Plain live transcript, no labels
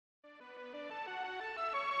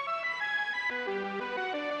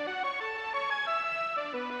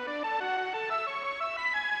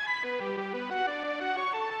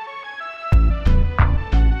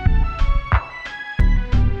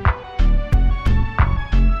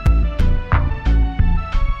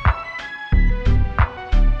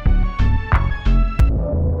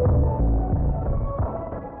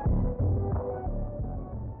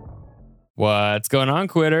What's going on,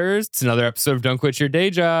 quitters? It's another episode of Don't Quit Your Day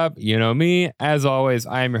Job. You know me. As always,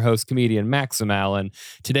 I am your host, comedian Maxim Allen.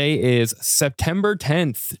 Today is September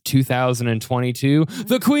 10th, 2022.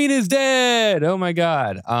 The Queen is dead. Oh my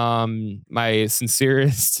God. My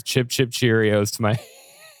sincerest chip Cheerios to my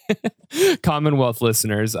Commonwealth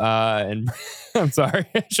listeners. And I'm sorry,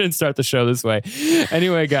 I shouldn't start the show this way.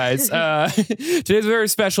 Anyway, guys, today's a very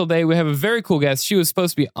special day. We have a very cool guest. She was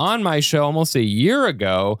supposed to be on my show almost a year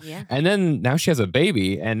ago. Yeah. And then now she has a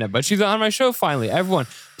baby, but she's on my show finally. Everyone,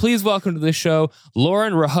 please welcome to the show,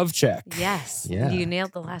 Lauren Rahovchek. Yes. Yeah. You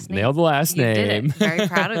nailed the last name. Nailed the last You name. did it. Very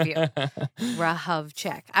proud of you.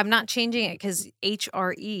 Rahovchek. I'm not changing it because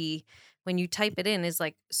HRE, when you type it in, is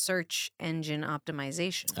like search engine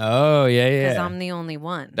optimization. Oh, yeah. Because I'm the only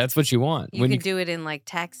one. That's what you want. You can do it in like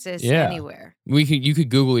Texas, Yeah. anywhere. You could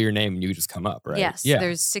Google your name and you just come up, right? Yes. Yeah.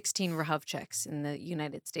 There's 16 Rahovcheks in the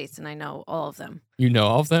United States, and I know all of them. You know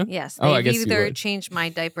all of them? Yes. Oh, I They've guess you either would. changed my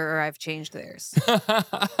diaper or I've changed theirs. I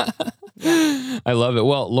love it.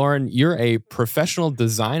 Well, Lauren, you're a professional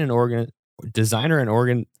designer and organizer.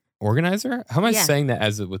 How am I Yeah. saying that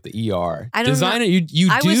as with the ER? I don't Designer. know. You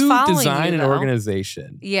I was do following design you, and though.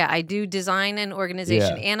 organization. Yeah, I do design and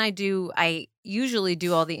organization, Yeah. and I usually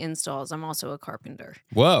do all the installs. I'm also a carpenter.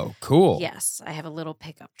 Whoa, cool. Yes, I have a little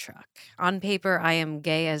pickup truck. On paper, I am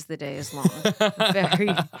gay as the day is long.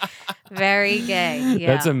 Very, very gay.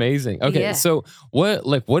 Yeah. That's amazing. Okay, Yeah. so what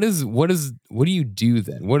do you do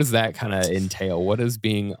then? What does that kind of entail? What does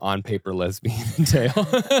being on paper lesbian entail?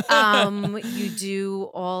 You do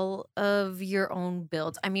all of your own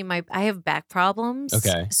builds. I mean, I have back problems.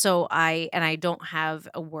 Okay. So I don't have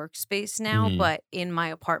a workspace now, Mhm. but in my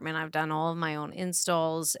apartment, I've done all of my own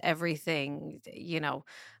installs, everything.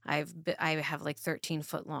 I have like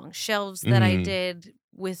 13-foot long shelves that I Mhm. did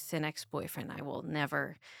with an ex-boyfriend. I will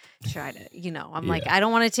never try to, I'm Yeah. like, I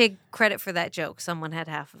don't want to take credit for that joke. Someone had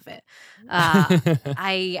half of it.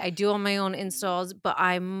 I do all my own installs, but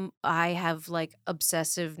I have like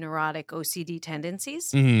obsessive neurotic OCD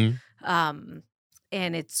tendencies. Mhm.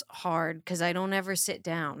 And it's hard because I don't ever sit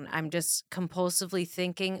down. I'm just compulsively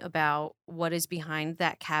thinking about what is behind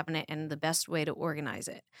that cabinet and the best way to organize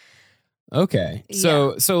it. Okay.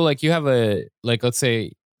 So like you have let's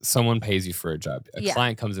say someone pays you for a job. A Yeah.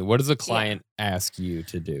 client comes in. What does a client ask you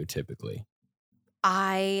to do typically?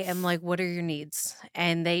 I am like, what are your needs?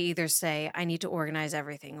 And they either say, I need to organize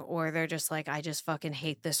everything, or they're just like, I just fucking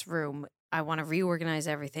hate this room. I want to reorganize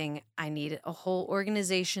everything. I need a whole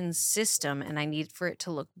organization system, and I need for it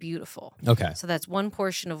to look beautiful. Okay. So that's one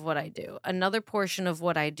portion of what I do. Another portion of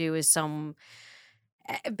what I do is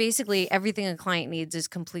basically everything a client needs is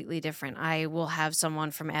completely different. I will have someone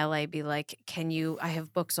from LA be like, I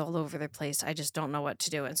have books all over the place. I just don't know what to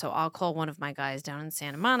do. And so I'll call one of my guys down in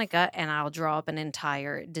Santa Monica and I'll draw up an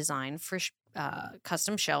entire design for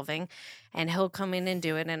custom shelving, and he'll come in and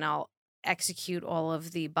do it, and I'll execute all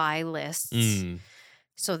of the buy lists. Mm.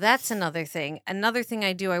 So that's another thing. Another thing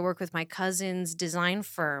I do, I work with my cousin's design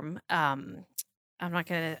firm.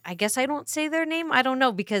 I guess I don't say their name. I don't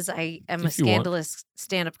know, because I am a If you want. scandalous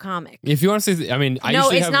stand-up comic. If you want to say, I mean, I No,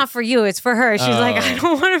 usually it's have, not for you. It's for her. She's like, I Oh.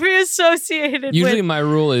 don't want to be associated Usually with. my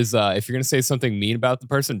rule is if you're going to say something mean about the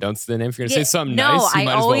person, don't say the name. If you're going to say something no, nice, you I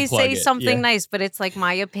might as always well plug say it. something Yeah. nice, but it's like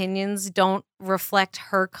my opinions don't reflect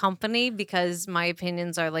her company, because my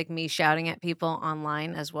opinions are like me shouting at people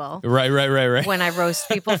online as well. Right. When I roast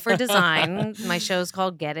people for design, my show's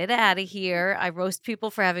called Get It Outta Here. I roast people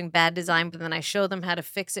for having bad design, but then I show them how to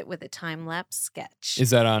fix it with a time-lapse sketch. Is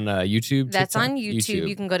that on YouTube? That's TikTok? on YouTube.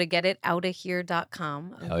 You can go to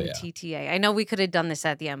getitoutahere.com. Hell yeah. OUTTA. I know we could have done this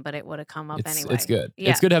at the end, but it would have come up anyway. It's good.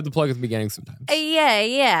 Yeah. It's good to have the plug at the beginning sometimes.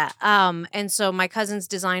 Yeah. And so my cousin's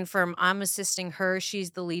design firm, I'm assisting her.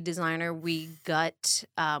 She's the lead designer. We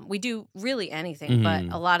do really anything, but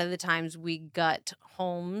Mhm. a lot of the times we gut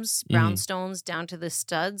homes, Mhm. brownstones down to the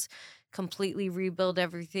studs, completely rebuild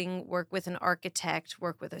everything, work with an architect,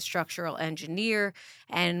 work with a structural engineer.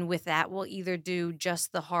 And with that, we'll either do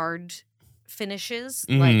just the hard finishes,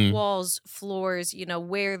 Mhm. like walls, floors,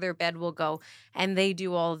 where their bed will go. And they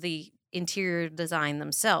do all the interior design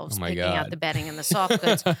themselves, Oh my picking out God. the bedding and the soft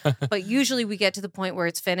goods. But usually we get to the point where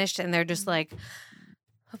it's finished and they're just like,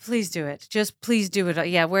 oh, please do it. Just please do it.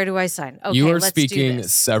 Yeah, where do I sign? Okay, You are let's do speaking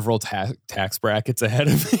this. several tax brackets ahead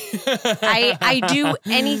of me. I do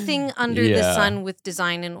anything under the Yeah. sun with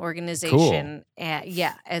design and organization.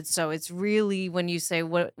 Yeah. And so it's really, when you say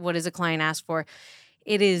what does a client ask for,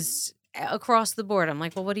 it is across the board. I'm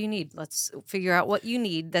like, well, what do you need? Let's figure out what you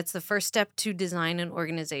need. That's the first step to design an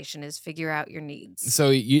organization is figure out your needs.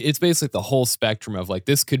 So it's basically the whole spectrum of like,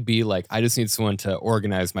 this could be like, I just need someone to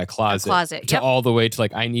organize my closet to yep. all the way to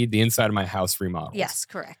like, I need the inside of my house remodeled. Yes,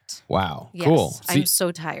 correct. Wow. Yes, Cool. I'm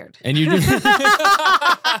so tired. And you do.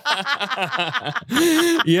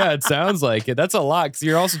 Yeah, it sounds like it. That's a lot. Because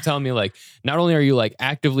you're also telling me like, not only are you like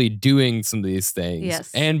actively doing some of these things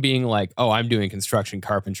Yes. and being like, oh, I'm doing construction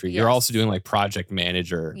carpentry. You're Yes. also doing like project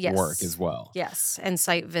manager Yes. work as well. Yes, and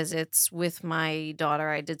site visits with my daughter.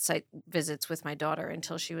 I did site visits with my daughter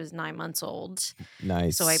until she was 9 months old.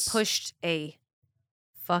 Nice. So I pushed a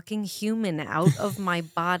fucking human out of my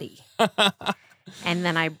body. And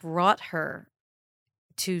then I brought her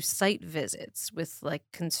to site visits with like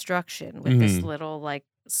construction with this little like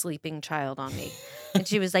sleeping child on me. And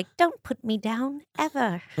she was like, don't put me down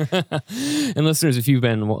ever. And listeners, if you've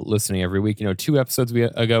been listening every week, 2 episodes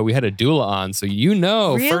ago, we had a doula on. So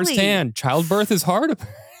Really? firsthand, childbirth is hard.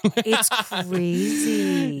 It's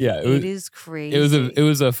crazy. Yeah, it is crazy. It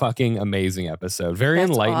was a fucking amazing episode. Very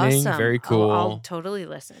That's enlightening, awesome. very cool. I'll totally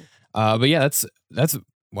listen. But yeah, that's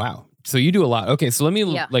wow. So you do a lot. Okay, so let me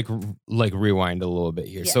Yeah. like rewind a little bit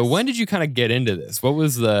here. So Yes. when did you kind of get into this? What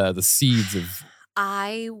was the seeds of?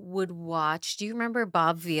 I would watch. Do you remember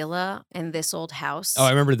Bob Vila and This Old House? Oh, I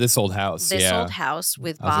remember This Old House. This yeah. Old House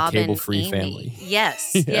with That was a Bob and cable-free Amy. family.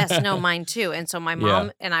 Yes, Yeah. yes. No, mine too. And so my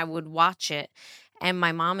mom and I would watch it. And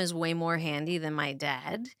my mom is way more handy than my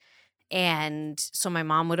dad. And so my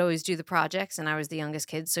mom would always do the projects, and I was the youngest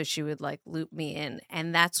kid, so she would like loop me in.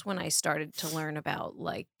 And that's when I started to learn about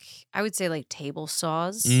like, I would say like table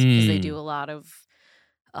saws, because they do a lot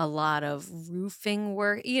of roofing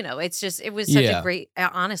work. It's just, it was such a great,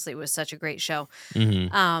 honestly, it was such a great show.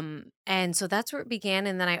 And so that's where it began.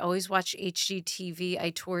 And then I always watched HGTV. I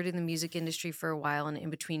toured in the music industry for a while, and in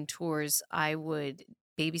between tours, I would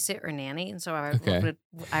babysit or nanny. And so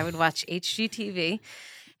I would watch HGTV.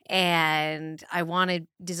 And I wanted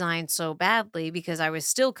design so badly because I was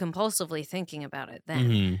still compulsively thinking about it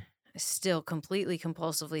then. Still completely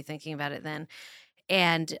compulsively thinking about it then.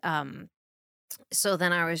 And so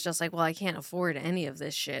then I was just like, well, I can't afford any of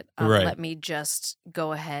this shit. Right. Let me just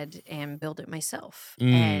go ahead and build it myself.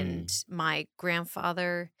 And my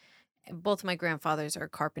grandfather, both my grandfathers are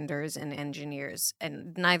carpenters and engineers,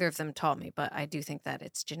 and neither of them taught me, but I do think that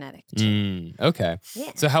it's genetic too. Okay.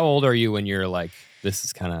 Yeah. So how old are you when you're like, this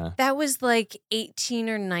is kind of... That was like 18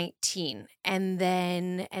 or 19. And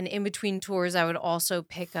in between tours, I would also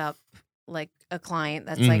pick up like a client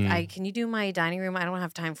that's like, can you do my dining room? I don't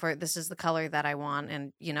have time for it. This is the color that I want.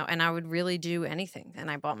 And, and I would really do anything. And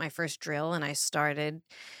I bought my first drill, and I started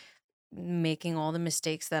making all the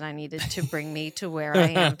mistakes that I needed to bring me to where I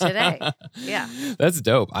am today. Yeah. That's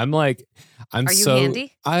dope. Are you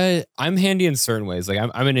handy? I'm handy in certain ways. Like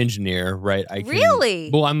I'm an engineer, right? Really?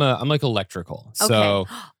 Well, I'm like electrical. Okay. So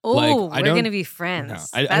we're I going don't- to be friends.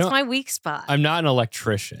 No, I That's don't- my weak spot. I'm not an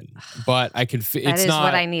electrician, but I can That is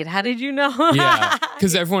what I need. How did you know? Yeah,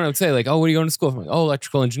 because everyone would say like, "Oh, what are you going to school for?" I'm like, "Oh,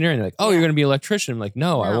 electrical engineering." They're like, "Oh, Yeah. you're going to be an electrician." I'm like,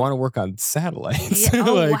 "No, I No. want to work on satellites." Yeah.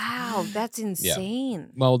 Oh, Like, wow. That's insane.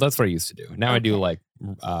 well, that's what I used to do. Now I do Okay.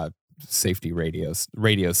 like safety radio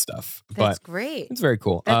stuff, That's but great. it's very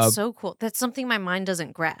cool. That's so cool. That's something my mind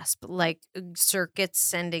doesn't grasp. Like circuits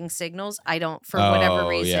sending signals. I don't, for whatever Oh,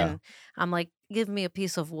 reason, yeah. I'm like, give me a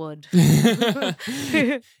piece of wood.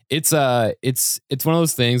 It's one of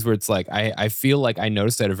those things where it's like I feel like I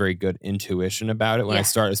noticed I had a very good intuition about it when I Yeah.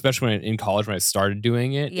 started, especially in college when I started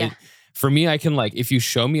doing it. Yeah. For me, I can like, if you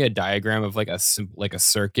show me a diagram of like a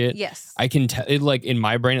circuit, Yes. I can tell it, like in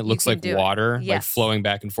my brain it looks can like do it. water like Yes. flowing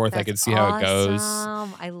back and forth. I That's can see how it goes.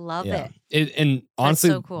 awesome. I love Yeah. it. And honestly,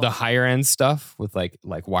 so cool. the higher end stuff with like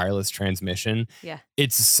wireless transmission, Yeah.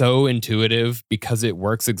 it's so intuitive because it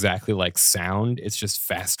works exactly like sound. It's just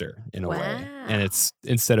faster in a way, and Wow. it's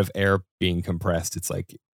instead of air being compressed, it's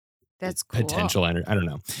like That's cool. potential energy. I don't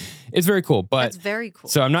know. It's very cool, but That's very cool.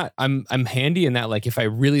 so I'm handy in that, like if I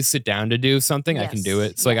really sit down to do something, I can do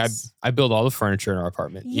Yes, it. So like yes. I build all the furniture in our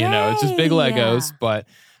apartment. It's just big Yay! Legos, but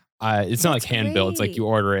it's not like That's hand built. It's like great. you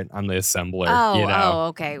order it on the assembler. Oh,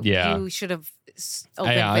 okay. Yeah. You should have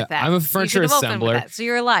opened Yeah, with that. I'm a You furniture should have opened with assembler. that. So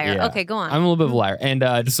you're a liar. Yeah. Okay, go on. I'm a little bit of a liar. And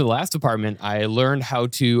just the last apartment, I learned how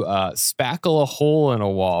to spackle a hole in a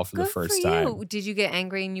wall for Good the first for time. you. Did you get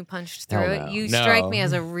angry and you punched Hell through no. it? You No. strike me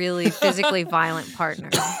as a really physically violent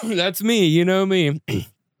partner. That's me. You know me.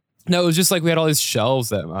 No, it was just like we had all these shelves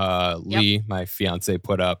that Lee, my fiance,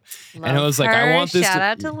 put up. And I Love was like, I her. want this Shout to-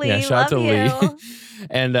 out to Lee. Yeah, shout out to Love Lee. you.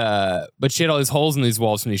 And but she had all these holes in these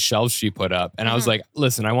walls from these shelves she put up. And I was like,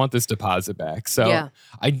 listen, I want this deposit back. So Yeah.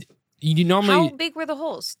 You How normally, big were the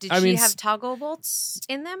holes? Did I she mean, have toggle bolts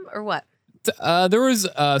in them or what? there was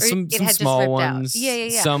Or some it had just small ripped out? ones. Yeah.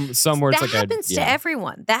 Some where it's That like happens to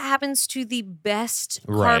everyone. That happens to the best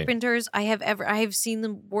Right. carpenters I have seen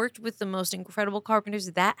them worked with the most incredible carpenters.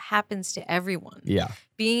 That happens to everyone. Yeah.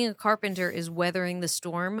 Being a carpenter is weathering the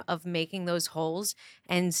storm of making those holes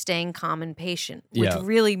and staying calm and patient, which Yeah.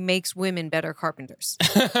 really makes women better carpenters.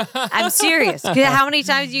 I'm serious. 'Cause how many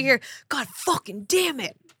times do you hear, God fucking damn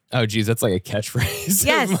it? Oh, geez, that's like a catchphrase.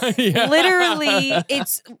 Yes, Yeah. literally,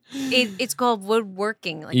 it's called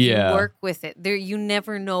woodworking. Like Yeah. you work with it. There, you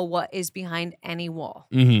never know what is behind any wall,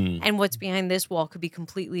 Mhm. and what's behind this wall could be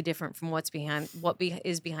completely different from what's behind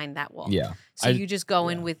is behind that wall. Yeah. So I- you just go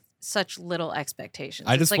in with such little expectations.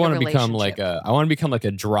 I It's just like want a to become like relationship. I want to become like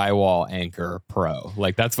a drywall anchor pro.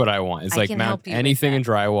 Like that's what I want. It's I like can mount help you with anything in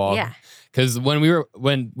that. drywall. Yeah. Because when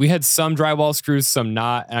we had some drywall screws, some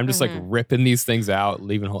not, and I'm just like ripping these things out,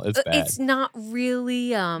 leaving holes. It's bad. It's not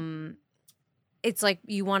really. It's like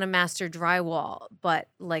you want to master drywall, but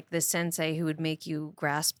like the sensei who would make you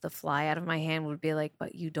grasp the fly out of my hand would be like,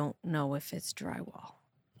 but you don't know if it's drywall.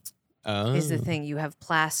 Is the Oh. thing. You have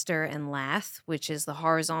plaster and lath, which is the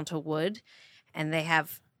horizontal wood, and they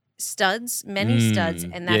have studs, many studs,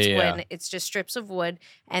 and that's when it's just strips of wood,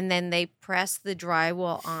 and then they press the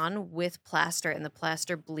drywall on with plaster, and the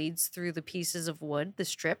plaster bleeds through the pieces of wood, the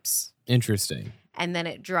strips, Interesting. and then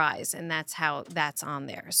it dries, and that's how that's on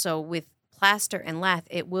there. So with plaster and lath,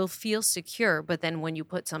 it will feel secure, but then when you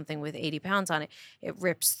put something with 80 pounds on it, it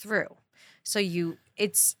rips through. So the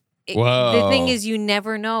thing Whoa. is, you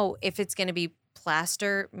never know if it's going to be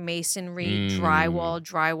plaster, masonry,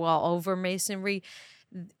 drywall over masonry.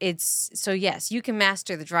 So yes, you can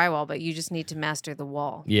master the drywall, but you just need to master the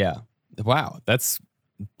wall. Yeah. Wow. That's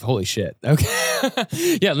holy shit.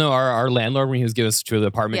 Okay. Yeah. No, our landlord, when he was giving us to the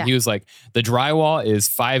apartment, he was like, the drywall is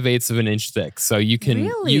 5/8 of an inch thick. So you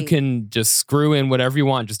Really? can just screw in whatever you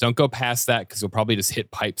want. Just don't go past that because you'll probably just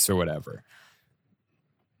hit pipes or whatever.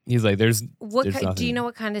 He's like, there's Do nothing. you know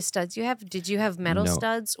what kind of studs you have? Did you have metal No.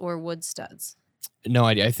 studs or wood studs? No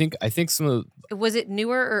idea. I think some of Was it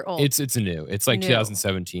newer or old? it's new. It's like New.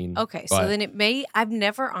 2017. Okay, so then it may. I've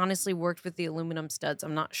never honestly worked with the aluminum studs.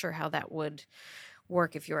 I'm not sure how that would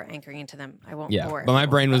work if you were anchoring into them. I won't. Yeah, bore but my everyone,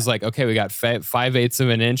 brain was like, okay, we got 5/8 of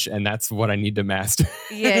an inch, and that's what I need to master.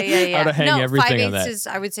 yeah. How to hang everything on 5/8 that. is,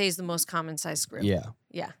 I would say, is the most common size screw. Yeah.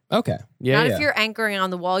 Yeah. Okay. Yeah. Not yeah. if you're anchoring on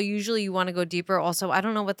the wall. Usually you want to go deeper. Also, I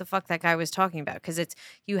don't know what the fuck that guy was talking about because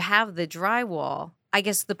you have the drywall. I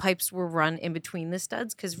guess the pipes were run in between the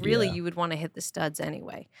studs because really Yeah. you would want to hit the studs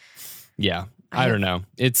anyway. Yeah. I I don't know.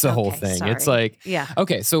 It's a whole Okay, thing. It's sorry. like, Yeah.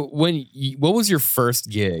 okay, so what was your first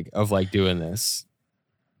gig of like doing this?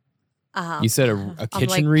 You said a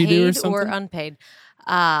kitchen redo paid or something? or unpaid.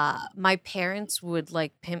 My parents would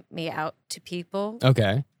like pimp me out to people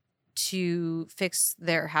Okay. to fix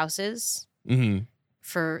their houses hmm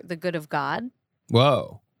for the good of God.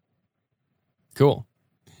 Whoa. Cool.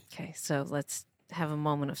 Okay, so let's have a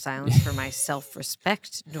moment of silence for my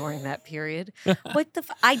self-respect during that period. What the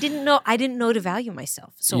I didn't know to value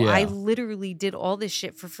myself. So I Yeah. literally did all this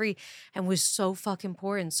shit for free and was so fucking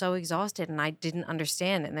poor and so exhausted and I didn't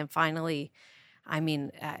understand. And then finally,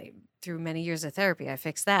 through many years of therapy, I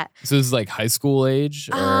fixed that. So this is like high school age?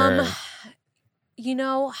 Or...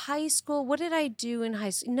 High school, what did I do in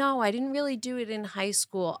high school? No, I didn't really do it in high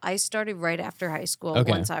school. I started right after high school.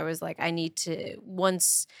 Okay. Once I was like, I would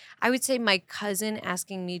say my cousin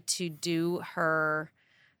asking me to do her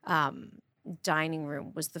dining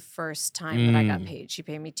room was the first time that I got paid. She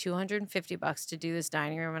paid me $250 to do this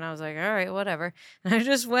dining room. And I was like, all right, whatever. And I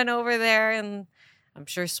just went over there and I'm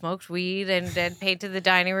sure smoked weed and then painted the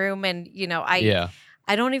dining room. And, Yeah.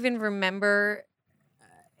 I don't even remember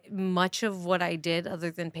much of what I did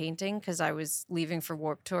other than painting because I was leaving for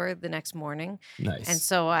Warped Tour the next morning. Nice. And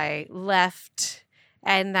so I left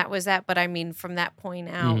and that was that. But from that point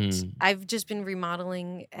out, I've just been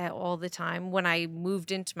remodeling all the time. When I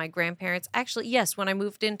moved into my grandparents, when I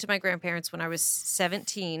moved into my grandparents when I was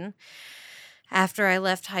 17, after I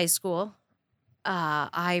left high school,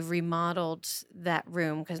 I remodeled that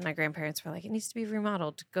room because my grandparents were like, it needs to be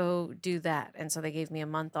remodeled. Go do that. And so they gave me a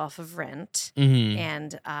month off of rent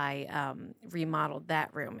and I remodeled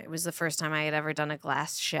that room. It was the first time I had ever done a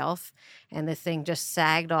glass shelf and the thing just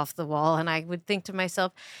sagged off the wall. And I would think to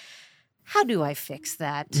myself, how do I fix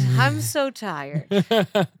that? I'm so tired.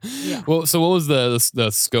 Yeah. Well, so what was the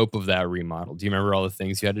scope of that remodel? Do you remember all the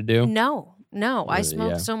things you had to do? No, I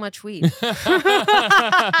smoked so much weed. Got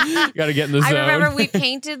to get in the zone. I remember we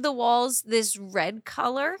painted the walls this red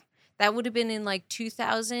color. That would have been in like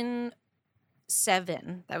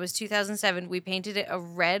 2007. That was 2007. We painted it a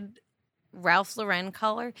red Ralph Lauren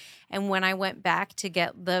color. And when I went back to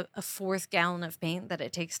get a fourth gallon of paint that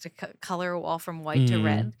it takes to color a wall from white to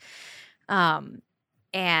red,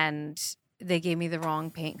 and they gave me the wrong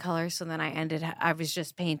paint color. So then I was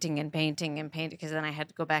just painting because then I had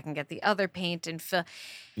to go back and get the other paint and fill.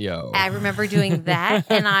 I remember doing that.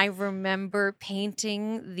 And I remember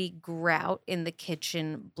painting the grout in the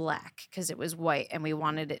kitchen black because it was white and we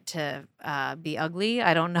wanted it to be ugly.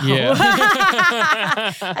 I don't know. Yeah.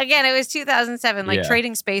 Again, it was 2007. Like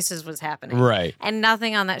Trading Spaces was happening. Right. And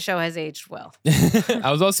nothing on that show has aged well. I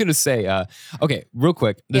was also going to say, okay, real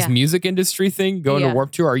quick, this music industry thing, going to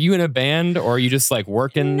Warped Tour, are you in a band or are you just like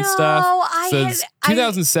working stuff? No,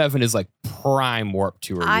 2007 is like prime Warped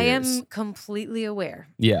Tour years. I am completely aware.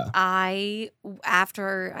 Yeah.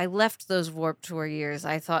 After I left those Warped Tour years,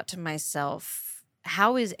 I thought to myself,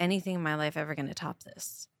 how is anything in my life ever going to top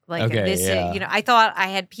this? Like I thought I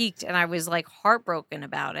had peaked and I was like heartbroken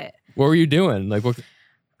about it. What were you doing? Like what?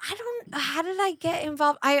 How did I get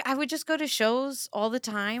involved? I would just go to shows all the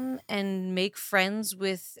time and make friends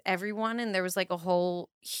with everyone. And there was like a whole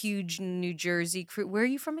huge New Jersey crew. Where are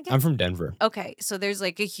you from again? I'm from Denver. Okay. So there's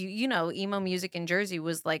like a huge, emo music in Jersey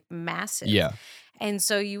was like massive. Yeah. And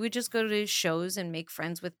so you would just go to shows and make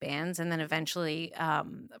friends with bands. And then eventually,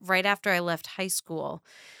 right after I left high school,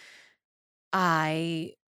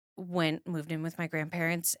 I moved in with my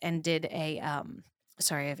grandparents and did a,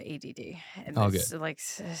 sorry, I have ADD. And all good. Like,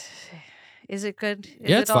 is it good?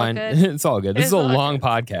 It's fine. Good? It's all good. This is a long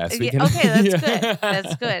podcast. Okay, that's good.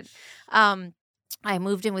 That's good. I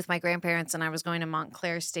moved in with my grandparents and I was going to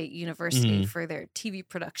Montclair State University for their TV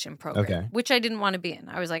production program, which I didn't want to be in.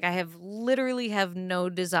 I was like, I literally have no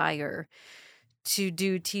desire to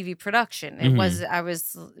do TV production. But I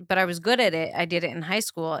was good at it. I did it in high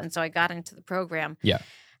school. And so I got into the program. Yeah.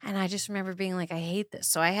 And I just remember being like, I hate this.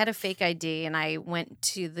 So I had a fake ID and I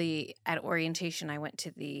went at orientation, I went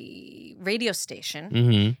to the radio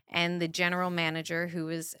station and the general manager who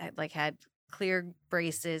had clear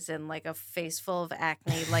braces and like a face full of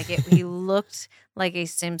acne. He looked like a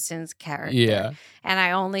Simpsons character. Yeah. And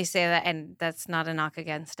I only say that, and that's not a knock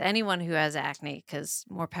against anyone who has acne because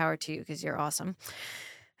more power to you because you're awesome.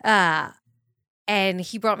 And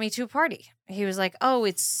he brought me to a party. He was like, oh,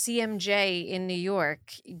 it's CMJ in New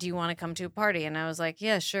York. Do you want to come to a party? And I was like,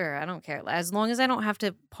 yeah, sure. I don't care. As long as I don't have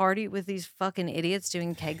to party with these fucking idiots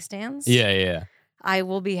doing keg stands. Yeah. I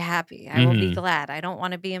will be happy. I will be glad. I don't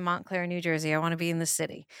want to be in Montclair, New Jersey. I want to be in the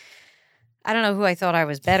city. I don't know who I thought I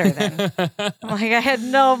was better than. I had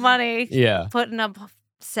no money. Yeah. Putting up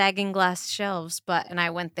sagging glass shelves, and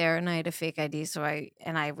I went there and I had a fake ID. So I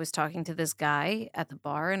was talking to this guy at the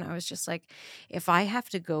bar and I was just like, if I have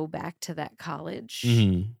to go back to that college,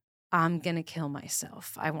 I'm going to kill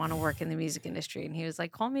myself. I want to work in the music industry. And he was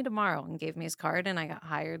like, call me tomorrow, and gave me his card. And I got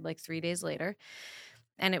hired like 3 days later.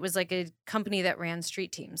 And it was like a company that ran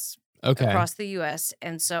street teams across the US.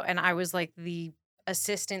 And I was like the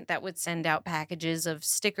assistant that would send out packages of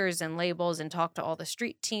stickers and labels and talk to all the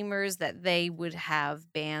street teamers that they would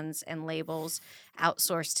have bands and labels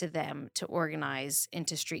outsourced to them to organize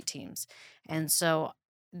into street teams. And so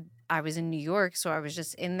I was in New York, so I was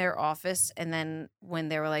just in their office. And then when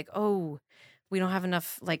they were like, oh, we don't have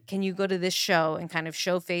enough, like, can you go to this show and kind of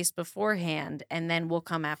show face beforehand and then we'll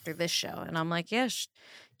come after this show? And I'm like, yeah,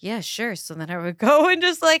 sure. So then I would go and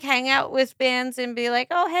just like hang out with bands and be like,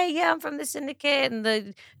 oh, hey, yeah, I'm from the Syndicate and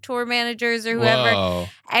the tour managers or whoever. Whoa.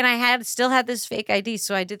 And I still had this fake ID.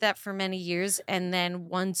 So I did that for many years. And then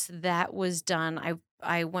once that was done,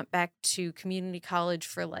 I went back to community college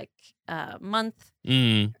for like a month.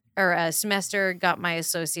 Or a semester, got my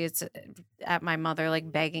associates at my mother,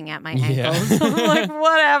 like begging at my ankles. I'm like,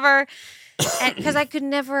 whatever. Because I could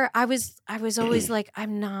never, I was always like,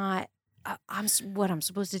 I'm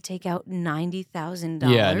supposed to take out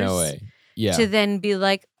 $90,000. Yeah, no way. Yeah. To then be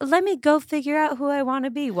like, let me go figure out who I want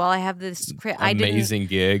to be while I have this amazing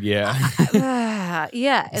gig. Yeah.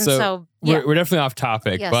 Yeah. And so we're definitely off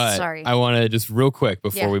topic, but sorry. I want to just real quick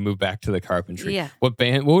before we move back to the carpentry. Yeah. What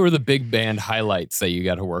were the big band highlights that you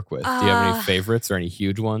got to work with? Do you have any favorites or any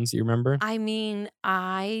huge ones you remember? I mean,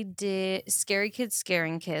 I did Scary Kids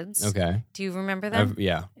Scaring Kids. Okay. Do you remember them?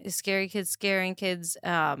 Yeah. Scary Kids Scaring Kids,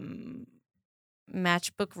 Matchbook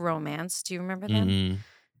Romance. Do you remember them?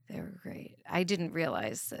 They were great. I didn't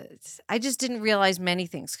realize that. I just didn't realize many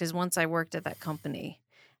things because once I worked at that company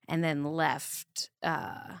and then left,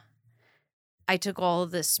 I took all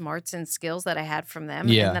of the smarts and skills that I had from them.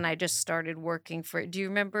 Yeah. And then I just started working do you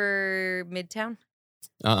remember Midtown?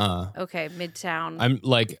 Okay, Midtown. I'm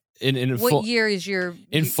like in what full year is your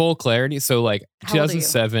in full clarity. So like How old are you?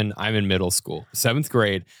 2007, I'm in middle school, 7th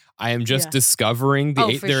grade. I am just Yeah. discovering the Oh,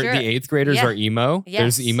 eighth. for The sure. 8th graders Yeah. are emo. Yes.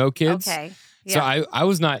 There's emo kids. Okay. So Yeah. I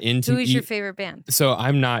was not into. Who is your favorite band? So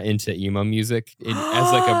I'm not into emo music as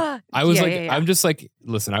like a. I was I'm just like,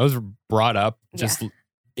 listen. I was brought up just.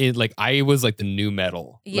 Like I was like the new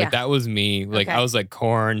metal. Yeah. Like that was me. Like Okay. I was like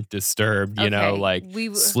Korn, Disturbed, you know, like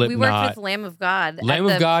we Slipknot. worked with Lamb of God. Lamb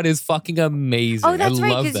of God is fucking amazing. Oh, that's I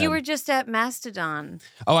right, love because you them. were just at Mastodon.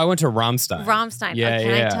 Oh, I went to Rammstein. Yeah, Can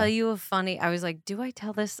yeah. I tell you a funny? I was like, do I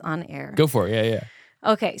tell this on air? Go for it. Yeah.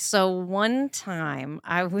 Okay, so one time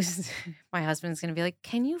I was, my husband's gonna be like,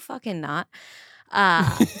 can you fucking not?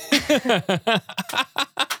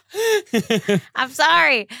 I'm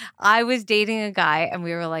sorry. I was dating a guy and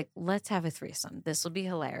we were like, let's have a threesome. This will be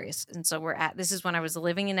hilarious. And so this is when I was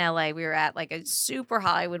living in LA. We were at like a super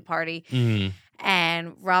Hollywood party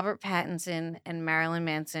and Robert Pattinson and Marilyn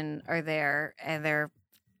Manson are there and they're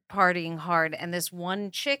partying hard. And this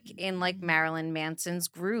one chick in like Marilyn Manson's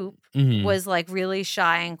group was like really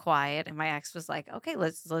shy and quiet. And my ex was like, okay,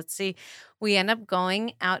 let's see. We end up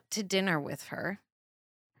going out to dinner with her.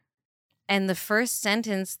 And the first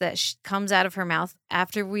sentence that comes out of her mouth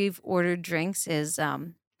after we've ordered drinks is,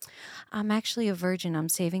 I'm actually a virgin. I'm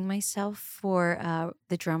saving myself for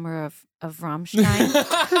the drummer of Rammstein.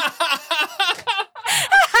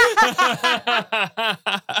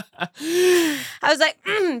 I was like,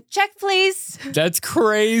 check, please. That's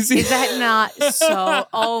crazy. Is that not so?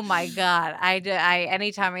 Oh my God. I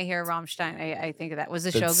anytime I hear Rammstein, I think of that. Was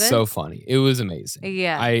the show good? So funny. It was amazing.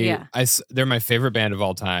 Yeah. They're my favorite band of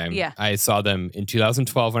all time. Yeah. I saw them in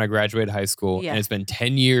 2012 when I graduated high school. Yeah. And it's been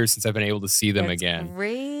 10 years since I've been able to see them again.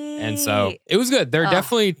 Great. And so it was good.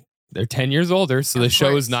 They're 10 years older, so the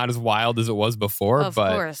show is not as wild as it was before. Of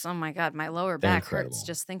course. Oh my God. My lower back hurts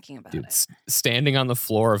just thinking about it. Standing on the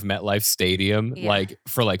floor of MetLife Stadium, like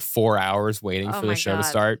for like 4 hours waiting for the show to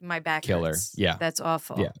start. My back killer. hurts. Yeah. That's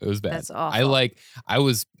awful. Yeah, it was bad. That's awful. I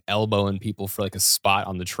was elbowing people for like a spot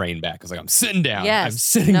on the train back. I was like, I'm sitting down. Yes. I'm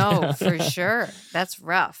sitting down. No, for sure. That's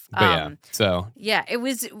rough. But yeah, it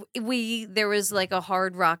was, there was like a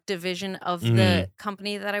hard rock division of the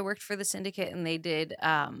company that I worked for, the Syndicate, and they did,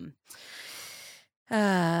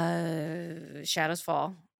 Shadows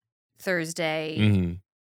Fall Thursday.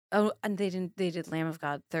 Oh, and they did Lamb of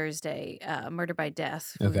God Thursday, Murder by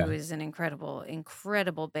Death, who is an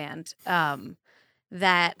incredible band.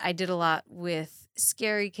 That I did a lot with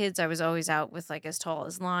Scary Kids. I was always out with like As Tall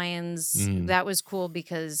as Lions. That was cool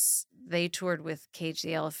because they toured with Cage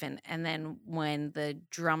the Elephant. And then when the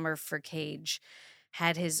drummer for Cage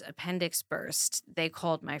had his appendix burst, they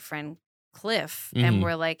called my friend Cliff and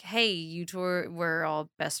we're like, hey, you tour, we're all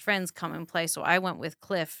best friends, come and play. So I went with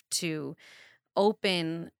Cliff to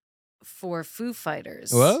open for Foo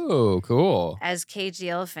Fighters. Whoa, cool. As Cage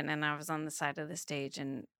the Elephant, and I was on the side of the stage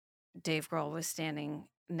and Dave Grohl was standing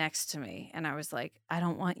next to me and I was like, I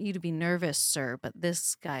don't want you to be nervous, sir, but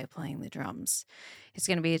this guy playing the drums, it's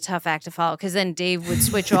going to be a tough act to follow. Because then Dave would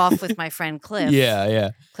switch off with my friend Cliff.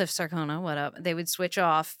 Yeah. Cliff Sarcona, what up? They would switch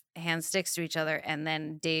off, hand sticks to each other, and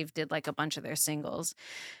then Dave did like a bunch of their singles.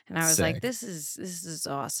 And I was like, this is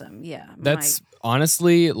awesome. Yeah. That's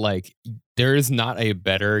honestly like, there is not a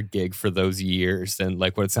better gig for those years than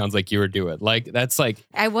like what it sounds like you were doing. Like that's like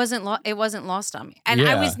it wasn't lost on me. And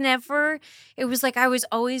I was never, it was like I was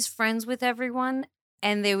always friends with everyone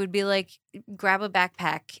and they would be like, grab a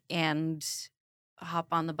backpack and hop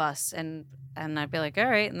on the bus and I'd be like, all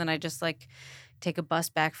right. And then I just like take a bus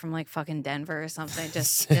back from like fucking Denver or something.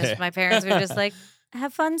 Just my parents were just like,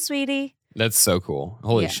 have fun, sweetie. That's so cool.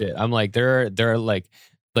 Holy shit. I'm like, there are like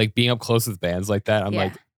being up close with bands like that. I'm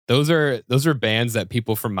like, those are bands that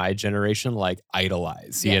people from my generation like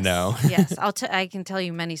idolize, you know? Yes. I can tell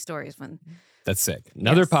you many stories when. That's sick.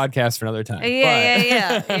 Another podcast for another time.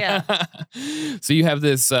 Yeah. So you have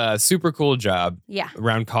this super cool job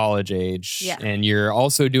around college age. Yeah. And you're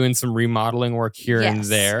also doing some remodeling work here and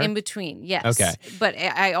there. In between. Yes. Okay. But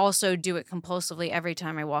I also do it compulsively every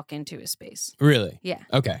time I walk into a space. Really? Yeah.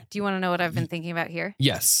 Okay. Do you want to know what I've been thinking about here?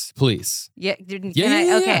 Yes, please. Yeah.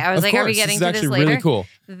 Yeah. Okay. I was like, are we getting to this later? Really cool.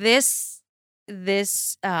 This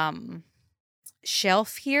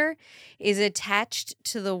shelf here is attached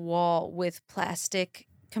to the wall with plastic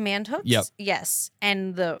command hooks. Yep. Yes.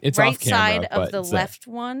 And the It's right off camera, side of but the it's left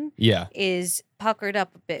one is puckered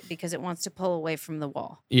up a bit because it wants to pull away from the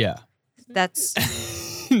wall. Yeah. That's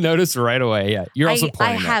notice right away. Yeah. You're also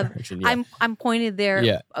pointing that direction. Yeah. I'm pointed there,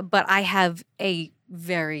 Yeah. but I have a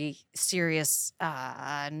very serious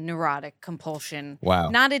neurotic compulsion. Wow.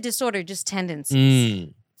 Not a disorder, just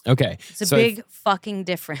tendencies. Okay. It's a big fucking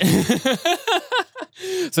difference.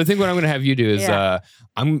 So I think what I'm going to have you do is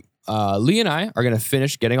Lee and I are going to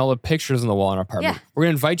finish getting all the pictures on the wall in our apartment. Yeah. We're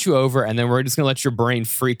going to invite you over, and then we're just going to let your brain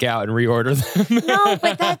freak out and reorder them. No,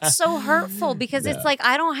 but that's so hurtful because it's like,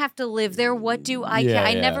 I don't have to live there. What do I care?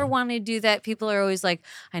 I never want to do that. People are always like,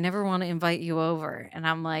 I never want to invite you over. And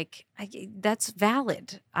I'm like, that's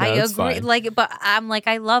valid. No, I that's agree. fine. Like, but I'm like,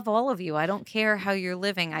 I love all of you. I don't care how you're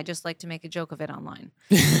living. I just like to make a joke of it online.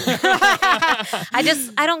 I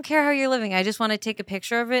don't care how you're living. I just want to take a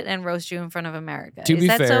picture of it and roast you in front of America. To Is be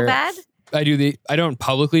that so fair, bad? I don't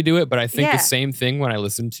publicly do it, but I think Yeah. the same thing when I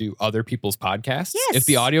listen to other people's podcasts. Yes. If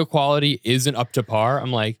the audio quality isn't up to par,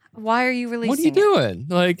 I'm like, Why are you releasing what are you it? doing?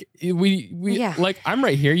 Like Yeah. like I'm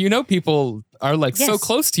right here. You know, people are like so Yes.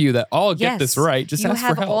 close to you that I'll get this right. Just you ask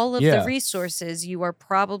have for help. all of the resources. You are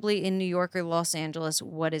probably in New York or Los Angeles.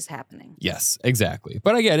 What is happening? Yes, exactly.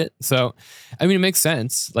 But I get it. So, I mean, it makes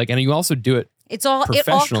sense. Like, and you also do it. It all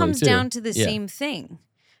Professionally, comes too. down to the Yeah. same thing,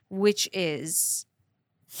 which is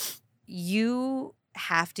you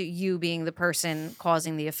being the person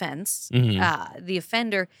causing the offense, Mhm. the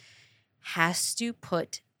offender has to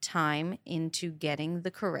put time into getting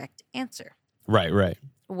the correct answer. Right.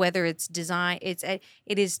 Whether it's design, it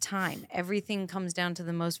is time. Everything comes down to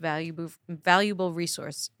the most valuable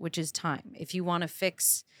resource, which is time. If you want to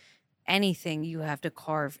fix anything, you have to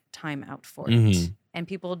carve time out for it. Mhm. And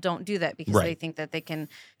people don't do that because they think that they can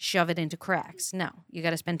shove it into cracks. No, you got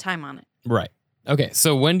to spend time on it. Right. Okay.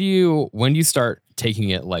 So when do you start taking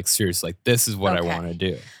it like serious? Like, this is what I Okay. want to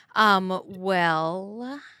do.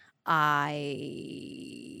 Well,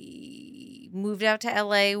 I moved out to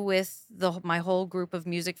LA with my whole group of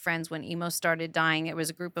music friends when emo started dying. It was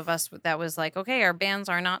a group of us that was like, okay, your bands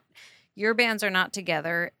are not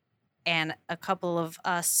together. And a couple of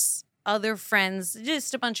us other friends,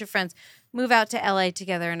 just a bunch of friends, move out to LA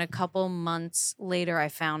together. And a couple months later, I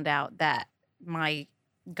found out that my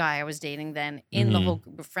guy I was dating then in the whole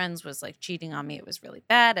group of friends was like cheating on me. It was really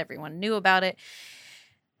bad. Everyone knew about it.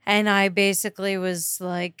 And I basically was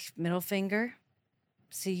like, middle finger,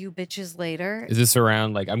 see you bitches later. Is this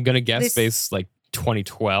around like, I'm going to guess based like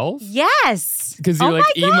 2012? Yes. Because you're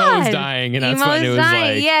like, emo is dying. And that's when it was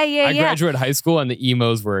dying. like, Yeah. I graduated high school and the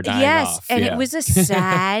emos were dying off. And it was a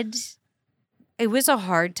sad, it was a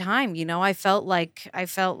hard time. You know, I felt like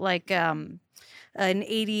an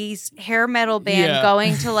 80s hair metal band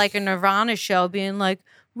going to like a Nirvana show being like,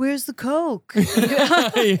 where's the Coke?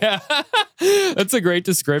 Yeah. That's a great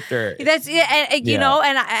descriptor. That's you know,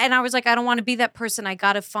 and I was like, I don't want to be that person. I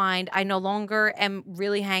no longer am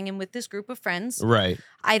really hanging with this group of friends. Right.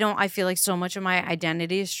 I feel like so much of my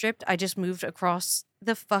identity is stripped. I just moved across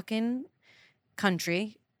the fucking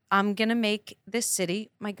country. I'm going to make this city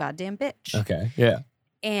my goddamn bitch. Okay. Yeah.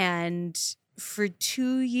 And for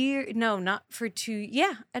 2 years, no,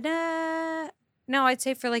 I'd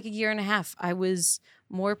say for like a year and a half, I was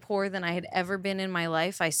more poor than I had ever been in my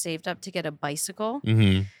life. I saved up to get a bicycle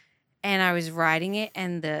Mm-hmm. and I was riding it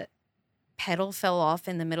and the pedal fell off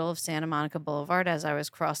in the middle of Santa Monica Boulevard as I was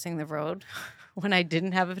crossing the road when I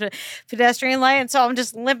didn't have a pedestrian light. And so I'm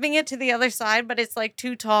just limping it to the other side, but it's like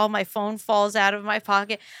too tall. My phone falls out of my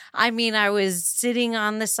pocket. I mean, I was sitting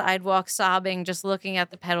on the sidewalk sobbing, just looking at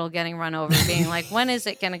the pedal getting run over, being like, when is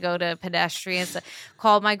it going to go to pedestrians?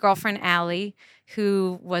 Called my girlfriend, Allie,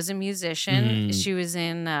 who was a musician. She was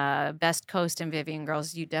in Best Coast and Vivian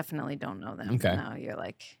Girls. You definitely don't know them. Okay. No, you're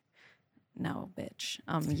like, no, bitch,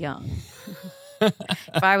 I'm young.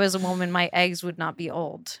 If I was a woman, my eggs would not be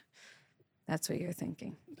old. That's what you're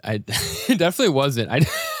thinking. It definitely wasn't. Now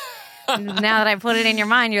that I put it in your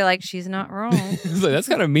mind, you're like, she's not wrong. That's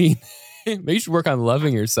kind of mean. Maybe you should work on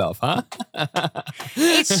loving yourself, huh?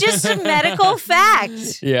 It's just a medical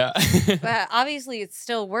fact. Yeah. But obviously, it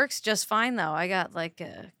still works just fine, though. I got like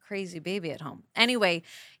a crazy baby at home. Anyway,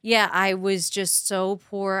 yeah, I was just so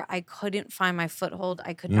poor. I couldn't find my foothold.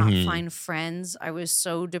 I could not find friends. I was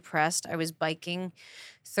so depressed. I was biking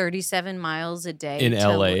 37 miles a day. In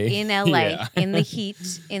LA. In LA, Yeah. in the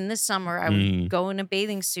heat, in the summer. I would go in a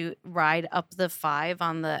bathing suit, ride up the 5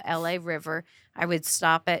 on the LA River. I would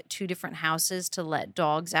stop at 2 different houses to let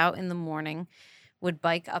dogs out in the morning, would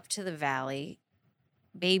bike up to the valley,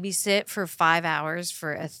 babysit for 5 hours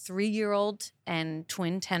for a 3-year-old and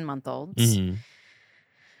twin 10-month-olds,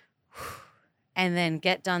 and then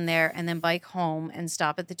get done there and then bike home and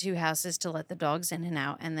stop at the 2 houses to let the dogs in and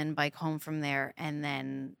out and then bike home from there and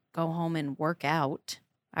then go home and work out.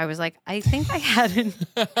 I was like, I think I had an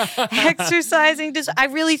exercising. I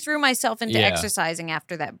really threw myself into exercising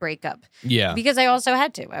after that breakup. Yeah. Because I also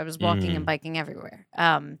had to. I was walking and biking everywhere.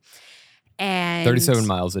 And 37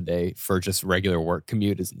 miles a day for just regular work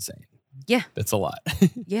commute is insane. Yeah. That's a lot.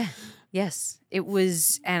 Yeah. Yes. It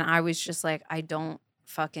was, and I was just like, I don't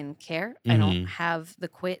fucking care. I don't have the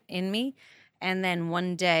quit in me. And then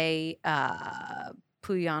one day,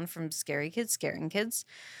 Puyan from Scaring Kids,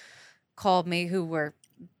 called me, who were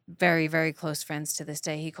very, very close friends to this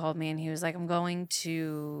day. He called me and he was like, I'm going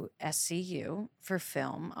to SCU for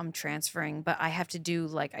film. I'm transferring, but I have to do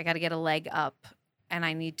I got to get a leg up and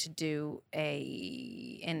I need to do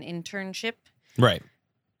an internship. Right.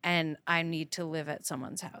 And I need to live at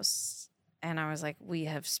someone's house. And I was like, we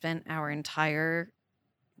have spent our entire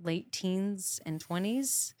late teens and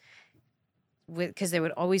 20s because they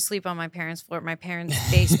would always sleep on my parents' floor. My parents'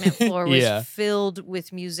 basement floor was filled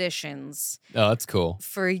with musicians. Oh, that's cool.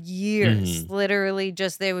 For years. Literally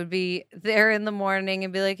just they would be there in the morning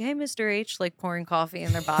and be like, hey, Mr. H, pouring coffee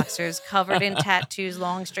in their boxers, covered in tattoos,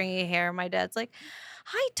 long stringy hair. My dad's like,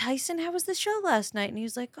 hi, Tyson, how was the show last night? And he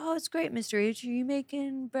was like, oh, it's great, Mr. H. Are you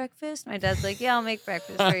making breakfast? My dad's like, yeah, I'll make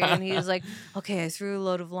breakfast for you. And he was like, okay, I threw a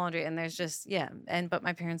load of laundry. And there's just, but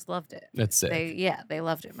my parents loved it. That's sick. They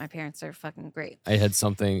loved it. My parents are fucking great. I had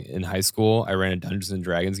something in high school. I ran a Dungeons and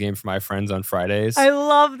Dragons game for my friends on Fridays. I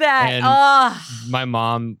love that. And my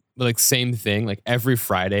mom, same thing. Every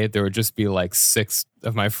Friday, there would just be 6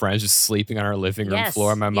 of my friends just sleeping on our living room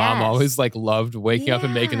floor. My mom always loved waking up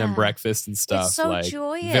and making them breakfast and stuff. It's so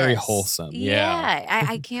joyous. Very wholesome. Yeah.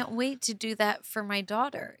 I can't wait to do that for my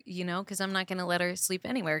daughter, because I'm not going to let her sleep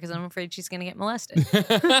anywhere because I'm afraid she's going to get molested.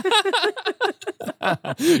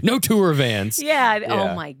 No tour vans. Yeah.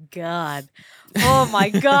 Oh my God. Oh my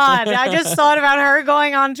God. I just thought about her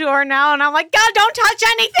going on tour now and I'm like, God, don't touch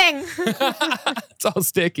anything. It's all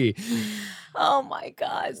sticky. Oh my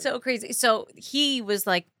God. So crazy. So he was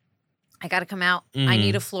like, I got to come out. I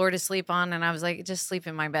need a floor to sleep on. And I was like, just sleep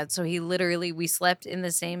in my bed. So we slept in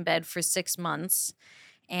the same bed for 6 months.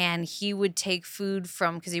 And he would take food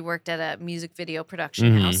because he worked at a music video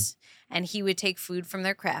production house. And he would take food from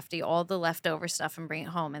their crafty, all the leftover stuff, and bring it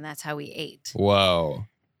home. And that's how we ate. Whoa.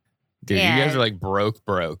 Dude, you guys are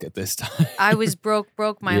broke at this time. I was broke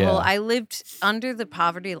I lived under the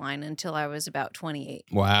poverty line until I was about 28.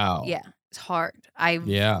 Wow. Yeah. It's hard.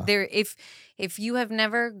 If you have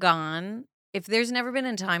never gone, if there's never been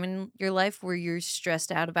a time in your life where you're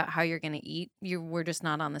stressed out about how you're going to eat, we're just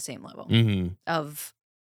not on the same level of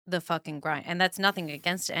the fucking grind. And that's nothing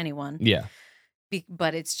against anyone. Yeah.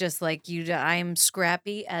 But it's just I'm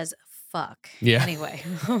scrappy as fuck. Yeah. Anyway,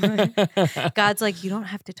 God's like, you don't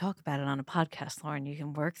have to talk about it on a podcast, Lauren. You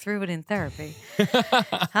can work through it in therapy.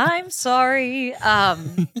 I'm sorry.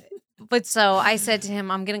 But so I said to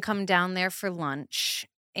him, I'm going to come down there for lunch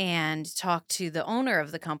and talk to the owner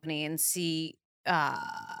of the company and see,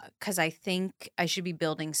 because I think I should be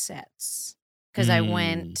building sets. Because I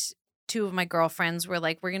went, 2 of my girlfriends were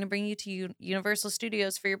like, we're going to bring you to Universal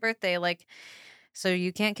Studios for your birthday. So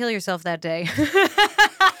you can't kill yourself that day.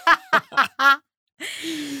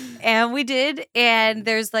 And we did. And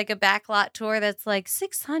there's a backlot tour that's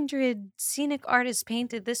 600 scenic artists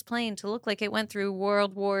painted this plane to look like it went through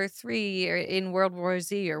World War III or in World War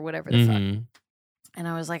Z or whatever the fuck. And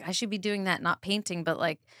I was like, I should be doing that, not painting, but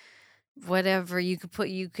whatever I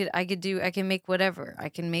can make whatever. I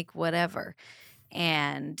can make whatever.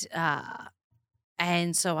 And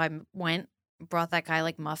so I brought that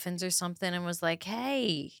guy muffins or something and was like,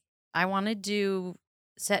 hey, I want to do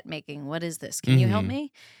set making. What is this? Can you help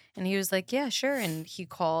me? And he was like, yeah, sure. And he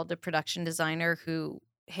called a production designer who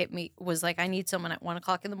hit me, was like, I need someone at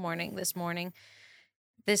 1:00 in the morning,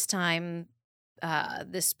 this time,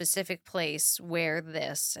 this specific place, wear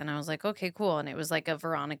this. And I was like, okay, cool. And it was a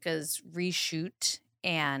Veronica's reshoot.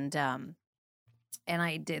 And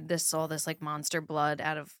I did all this monster blood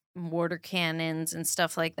out of mortar cannons and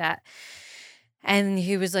stuff like that. And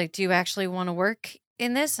he was like, do you actually want to work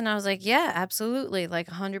in this? And I was like, yeah, absolutely.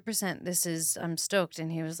 100%. I'm stoked.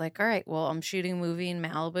 And he was like, all right, well, I'm shooting a movie in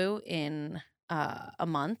Malibu in a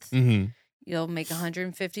month. You'll make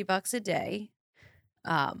 $150 a day.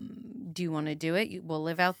 Do you want to do it? We'll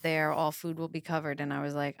live out there. All food will be covered. And I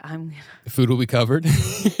was like, food will be covered.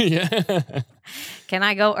 Yeah. Can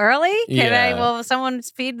I go early? Will someone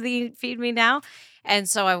feed me now? And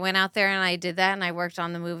so I went out there and I did that and I worked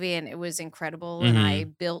on the movie and it was incredible. And I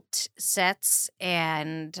built sets I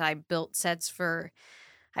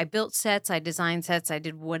designed sets, I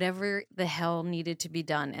did whatever the hell needed to be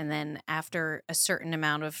done. And then after a certain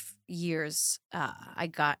amount of years, I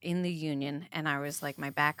got in the union and I was like,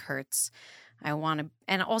 my back hurts. I don't want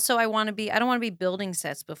to be building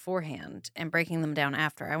sets beforehand and breaking them down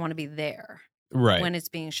after. I want to be there when it's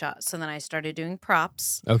being shot. So then I started doing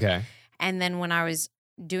props. Okay. And then when I was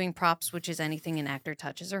doing props, which is anything an actor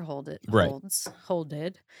touches or Right.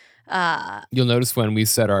 holded. You'll notice when we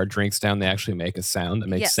set our drinks down, they actually make a sound that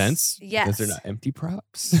makes sense because they're Yes. not empty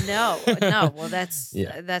props. No. Well, that's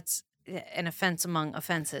Yeah. that's an offense among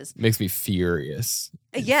offenses. Makes me furious.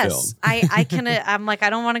 in Yes, film. I can. I'm like, I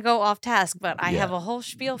don't want to go off task, but I Yeah. have a whole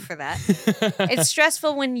spiel for that. It's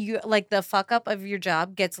stressful when you like the fuck up of your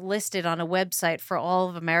job gets listed on a website for all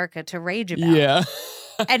of America to rage about. Yeah.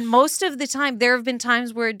 And most of the time, there have been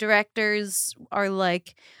times where directors are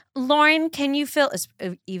like, Lauren, can you fill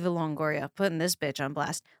Eva Longoria putting this bitch on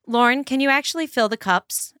blast? Lauren, can you actually fill the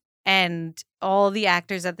cups? And all the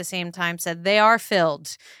actors at the same time said they are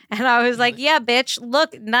filled. And I was like, yeah, bitch,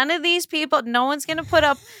 look, none of these people, no one's going to put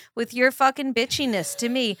up with your fucking bitchiness to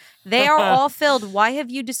me. They are all filled. Why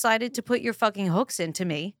have you decided to put your fucking hooks into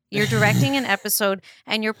me? You're directing an episode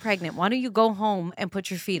and you're pregnant. Why don't you go home and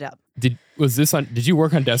put your feet up? Did you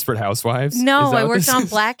work on Desperate Housewives? No, Is that I what worked this on is?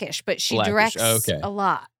 Blackish, but she Blackish. directs Oh, okay. a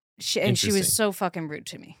lot. She was Interesting. so fucking rude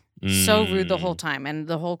to me. So rude the whole Mm. time. And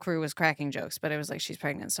the whole crew was cracking jokes, but it was like, she's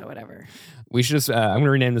pregnant, so whatever. We should just, I'm going to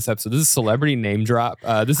rename this episode. This is Celebrity Name Drop.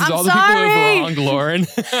 This is I'm all the people who sorry. have wronged Lauren.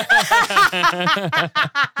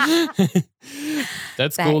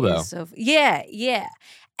 That's cool, though. Yeah.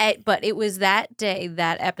 But it was that day,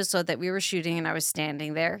 that episode that we were shooting, and I was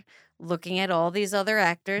standing there looking at all these other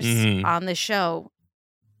actors Mhm. on the show,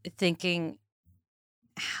 thinking,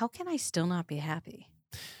 how can I still not be happy?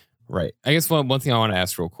 Right. I guess one thing I want to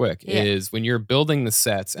ask real quick Yeah. is when you're building the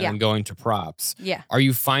sets and Yeah. then going to props, Yeah. are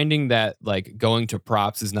you finding that like going to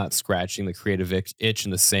props is not scratching the creative itch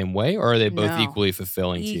in the same way, or are they both No. equally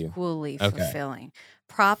fulfilling to you? Equally Okay. fulfilling.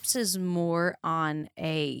 Props is more on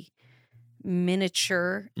a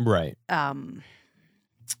miniature Right.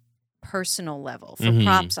 personal level. For Mhm.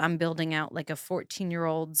 props, I'm building out like a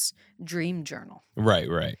 14-year-old's dream journal.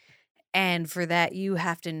 Right. And for that, you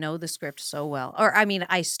have to know the script so well. Or, I mean,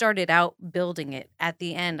 I started out building it. At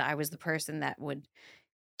the end, I was the person that would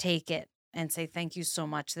take it and say, thank you so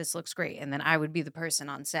much. This looks great. And then I would be the person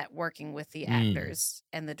on set working with the actors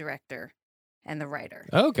and the director and the writer.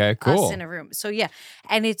 Okay, cool. Us in a room. So, yeah.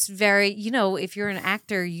 And it's very, if you're an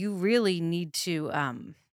actor, you really need to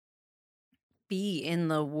be in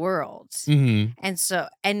the world. Mm-hmm.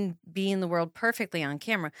 And be in the world perfectly on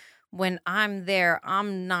camera. When I'm there,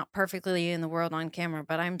 I'm not perfectly in the world on camera,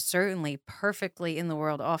 but I'm certainly perfectly in the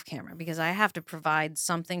world off camera because I have to provide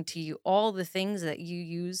something to you. All the things that you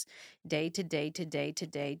use day to day to day to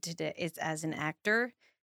day to day. It's as an actor,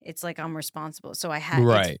 it's like I'm responsible. So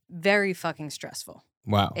Right. it's very fucking stressful.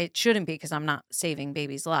 Wow. It shouldn't be because I'm not saving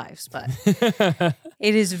babies' lives, but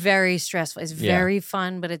it is very stressful. It's Yeah. very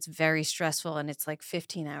fun, but it's very stressful, and it's like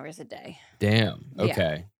 15 hours a day. Damn. Yeah.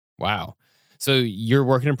 Okay. Wow. So you're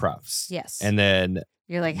working in props. Yes. And then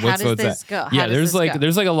You're like, how what's does that? this go? Yeah, How does there's this like go?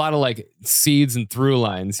 there's like a lot of like seeds and through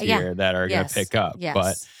lines Yeah. here that are gonna Yes. pick up. Yes.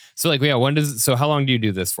 But so like so how long do you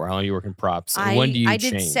do this for? How long do you work in props? And when do you I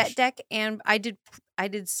change? did set deck and I did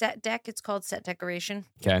set deck. It's called set decoration.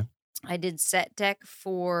 Okay. I did set deck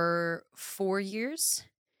for 4 years,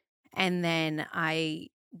 and then I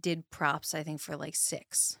did props, I think, for like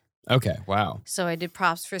 6. Okay. Wow. So I did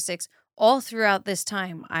props for 6. All throughout this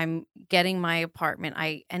time, I'm getting my apartment.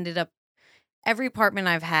 I ended up, every apartment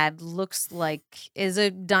I've had is a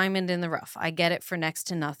diamond in the rough. I get it for next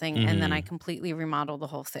to nothing, and then I completely remodel the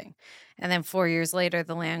whole thing. And then 4 years later,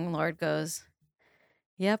 the landlord goes,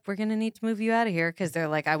 yep, we're going to need to move you out of here because they're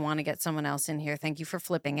like, I want to get someone else in here. Thank you for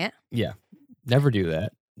flipping it. Yeah. Never do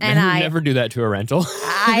that. And never do that to a rental.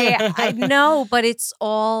 I know, but it's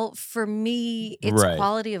all for me. It's Right.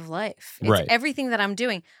 quality of life. It's Right. everything that I'm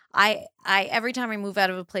doing. I every time I move out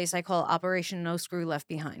of a place, I call Operation No Screw Left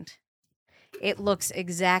Behind. It looks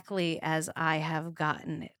exactly as I have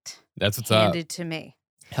gotten it That's what's handed to me,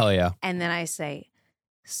 Hell yeah. and then I say,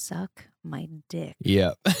 "Suck my dick."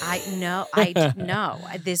 Yep. I know.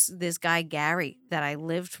 This guy Gary that I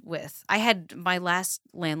lived with. My last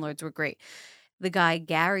landlords were great. The guy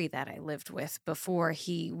Gary that I lived with before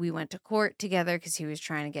we went to court together because he was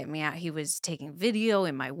trying to get me out. He was taking video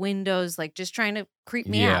in my windows, like just trying to creep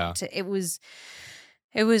me Yeah. out. It was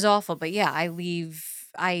awful. But yeah,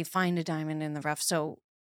 I find a diamond in the rough. So,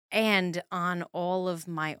 and on all of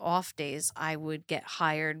my off days, I would get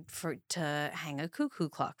hired to hang a cuckoo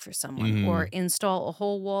clock for someone or install a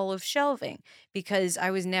whole wall of shelving because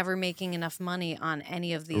I was never making enough money on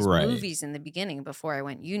any of these Right. movies in the beginning before I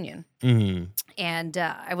went union. Mm-hmm. And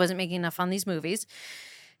I wasn't making enough on these movies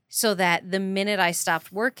so that the minute I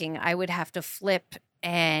stopped working, I would have to flip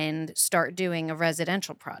and start doing a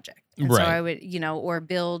residential project. And Right. so I would, or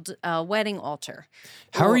build a wedding altar.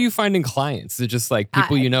 How Or are you finding clients? Is it just like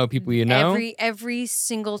people you know? Every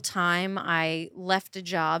single time I left a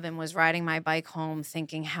job and was riding my bike home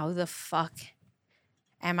thinking, how the fuck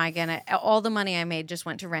am I gonna, all the money I made just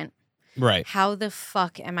went to rent. Right. How the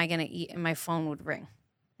fuck am I gonna eat? And my phone would ring.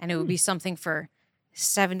 And it would be something for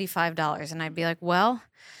 $75. And I'd be like, well,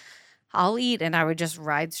 I'll eat. And I would just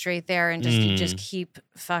ride straight there and just keep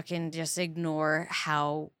fucking just ignore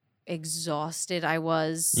how exhausted I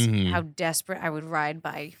was, how desperate I would ride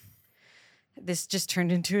by. This just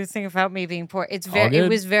turned into a thing about me being poor. It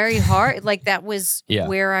was very hard. Like that was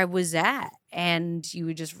where I was at. And you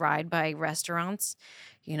would just ride by restaurants,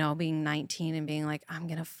 being 19 and being like, I'm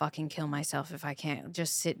going to fucking kill myself if I can't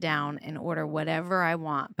just sit down and order whatever I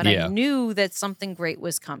want. But I knew that something great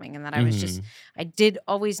was coming and that I was I did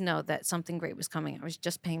always know that something great was coming. I was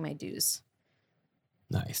just paying my dues.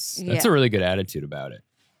 Nice. That's a really good attitude about it.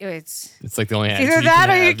 It's like the only attitude either that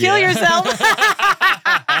or you kill yourself.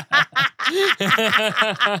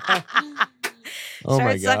 Oh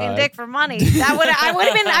my Start sucking God. dick for money.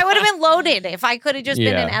 I would have been loaded if I could have just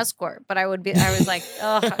been an escort. But I was like,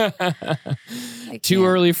 oh, too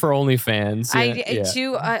early for OnlyFans.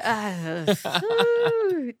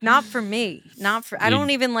 Not for me. I don't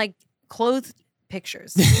even like clothed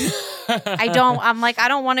pictures. I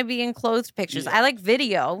don't want to be in clothed pictures. I like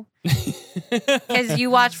video. Because you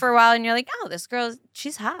watch for a while and you're like, oh, this girl,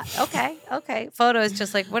 she's hot. Okay. Photo is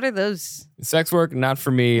just like, what are those? Sex work, not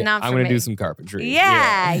for me. I'm going to do some carpentry.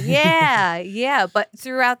 Yeah. But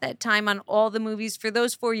throughout that time on all the movies, for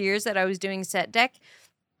those 4 years that I was doing set deck,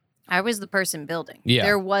 I was the person building. Yeah.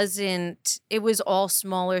 It was all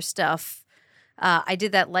smaller stuff. I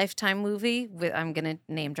did that Lifetime movie I'm going to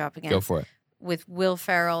name drop again. Go for it. With Will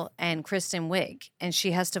Ferrell and Kristen Wiig. And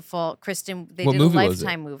she has to fall. They What did a movie was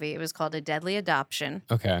Lifetime movie. It was called A Deadly Adoption.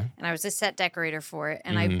 Okay. And I was a set decorator for it.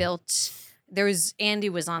 And I built, Andy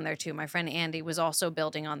was on there too. My friend Andy was also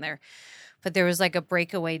building on there. But there was like a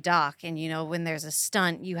breakaway dock. And when there's a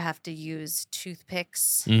stunt, you have to use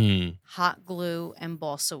toothpicks, hot glue, and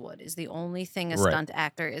balsa wood is the only thing a stunt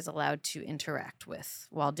actor is allowed to interact with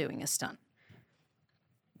while doing a stunt.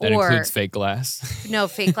 That includes fake glass? No,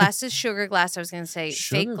 fake glass is sugar glass. I was going to say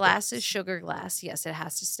fake glass glass. is sugar glass. Yes, it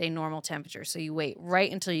has to stay normal temperature. So you wait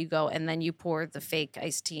right until you go, and then you pour the fake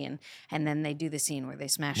iced tea in, and then they do the scene where they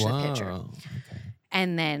smash the pitcher. Okay.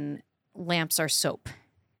 And then lamps are soap.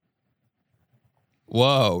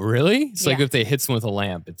 Whoa, really? It's like if they hit someone with a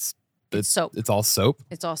lamp, it's soap. It's all soap?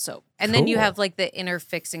 It's all soap. And then you have like the inner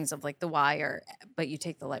fixings of like the wire, but you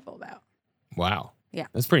take the light bulb out. Wow. Yeah.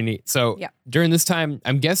 That's pretty neat. So during this time,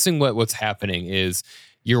 I'm guessing what's happening is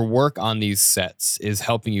your work on these sets is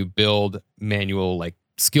helping you build manual like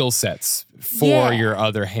skill sets for your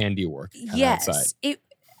other handiwork outside.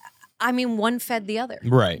 One fed the other.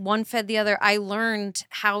 Right. One fed the other. I learned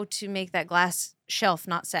how to make that glass shelf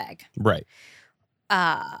not sag. Right.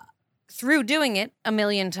 Through doing it a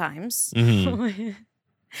million times.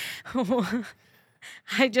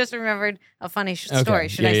 I just remembered a funny story.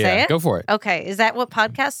 Should I say it? Go for it. Okay. Is that what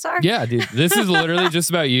podcasts are? Yeah, dude. This is literally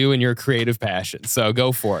just about you and your creative passion. So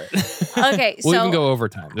go for it. Okay. We'll even go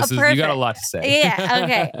overtime. You got a lot to say. Yeah.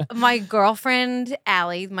 Okay. My girlfriend,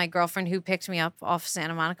 Allie, my girlfriend who picked me up off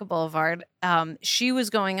Santa Monica Boulevard, she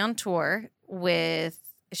was going on tour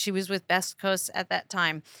she was with Best Coast at that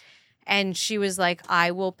time. And she was like,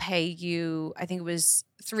 I will pay you, I think it was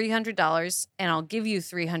 $300, and I'll give you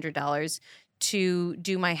 $300 to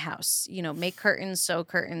do my house. Make curtains, sew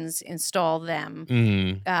curtains, install them,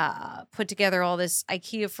 put together all this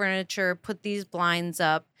IKEA furniture, put these blinds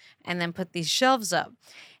up, and then put these shelves up.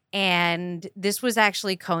 And this was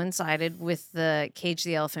actually coincided with the Cage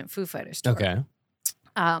the Elephant Foo Fighters tour. Okay.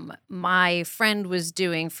 My friend was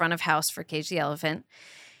doing front of house for Cage the Elephant,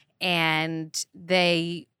 and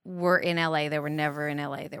they were in LA. They were never in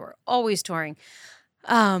LA. They were always touring.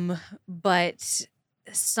 But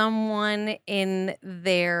someone in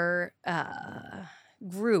their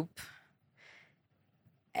group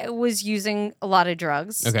was using a lot of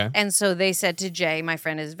drugs. Okay. And so they said to Jay, my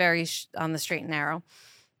friend is very on the straight and narrow,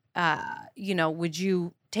 would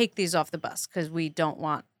you take these off the bus? Because we don't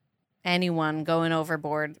want anyone going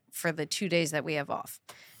overboard for the 2 days that we have off.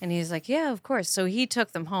 And he's like, yeah, of course. So he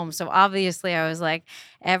took them home. So obviously I was like,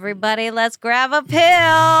 everybody, let's grab a pill.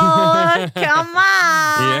 Come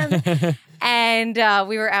on. Yeah. And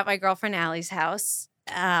we were at my girlfriend Allie's house,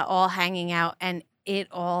 all hanging out, and it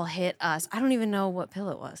all hit us. I don't even know what pill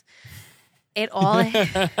it was. It all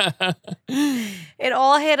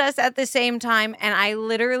hit us at the same time. And I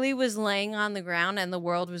literally was laying on the ground and the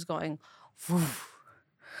world was going, whew.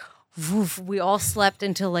 woof, we all slept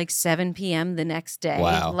until like 7 p.m. the next day.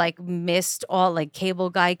 Wow. Like missed all, like cable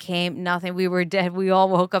guy came, nothing. We were dead. We all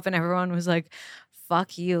woke up and everyone was like,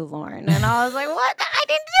 fuck you, Lauren. And I was like, what? I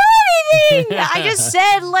didn't do anything. I just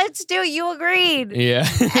said, let's do it. You agreed. Yeah.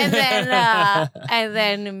 And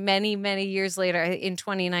then many, many years later in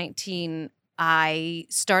 2019, I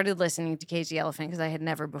started listening to Cage the Elephant because I had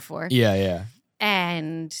never before. Yeah.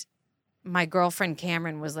 And my girlfriend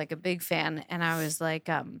Cameron was like a big fan. And I was like,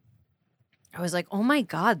 oh my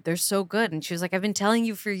God, they're so good. And she was like, I've been telling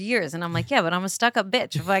you for years. And I'm like, yeah, but I'm a stuck up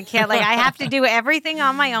bitch. If I can't, like, I have to do everything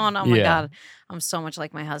on my own. Oh my God. I'm so much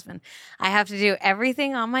like my husband. I have to do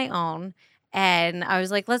everything on my own. And I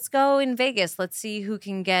was like, let's go in Vegas. Let's see who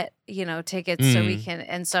can get, tickets so we can.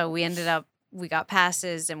 And so we ended up, we got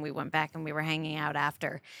passes and we went back and we were hanging out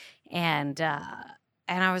after. And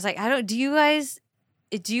I was like,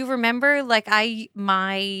 do you remember, like,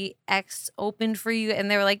 my ex opened for you?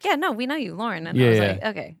 And they were like, yeah, no, we know you, Lauren. And I was like,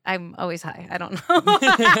 okay, I'm always high. I don't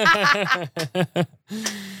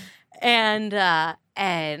know.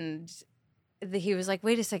 And he was like,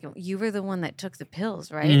 wait a second, you were the one that took the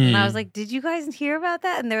pills, right? And I was like, did you guys hear about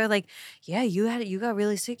that? And they were like, yeah, you got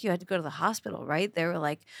really sick. You had to go to the hospital, right? They were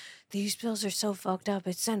like, these pills are so fucked up.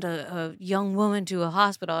 It sent a young woman to a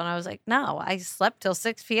hospital. And I was like, no, I slept till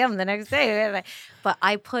 6 p.m. the next day. But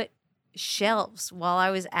I put shelves while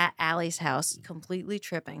I was at Allie's house, completely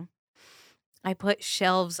tripping. I put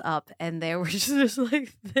shelves up and they were just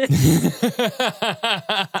like this.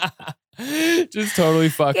 Just totally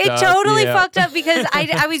fucked up. It totally fucked up because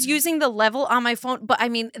I was using the level on my phone, but I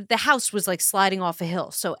mean, the house was like sliding off a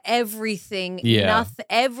hill. So everything,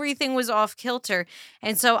 everything was off kilter.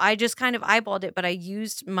 And so I just kind of eyeballed it, but I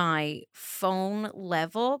used my phone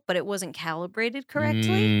level, but it wasn't calibrated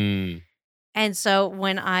correctly. And so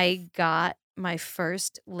when I got my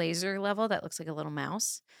first laser level that looks like a little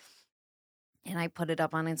mouse, and I put it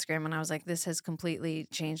up on Instagram and I was like, this has completely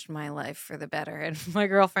changed my life for the better. And my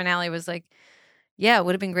girlfriend Allie was like, yeah, it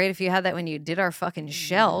would have been great if you had that when you did our fucking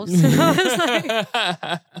shelves. And I was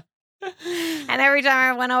like, and every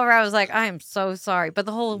time I went over, I was like, I am so sorry. But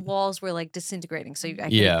the whole walls were like disintegrating. So I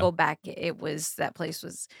couldn't go back. That place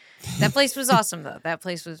was awesome though. That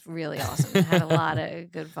place was really awesome. It had a lot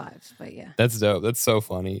of good vibes, but yeah. That's dope. That's so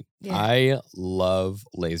funny. Yeah. I love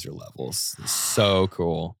laser levels. It's so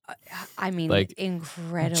cool. I mean, like,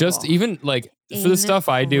 incredible. Just even like for the stuff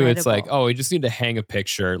I do, it's like, oh, we just need to hang a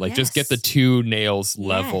picture. Like just get the two nails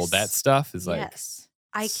level. That stuff is like,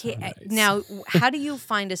 I can't. Nice. Now, how do you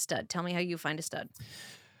find a stud? Tell me how you find a stud.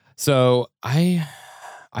 So I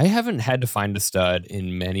haven't had to find a stud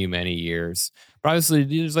in many, many years. But obviously,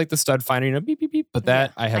 there's like the stud finder, beep, beep, beep. But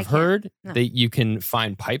that I have heard that you can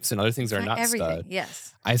find pipes and other things that are not stud.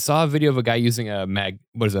 Yes. I saw a video of a guy using a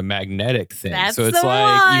magnetic thing. That's so it's the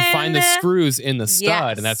like one. you find the screws in the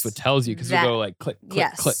stud, and that's what tells you because you go like click,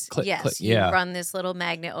 click, click, click, click. You run this little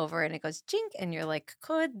magnet over, and it goes chink, and you're like,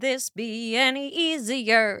 could this be any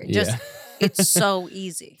easier? It's so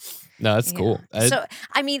easy. No, that's cool. So,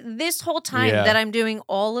 I mean, this whole time that I'm doing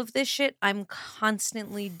all of this shit, I'm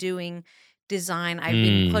constantly doing design. I've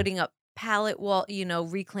been putting up pallet wall,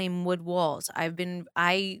 reclaimed wood walls.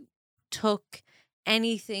 I took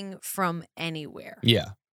anything from anywhere. Yeah.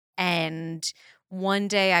 And one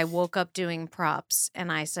day I woke up doing props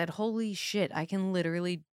and I said, holy shit, I can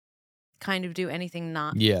literally kind of do anything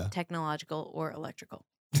not technological or electrical.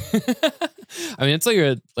 I mean, it's like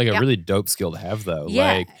a really dope skill to have though.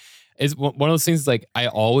 Yeah. Like, it's one of those things like I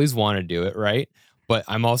always want to do it, right? But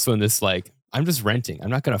I'm also in this like, I'm just renting. I'm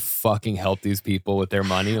not going to fucking help these people with their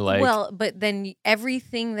money. Like, well, but then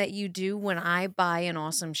everything that you do, when I buy an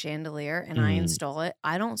awesome chandelier and I install it,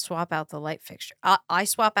 I don't swap out the light fixture. I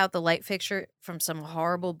swap out the light fixture from some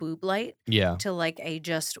horrible boob light to like a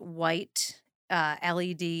just white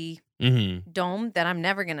LED dome that I'm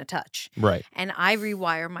never going to touch. Right. And I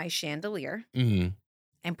rewire my chandelier and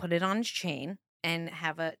put it on its chain and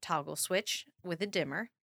have a toggle switch with a dimmer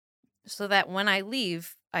so that when I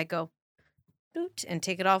leave, I go doot and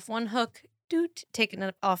take it off one hook, doot, take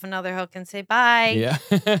it off another hook and say bye. Yeah.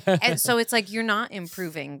 And so it's like you're not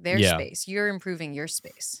improving their space. You're improving your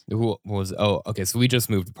space. Okay. So we just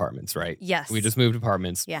moved apartments, right? Yes. We just moved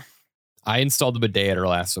apartments. Yeah. I installed the bidet at our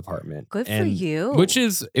last apartment. Good for you.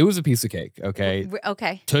 It was a piece of cake. Okay.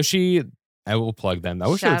 Okay. Tushy, I will plug them. I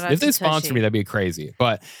wish if they sponsor me, that'd be crazy.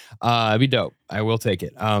 But it'd be dope. I will take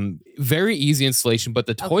it. Very easy installation, but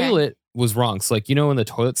the toilet was wrong. So like, when the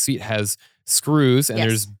toilet seat has screws and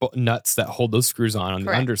there's nuts that hold those screws on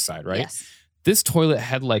the underside, right? Yes. this toilet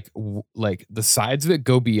had like the sides of it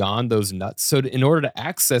go beyond those nuts. So in order to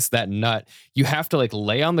access that nut, you have to like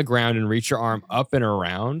lay on the ground and reach your arm up and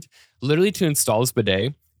around. Literally, to install this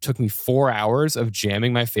bidet took me 4 hours of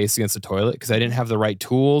jamming my face against the toilet because I didn't have the right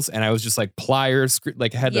tools, and I was just like pliers,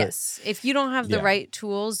 like I had Yes. If you don't have the Yeah. right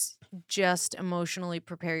tools, just emotionally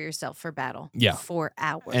prepare yourself for battle. Yeah. 4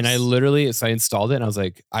 hours. And I literally, so I installed it and I was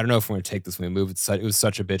like, I don't know if we're going to take this when we move. It was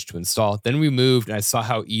such a bitch to install. Then we moved and I saw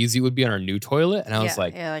how easy it would be on our new toilet. And I was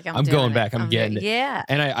like, I'm doing going it. back. I'm getting it. Yeah.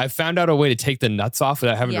 And I found out a way to take the nuts off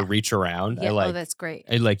without having Yeah. to reach around. Yeah. I That's great.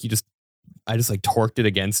 I just like torqued it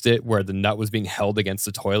against it where the nut was being held against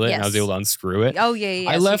the toilet and I was Yes. able to unscrew it. Oh, yeah.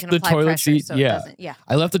 I So you left can the apply toilet pressure seat- so it yeah. doesn't- Yeah.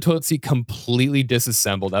 I left the toilet seat completely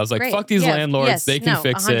disassembled. I was like, Great. fuck these Yeah. landlords. Yes. They can No,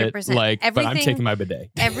 fix 100%. it. Like, but I'm Everything- taking my bidet.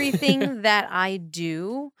 Everything that I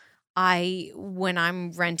do, when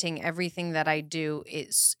I'm renting, everything that I do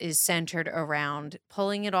is centered around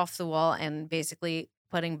pulling it off the wall and basically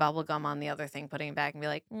putting bubble gum on the other thing, putting it back and be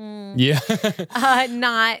like, Yeah.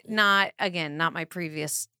 not my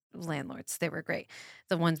previous landlords. They were great.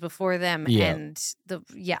 The ones before them Yeah. and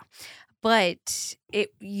but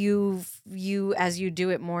you as you do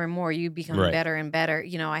it more and more, you become Right. better and better.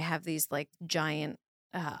 I have these like giant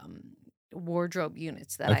wardrobe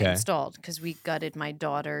units that Okay. I installed because we gutted my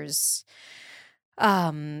daughter's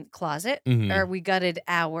closet, Mhm. or we gutted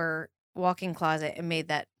our walk-in closet and made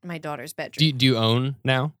that my daughter's bedroom. Do you own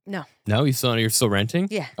now? No. No, you're still renting?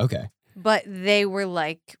 Yeah. Okay. But they were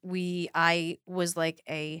like, I was like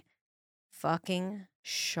a fucking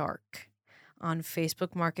shark on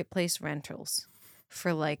Facebook Marketplace rentals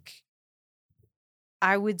for like,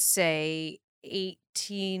 I would say 9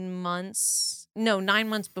 months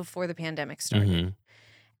before the pandemic started. Mhm.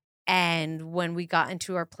 And when we got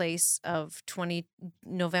into our place of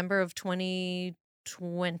November of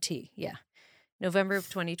 2020, November of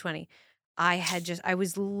 2020, I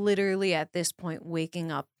was literally at this point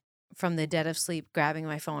waking up from the dead of sleep, grabbing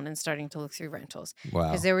my phone and starting to look through rentals. Wow.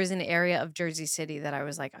 Because there was an area of Jersey City that I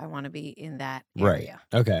was like, I want to be in that Right. area.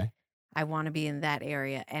 Okay. I want to be in that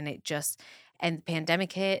area. And and the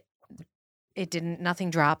pandemic hit. Nothing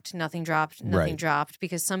dropped Right.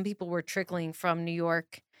 because some people were trickling from New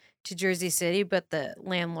York to Jersey City, but the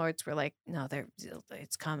landlords were like, no,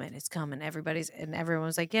 it's coming. Everyone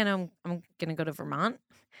was like, I'm going to go to Vermont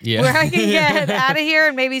Yeah. where I can get out of here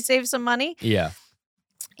and maybe save some money. Yeah.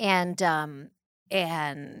 And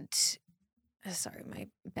sorry, my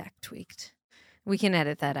back tweaked. We can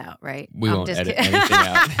edit that out, right? We I'm won't just edit kidding.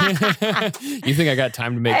 anything out. You think I got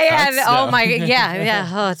time to make cuts? Oh No. my, yeah.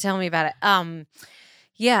 Oh, tell me about it.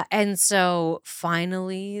 Yeah, and so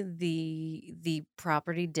finally the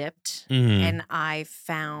property dipped, Mhm. and I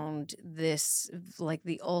found this like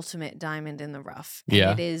the ultimate diamond in the rough. And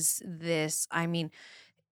Yeah. it is this. I mean,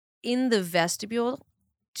 in the vestibule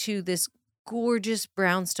to this gorgeous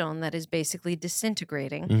brownstone that is basically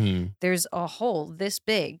disintegrating. Mhm. There's a hole this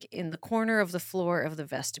big in the corner of the floor of the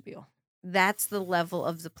vestibule. That's the level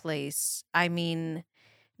of the place. I mean,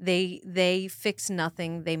 they fix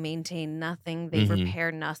nothing, they maintain nothing, they Mhm.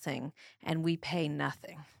 repair nothing, and we pay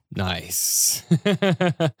nothing. Nice.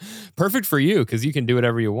 Perfect for you because you can do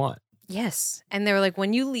whatever you want. Yes. And they were like,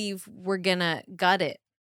 when you leave, we're gonna gut it.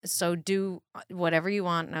 So do whatever you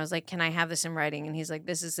want. And I was like, can I have this in writing? And he's like,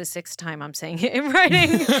 this is the 6th time I'm saying it in writing.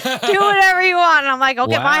 Do whatever you want. And I'm like,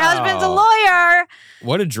 okay, my husband's a Wow. lawyer.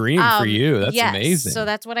 What a dream for you. That's Yes. amazing. So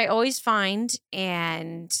that's what I always find.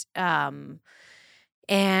 And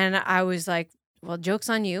I was like, well, joke's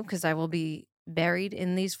on you because I will be buried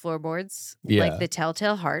in these floorboards Yeah. like the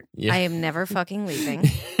telltale heart. Yeah. I am never fucking leaving.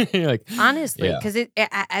 You're like, Honestly, Yeah. because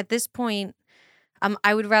at this point,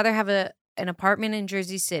 I would rather have an apartment in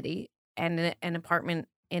Jersey City and an apartment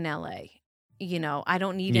in LA. I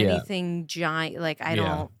don't need Yeah. anything giant. Like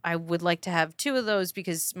I would like to have 2 of those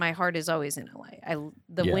because my heart is always in LA.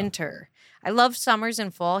 Yeah. Winter. I love summers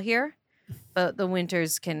and fall here, but the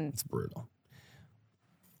winters can. it's brutal.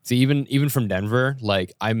 See, even from Denver,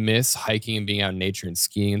 like I miss hiking and being out in nature and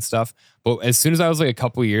skiing and stuff. But as soon as I was like a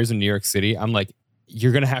couple years in New York City, I'm like,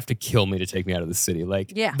 you're gonna have to kill me to take me out of the city.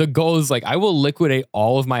 Like, Yeah. the goal is like I will liquidate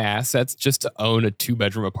all of my assets just to own a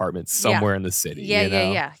 2-bedroom apartment somewhere in the city.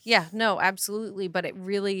 Yeah. No, absolutely. But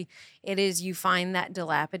it is. You find that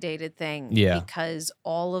dilapidated thing, Yeah. because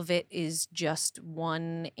all of it is just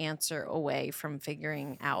one answer away from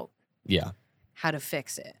figuring out Yeah. how to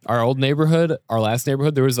fix it. Our old neighborhood, our last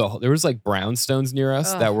neighborhood, there was like brownstones near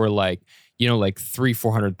us that Ugh. were like, like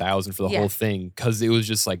 300,000-400,000 for the whole thing because it was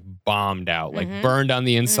just like bombed out, like burned on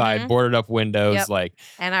the inside, boarded up windows, like.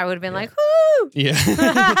 And I would have been like, whoo! Yeah.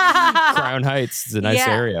 Crown Heights is a nice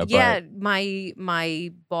area. Yeah,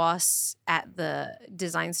 my boss at the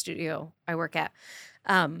design studio I work at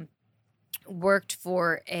worked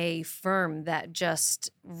for a firm that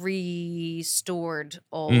just restored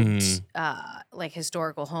old like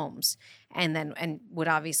historical homes and would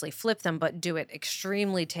obviously flip them, but do it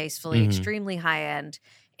extremely tastefully, extremely high end.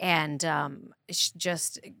 And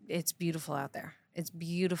it's beautiful out there. It's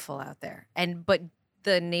beautiful out there. But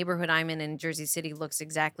the neighborhood I'm in Jersey City looks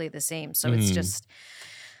exactly the same. So it's just,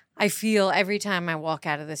 I feel every time I walk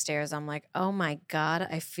out of the stairs, I'm like, oh my God,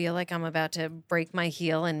 I feel like I'm about to break my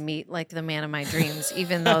heel and meet like the man of my dreams,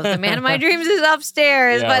 even though the man of my dreams is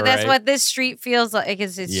upstairs. But that's what this street feels like.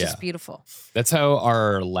 It's just beautiful. That's how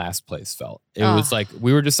our last place felt. It was like,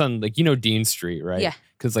 we were just on like, Dean Street, right? Yeah.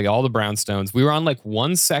 Because like all the brownstones, we were on like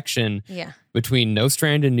one section between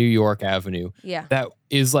Nostrand and New York Avenue. Yeah. That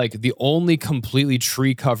is like the only completely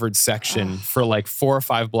tree covered section for like 4 or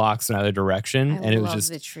 5 blocks in either direction. I it was love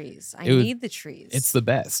just the trees. I need the trees. It's the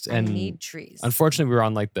best. I And need trees. unfortunately, we were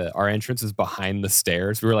on like our entrance is behind the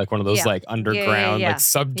stairs. We were like one of those like underground, like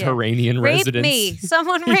subterranean residents. Rape me.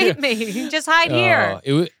 Someone rape me. Just hide here.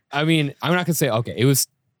 It was, I mean, I'm not gonna say okay. It was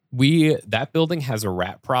that building has a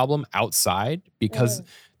rat problem outside because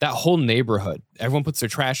that whole neighborhood, everyone puts their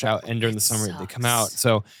trash out, and during the summer they come out.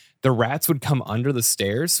 So the rats would come under the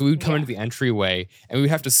stairs. So we would come into the entryway and we would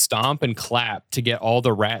have to stomp and clap to get all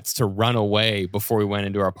the rats to run away before we went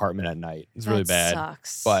into our apartment at night. It was really bad.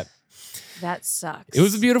 Sucks. But that sucks. it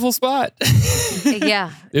was a beautiful spot. It's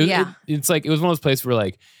like, it was one of those places where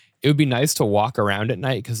like, it would be nice to walk around at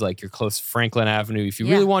night because like you're close to Franklin Avenue. If you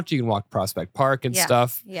really want to, you can walk Prospect Park and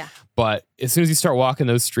stuff. Yeah. But as soon as you start walking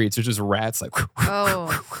those streets, there's just rats like,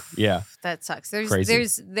 yeah. That sucks.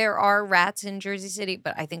 Crazy. There are rats in Jersey City,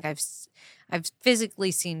 but I think I've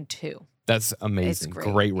physically seen 2. That's amazing.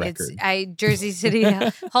 Great record. Jersey City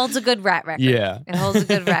holds a good rat record. Yeah. It holds a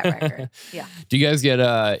good rat record. Yeah. Do you guys get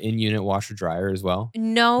in-unit washer dryer as well?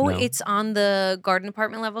 No, it's on the garden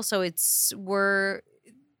department level. So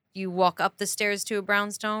you walk up the stairs to a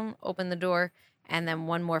brownstone, open the door, and then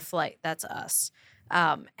one more flight. That's us.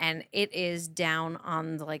 And it is down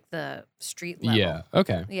on like the street level. Yeah.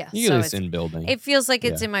 Okay. Yeah. You get this in building. It feels like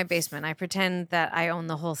it's in my basement. I pretend that I own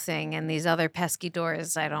the whole thing, and these other pesky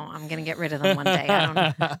doors, I'm going to get rid of them one day. I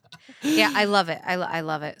don't know. Yeah, I love it. I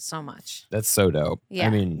love it so much. That's so dope. Yeah. I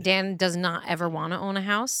mean, Dan does not ever want to own a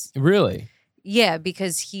house. Really? Yeah,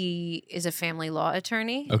 because he is a family law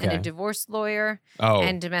attorney and a divorce lawyer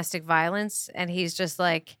and domestic violence. And he's just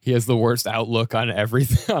like... He has the worst outlook on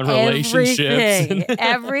everything, on relationships.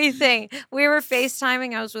 Everything. We were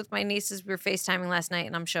FaceTiming. I was with my nieces. We were FaceTiming last night,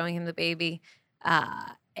 and I'm showing him the baby.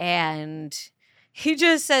 And he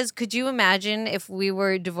just says, could you imagine if we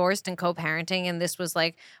were divorced and co-parenting and this was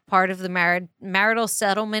like part of the marital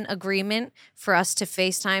settlement agreement for us to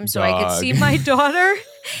FaceTime so I could see my daughter?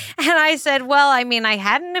 And I said, well, I mean, I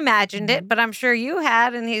hadn't imagined it, but I'm sure you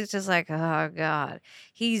had. And he's just like, oh God.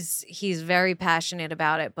 He's very passionate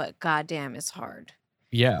about it, but goddamn, it's hard.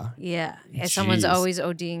 Yeah. Yeah. And someone's always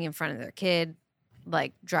ODing in front of their kid,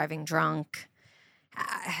 like driving drunk.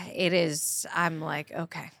 It is, I'm like,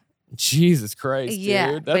 okay. Jesus Christ,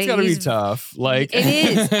 dude. That's gotta be tough. Like it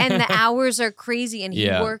is. And the hours are crazy. And he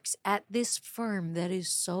works at this firm that is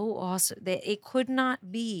so awesome that it could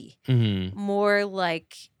not be more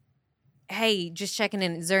like, hey, just checking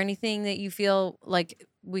in. Is there anything that you feel like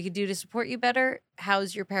we could do to support you better?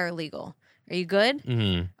 How's your paralegal? Are you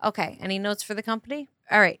good? Okay. Any notes for the company?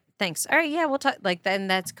 All right. Thanks. All right. Yeah, we'll talk. Like then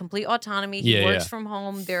that's complete autonomy. He works from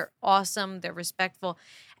home. They're awesome. They're respectful.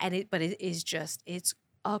 But it is just, it's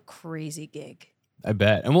a crazy gig. I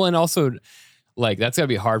bet. And also like that's gotta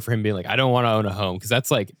be hard for him being like, I don't want to own a home, because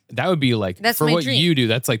that's like, that would be like, that's for what dream. You do,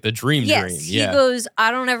 that's like the dream. He goes,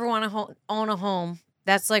 I don't ever want to own a home.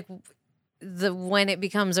 That's like when it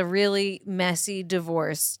becomes a really messy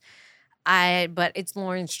divorce. But it's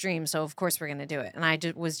Lauren's dream, so of course we're gonna do it. And I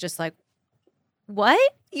was just like, what?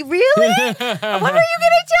 You really? When are you gonna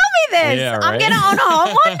tell me this? Yeah, right? I'm gonna own a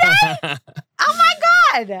home one day? Oh my God.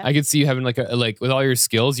 I could see you having like with all your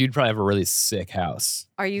skills, you'd probably have a really sick house.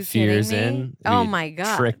 Are you kidding me? In, oh my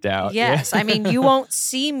God. Tricked out. Yes. I mean, you won't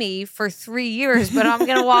see me for 3 years, but I'm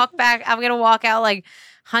gonna walk out like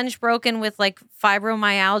hunch-broken with like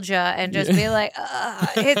fibromyalgia and just be like,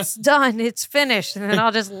 it's done, it's finished. And then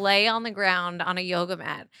I'll just lay on the ground on a yoga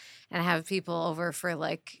mat and have people over for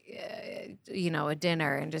like, a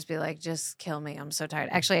dinner and just be like, just kill me. I'm so tired.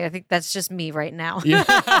 Actually, I think that's just me right now. Yeah.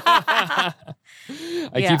 I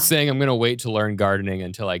Yeah. keep saying I'm going to wait to learn gardening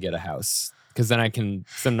until I get a house because then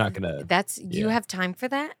I'm not going to. You have time for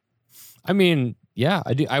that? I mean, yeah,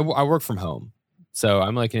 I do. I work from home. So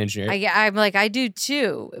I'm like an engineer. I'm like, I do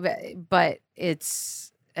too, but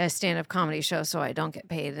it's a stand-up comedy show, so I don't get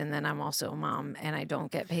paid. And then I'm also a mom and I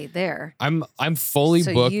don't get paid there. I'm fully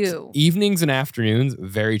So booked. you- Evenings and afternoons,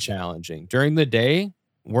 very challenging. During the day,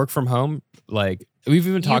 work from home, like we've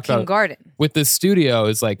even talked You can about garden. with the studio,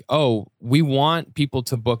 it's like, oh, we want people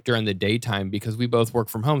to book during the daytime because we both work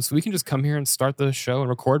from home. So we can just come here and start the show and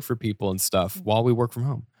record for people and stuff while we work from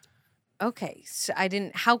home. Okay, so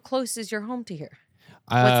how close is your home to here?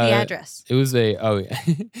 What's the address? It was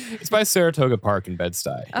it's by Saratoga Park in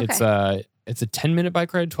Bed-Stuy. Okay. It's a 10-minute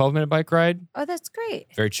bike ride, 12-minute bike ride. Oh, that's great.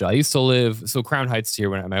 Very chill. I used to live, so Crown Heights here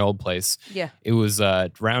when at my old place. Yeah. It was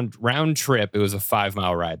a round trip. It was a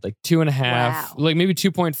 5-mile ride, like 2.5, Wow. like maybe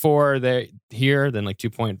 2.4 there here, then like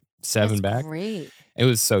 2.7 That's back. great. It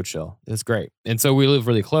was so chill. It was great. And so we live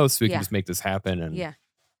really close, so we Yeah. can just make this happen. And Yeah.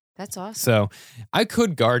 That's awesome. so I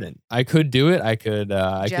could garden. I could do it. I could.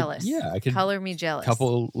 Jealous. I could. Color me jealous.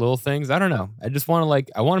 Couple little things. I don't know. I just want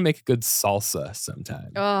to I want to make a good salsa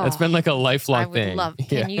sometime. That's been like a lifelong I would thing. love. Yeah.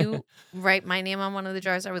 Can you write my name on one of the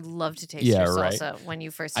jars? I would love to taste Yeah, your right. salsa when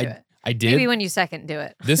you first do it. I did. Maybe when you second do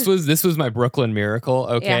it. This was my Brooklyn miracle.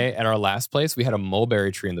 Okay, at our last place, we had a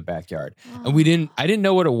mulberry tree in the backyard, and I didn't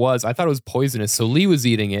know what it was. I thought it was poisonous, so Lee was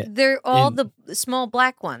eating it. They're all the small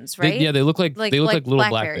black ones, right? They look like little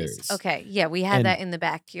blackberries. Okay, yeah, we had And- that in the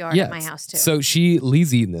backyard at my house too. So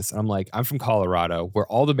Lee's eating this. And I'm like, I'm from Colorado, where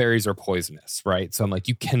all the berries are poisonous, right? So I'm like,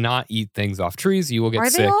 you cannot eat things off trees. You will get Are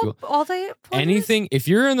sick. they all they poisonous? Anything. If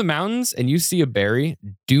you're in the mountains and you see a berry,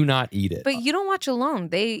 do not eat it. But you don't watch Alone.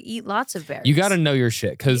 They eat lots of berries. You got to know your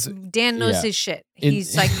shit because Dan knows yeah. his shit. In- He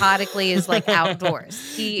psychotically is like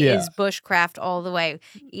outdoors. He Yeah. is bushcraft all the way,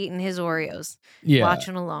 eating his Oreos, yeah.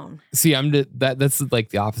 watching Alone. See, that's like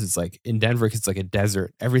the opposite. It's like in Denver, it's like a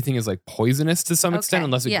desert. Everything is like poisonous to some extent, Okay,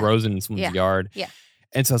 unless it yeah. grows in someone's yard. Yeah.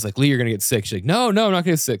 And so I was like, Lee, you're gonna get sick. She's like, no, I'm not gonna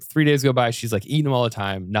get sick. 3 days go by. She's like eating them all the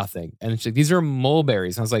time, nothing. And she's like, these are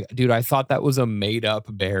mulberries. And I was like, dude, I thought that was a made up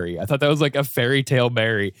berry. I thought that was like a fairy tale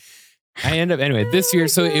berry. I end up anyway this year.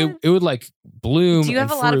 So it would like bloom. Do you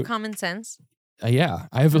have and a lot of fruit. common sense? Yeah,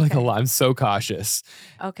 I have like a Okay. lot. I'm so cautious.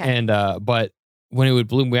 Okay. And but when it would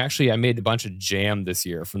bloom, I made a bunch of jam this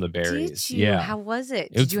year from the berries. Did you? Yeah. How was it?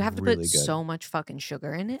 It was Did you have to really put good. so much fucking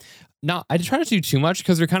sugar in it? No, I try not to do too much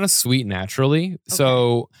because they're kind of sweet naturally.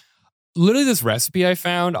 So literally this recipe I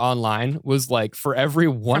found online was like for every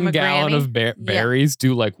 1 a gallon Granny? of Yeah. berries,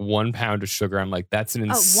 do like 1 pound of sugar. I'm like, that's an Oh,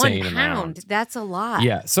 1 insane pound. amount. That's a lot.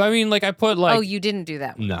 Yeah. So I mean, like I put like oh, you didn't do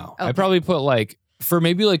that one. no, I Okay. probably put like for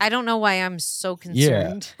maybe like I don't know why I'm so yeah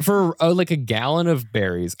concerned. for like a gallon of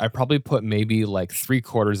berries, I probably put maybe like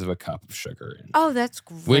 3/4 of a cup of sugar in. Oh, that's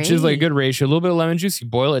great. Which is like a good ratio. A little bit of lemon juice, you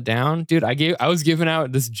boil it down. Dude, I was giving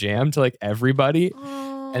out this jam to like everybody.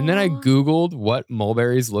 And then I Aw. Googled what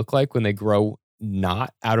mulberries look like when they grow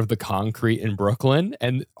not out of the concrete in Brooklyn.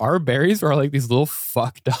 And our berries are like these little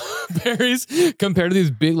fucked up berries compared to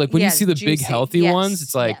these big, like when Yeah, you see the big juicy. healthy Yes, ones,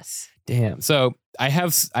 it's like, yes. damn. So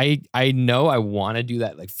I know I want to do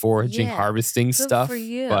that like foraging, Yeah, harvesting good stuff. for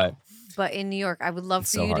you. But in New York, I would love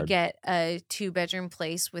It's for so you to hard. get a 2-bedroom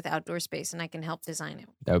place with outdoor space, and I can help design it.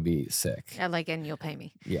 that would be sick. And you'll pay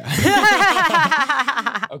me. Yeah.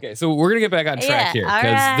 Okay, so we're gonna get back on track Yeah, here all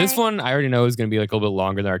because this right. one I already know is gonna be like a little bit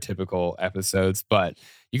longer than our typical episodes, but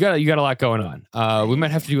you got a lot going on. We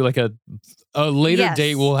might have to do like a later Yes.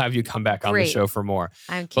 date. We'll have you come back on the Great. show for more.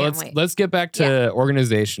 I But can't wait. let's get back to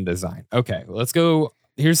organization design. Okay, let's go.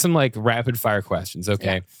 Here's some like rapid fire questions.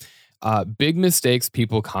 Okay, big mistakes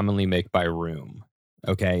people commonly make by room.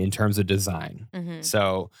 Okay, in terms of design. Mhm.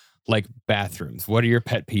 So like bathrooms. What are your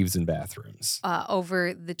pet peeves in bathrooms?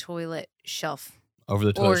 Over the toilet shelf Over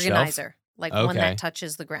the toilet shelf? organizer, like one Okay. that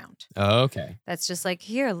touches the ground. Oh, okay. That's just like,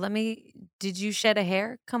 here, did you shed a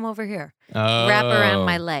hair? Come over here. Wrap around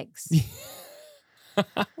my Oh. legs.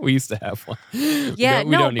 We used to have one. Yeah,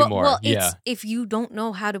 we don't but anymore. well, Yeah, if you don't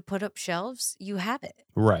know how to put up shelves, you have it.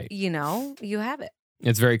 right. You have it.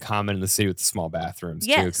 It's very common in the city with the small bathrooms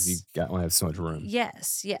too, because you Yes. only have so much room.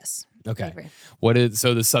 Yes. I Okay. agree.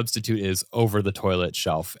 So the substitute is over the toilet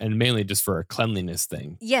shelf, and mainly just for a cleanliness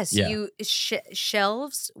thing. Yes, Yeah. you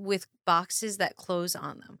shelves with boxes that close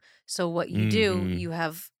on them. So what you do, Mhm. you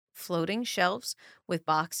have floating shelves with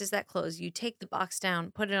boxes that close. You take the box down,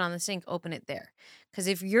 put it on the sink, open it there. Because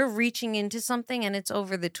if you're reaching into something and it's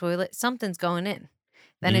over the toilet, something's going in.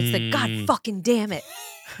 Then it's the God fucking damn it.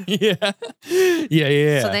 Yeah.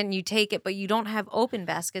 Yeah. So then you take it, but you don't have open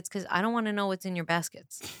baskets because I don't want to know what's in your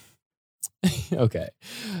baskets. Okay.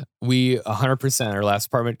 We 100% our last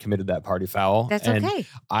apartment committed that party foul. That's and okay.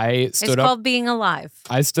 I stood It's up. called being alive.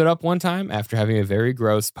 I stood up one time after having a very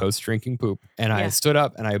gross post-drinking poop, and I stood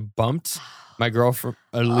up and I bumped my girlfriend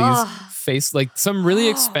Lee's face, like some really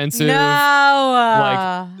expensive,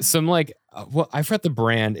 like some like well, I forgot the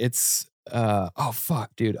brand. It's oh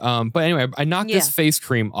fuck, dude. But anyway, I knocked this face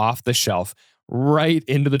cream off the shelf right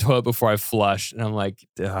into the toilet before I flushed, and I'm like,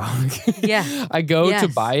 dog. Yeah. I go to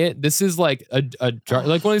buy it. This is like a jar,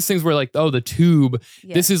 like one of these things where like, oh, the tube.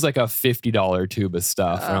 This is like a $50 tube of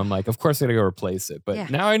stuff, and I'm like, of course I gotta go replace it.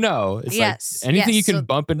 But now I know it's like anything you can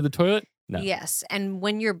bump into the toilet. No. Yes. And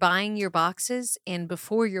when you're buying your boxes and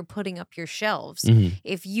before you're putting up your shelves,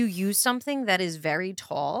 if you use something that is very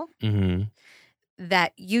tall,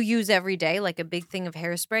 that you use every day, like a big thing of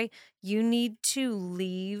hairspray, you need to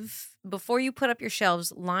leave, before you put up your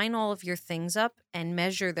shelves, line all of your things up and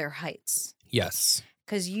measure their heights. Yes.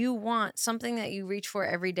 Because you want something that you reach for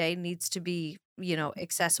every day needs to be,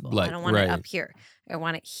 accessible. Like, I don't want it up here. I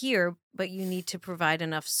want it here, but you need to provide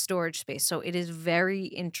enough storage space. So it is very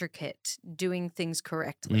intricate doing things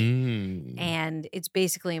correctly. And it's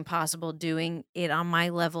basically impossible doing it on my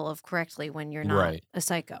level of correctly when you're not a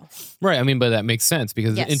psycho. Right. I mean, but that makes sense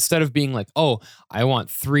because instead of being like, oh, I want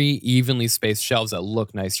 3 evenly spaced shelves that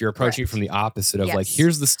look nice, you're approaching it from the opposite of like,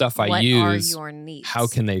 here's the stuff I use. What are your needs? How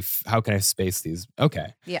can I space these?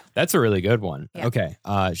 Okay. Yeah. That's a really good one. Yeah. Okay.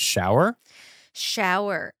 Shower.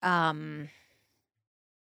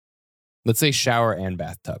 Let's say shower and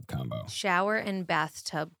bathtub combo. Shower and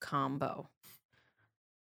bathtub combo.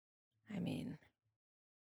 I mean,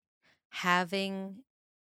 having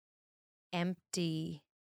empty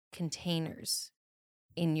containers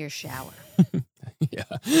in your shower. Yeah.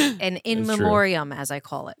 And in memoriam, as I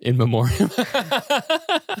call it. In memoriam.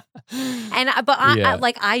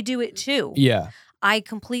 I do it too. Yeah. I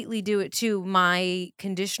completely do it too. My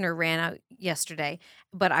conditioner ran out yesterday,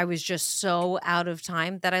 but I was just so out of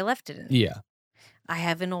time that I left it in. Yeah. I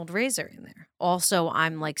have an old razor in there. Also,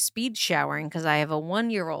 I'm like speed showering because I have a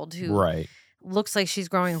 1-year-old who looks like she's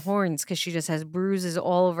growing horns because she just has bruises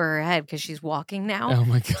all over her head because she's walking now. Oh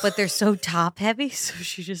my God. But they're so top heavy, so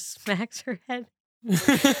she just smacks her head.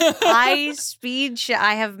 I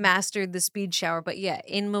have mastered the speed shower, but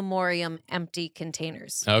in memoriam, empty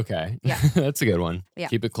containers. Okay. Yeah. That's a good one. Yeah.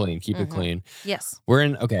 Keep it clean. Keep it clean. Yes.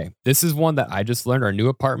 This is one that I just learned. Our new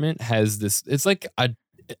apartment has this, it's like I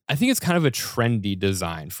think it's kind of a trendy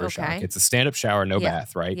design for a shower. It's a stand-up shower, no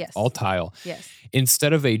bath, right? Yes. All tile. Yes.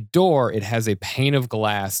 Instead of a door, it has a pane of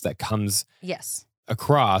glass that comes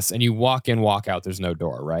across, and you walk in, walk out. There's no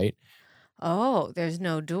door, right? Oh, there's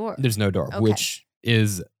no door. There's no door, which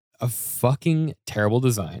is a fucking terrible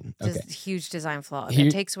design. Okay. It's a huge design flaw.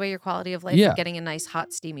 It takes away your quality of life of getting a nice,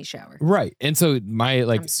 hot, steamy shower. Right. And so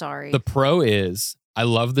I'm sorry. The pro is I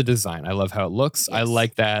love the design. I love how it looks. Yes. I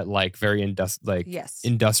like that very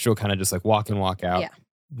industrial kind of just like walk in, walk out. Yeah.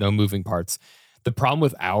 No moving parts. The problem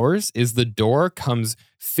with ours is the door comes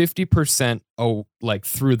 50%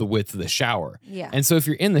 through the width of the shower. Yeah. And so if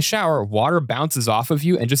you're in the shower, water bounces off of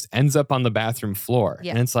you and just ends up on the bathroom floor.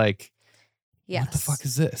 Yeah. And it's like, what the fuck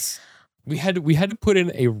is this? We had to put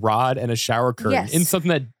in a rod and a shower curtain in something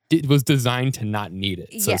that was designed to not need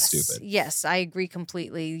it. So stupid. Yes, I agree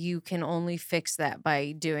completely. You can only fix that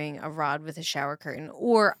by doing a rod with a shower curtain.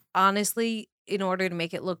 Or honestly, in order to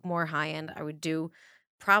make it look more high-end, I would do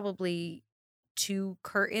probably 2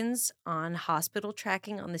 curtains on hospital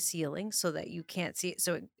tracking on the ceiling so that you can't see it.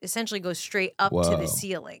 So it essentially goes straight up to the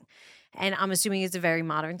ceiling. And I'm assuming it's a very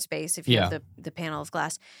modern space if you have the panel of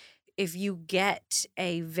glass. If you get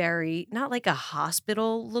a very, not like a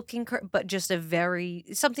hospital looking curtain, but just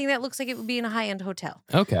something that looks like it would be in a high-end hotel.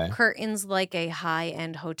 Okay. Curtains like a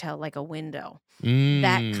high-end hotel, like a window.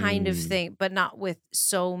 That kind of thing, but not with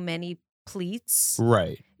so many pleats.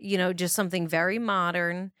 Right. Just something very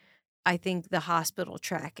modern. I think the hospital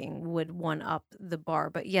tracking would one up the bar.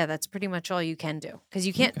 But that's pretty much all you can do because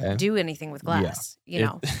you can't do anything with glass,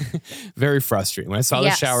 Very frustrating. When I saw the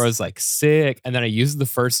shower, I was like sick. And then I used it the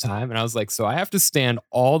first time and I was like, so I have to stand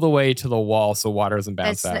all the way to the wall so water doesn't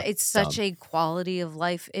bounce out. It's such a quality of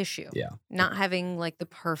life issue. Yeah. Not having like the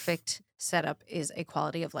perfect setup is a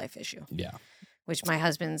quality of life issue. Yeah. Which my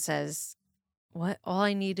husband says, what? All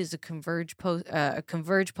I need is a Converge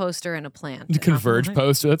poster and a plant. The Converge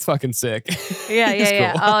poster? That's fucking sick.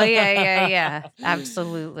 Yeah. Cool. Oh, yeah.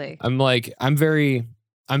 Absolutely. I'm very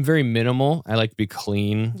minimal. I like to be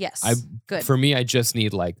clean. Yes. Good. For me, I just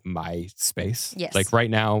need like my space. Yes. Like right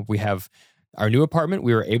now we have Our new apartment,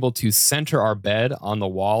 we were able to center our bed on the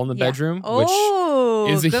wall in the bedroom, Oh,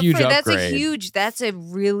 which is a good huge for you. upgrade. That's a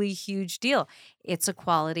really huge deal. It's a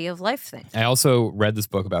quality of life thing. I also read this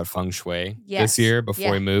book about feng shui Yes. this year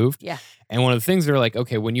before we moved. Yeah. And one of the things they're like,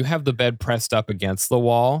 okay, when you have the bed pressed up against the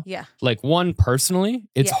wall, Yeah. like one, personally,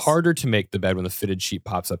 it's Yes. harder to make the bed when the fitted sheet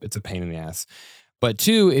pops up. It's a pain in the ass. But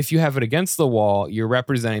two, if you have it against the wall, you're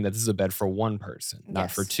representing that this is a bed for one person,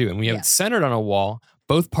 not for two. And we have it centered on a wall.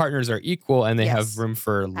 Both partners are equal and they have room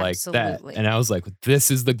for like that. And I was like,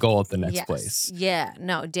 this is the goal at the next place. Yeah.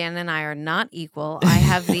 No, Dan and I are not equal. I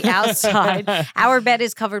have the outside. Our bed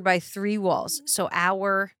is covered by 3 walls. So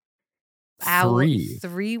our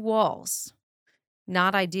 3 walls,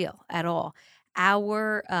 not ideal at all.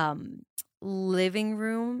 Our living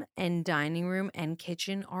room and dining room and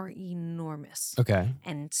kitchen are enormous. Okay.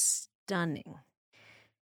 And stunning.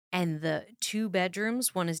 And the 2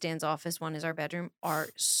 bedrooms, one is Dan's office, one is our bedroom, are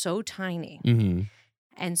so tiny. Mm-hmm.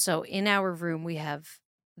 And so in our room, we have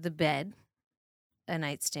the bed, a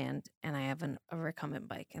nightstand, and I have a recumbent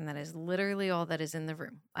bike. And that is literally all that is in the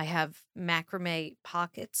room. I have macrame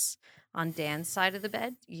pockets on Dan's side of the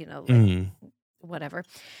bed, whatever,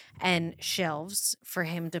 and shelves for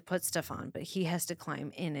him to put stuff on. But he has to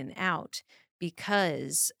climb in and out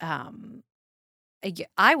because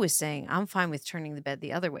I was saying I'm fine with turning the bed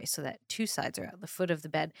the other way so that 2 sides are out, the foot of the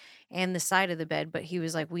bed and the side of the bed. But he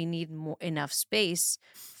was like, we need enough space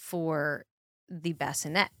for the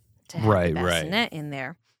bassinet to have the bassinet in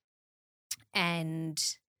there. And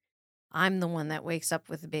I'm the one that wakes up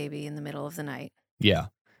with the baby in the middle of the night. Yeah.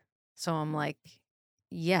 So I'm like,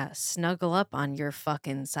 yeah, snuggle up on your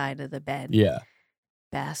fucking side of the bed. Yeah.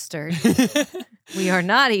 Bastard. We are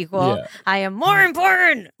not equal. Yeah. I am more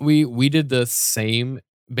important. We did basically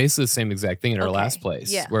the same exact thing in our last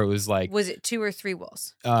place. Yeah. Where it was like. Was it 2 or 3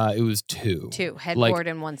 walls? It was 2. 2, headboard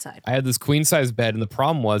and one side. I had this queen size bed, and the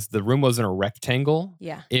problem was the room wasn't a rectangle.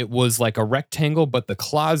 Yeah. It was like a rectangle, but the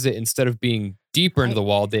closet, instead of being deeper into the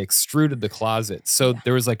wall, they extruded the closet. So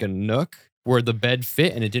there was like a nook where the bed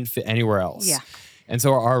fit and it didn't fit anywhere else. Yeah. And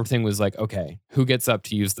so our thing was like, okay, who gets up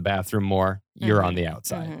to use the bathroom more? You're on the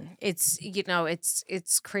outside. Mm-hmm.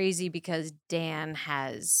 It's crazy because Dan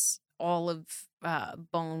has all of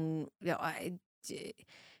bone.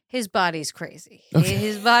 His body's crazy. Okay.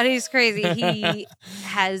 His body's crazy. He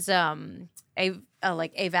has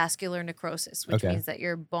avascular necrosis, which means that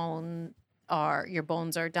your bones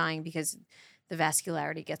are dying because the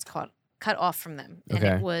vascularity gets cut off from them. And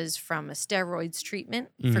it was from a steroids treatment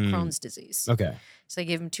for Crohn's disease. Okay. So they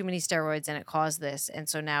gave him too many steroids and it caused this. And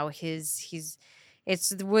so now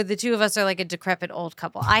it's where the 2 of us are like a decrepit old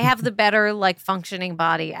couple. I have the better like functioning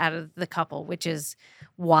body out of the couple, which is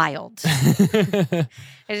wild. It's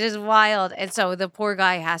just wild. And so the poor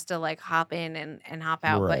guy has to like hop in and hop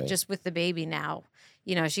out. But just with the baby now,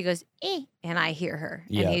 she goes, eh, and I hear her.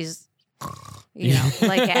 And he's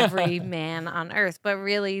like every man on earth. But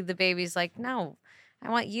really, the baby's like, no, I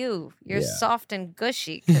want you. You're soft and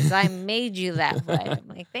gushy because I made you that way. I'm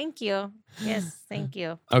like, thank you. Yes, thank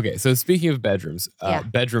you. Okay, so speaking of bedrooms,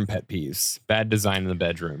 bedroom pet peeves, bad design in the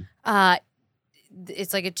bedroom.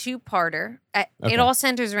 It's like a 2-parter. It all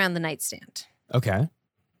centers around the nightstand. Okay.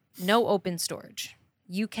 No open storage.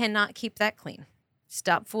 You cannot keep that clean.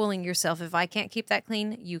 Stop fooling yourself. If I can't keep that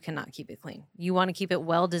clean, you cannot keep it clean. You want to keep it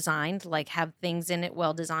well designed, like have things in it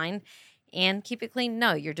well designed and keep it clean?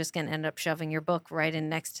 No, you're just going to end up shoving your book right in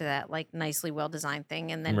next to that like nicely well designed thing.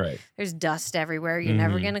 And then there's dust everywhere. You're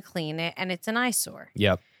never going to clean it. And it's an eyesore.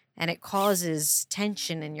 Yep. And it causes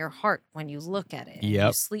tension in your heart when you look at it.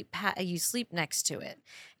 Yep. You sleep next to it.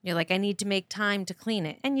 You're like, I need to make time to clean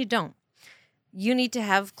it. And you don't. You need to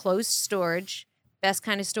have closed storage. Best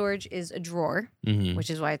kind of storage is a drawer,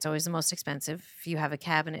 which is why it's always the most expensive. If you have a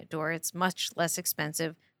cabinet door, it's much less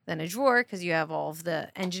expensive than a drawer because you have all of the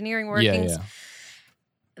engineering workings. Yeah.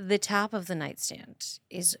 The top of the nightstand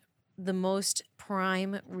is the most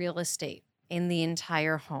prime real estate in the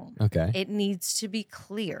entire home. Okay. It needs to be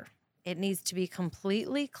clear. It needs to be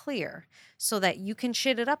completely clear so that you can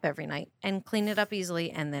shit it up every night and clean it up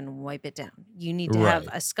easily and then wipe it down. You need to have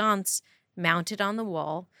a sconce mounted on the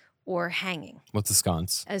wall or hanging. What's a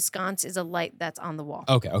sconce? A sconce is a light that's on the wall.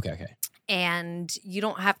 Okay. And you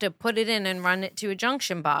don't have to put it in and run it to a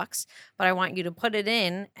junction box, but I want you to put it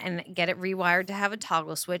in and get it rewired to have a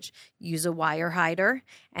toggle switch, use a wire hider,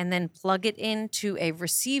 and then plug it into a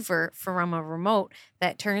receiver from a remote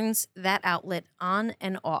that turns that outlet on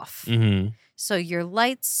and off. Mm-hmm. So your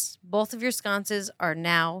lights, both of your sconces are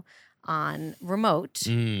now on remote.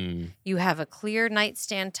 You have a clear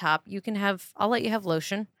nightstand top. I'll let you have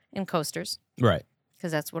lotion and coasters. Right.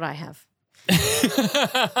 Because that's what I have.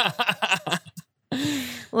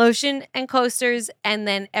 lotion and coasters, and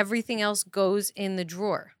then everything else goes in the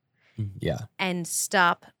drawer. Yeah. And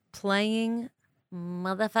stop playing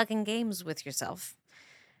motherfucking games with yourself.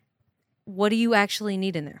 What do you actually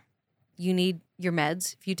need in there? You need your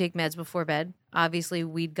meds. If you take meds before bed, obviously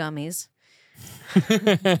weed gummies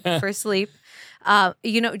for sleep.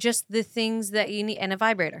 Just the things that you need, and a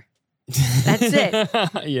vibrator. That's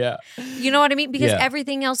it. Yeah. You know what I mean? Because Yeah.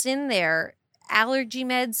 everything else in there, allergy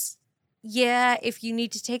meds, yeah, if you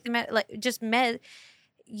need to take the med,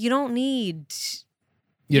 you don't need.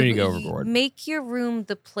 You don't need to go overboard. Make your room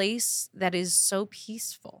the place that is so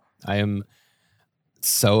peaceful. I am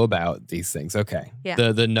so about these things. Okay. Yeah.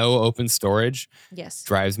 The no open storage Yes.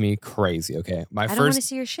 drives me crazy. Okay. I don't want to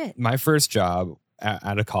see your shit. My first job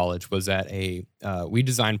out of college was at we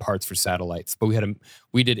designed parts for satellites, but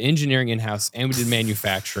we did engineering in-house and we did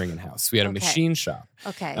manufacturing in-house. We had a machine shop.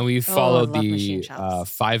 Okay. And we followed the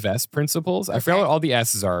 5S principles. I forgot what all the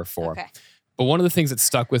S's are for. Okay. But one of the things that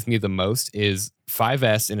stuck with me the most is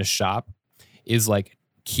 5S in a shop is like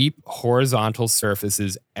keep horizontal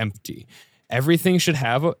surfaces empty. Everything should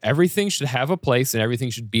have a place and everything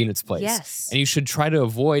should be in its place. Yes. And you should try to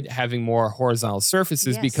avoid having more horizontal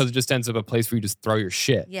surfaces because it just ends up a place where you just throw your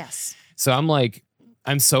shit. Yes. So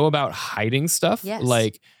I'm so about hiding stuff. Yes.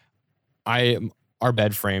 Like our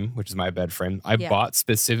bed frame, which is my bed frame, I bought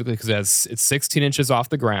specifically because it's 16 inches off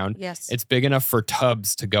the ground. Yes. It's big enough for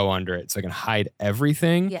tubs to go under it so I can hide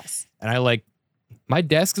everything. Yes. And my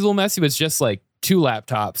desk is a little messy, but it's just like 2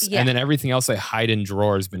 laptops and then everything else I hide in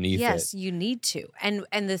drawers beneath it. Yes, you need to. And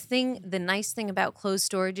the nice thing about closed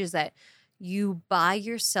storage is that you buy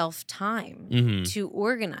yourself time to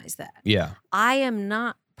organize that. Yeah. I am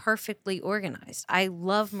not perfectly organized. I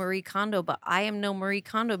love Marie Kondo, but I am no Marie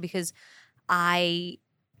Kondo because I've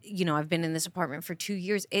been in this apartment for 2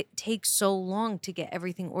 years. It takes so long to get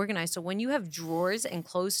everything organized. So when you have drawers and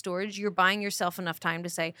closed storage, you're buying yourself enough time to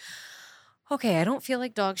say, okay, I don't feel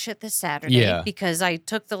like dog shit this Saturday because I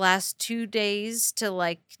took the last 2 days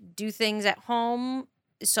to do things at home.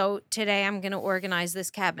 So today I'm going to organize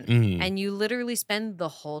this cabinet. And you literally spend the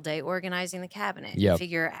whole day organizing the cabinet. You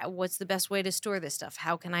figure out what's the best way to store this stuff.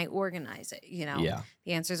 How can I organize it? Yeah.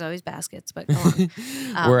 The answer is always baskets, but go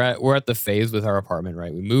on. We're at the phase with our apartment,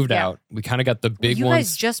 right? We moved out. We kind of got the big you ones.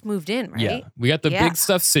 guys just moved in, right? Yeah. We got the big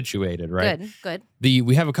stuff situated, right? Good.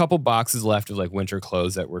 We have a couple boxes left of winter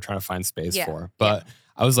clothes that we're trying to find space for. But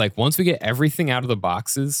I was like, once we get everything out of the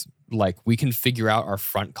boxes, we can figure out our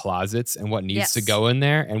front closets and what needs to go in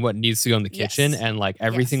there and what needs to go in the kitchen. And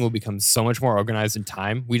everything will become so much more organized in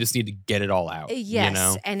time. We just need to get it all out.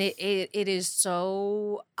 Yes. And it is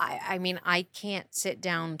so, I can't sit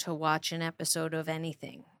down to watch an episode of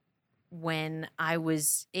anything. When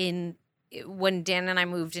Dan and I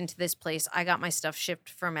moved into this place, I got my stuff shipped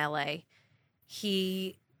from LA.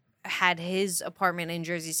 He had his apartment in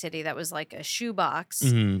Jersey City that was like a shoebox,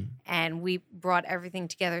 and we brought everything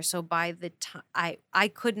together. So by the time I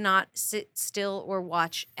could not sit still or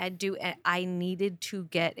watch and I needed to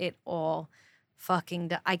get it all fucking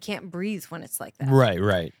done. I can't breathe when it's like that.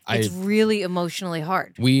 Right. It's really emotionally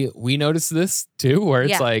hard. We noticed this too, where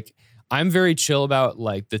it's I'm very chill about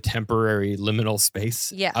the temporary liminal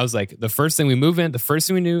space. Yeah. I was like, the first thing we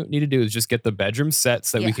need to do is just get the bedroom set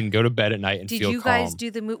so that we can go to bed at night and feel calm. Did you guys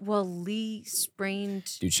do the move? Well, Lee sprained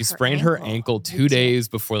she sprained her ankle 2 days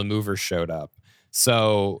before the movers showed up.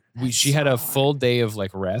 So she had a full day of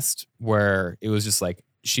rest where it was just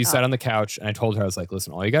she sat on the couch and I told her, I was like,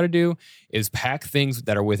 listen, all you got to do is pack things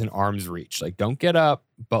that are within arm's reach. Don't get up,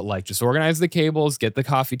 but just organize the cables, get the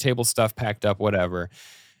coffee table stuff packed up, whatever.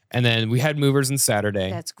 And then we had movers on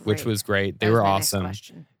Saturday, which was great. They were awesome.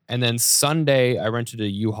 And then Sunday, I rented a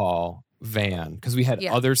U-Haul van because we had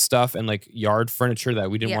other stuff and yard furniture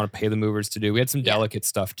that we didn't want to pay the movers to do. We had some delicate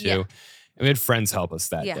stuff too. And we had friends help us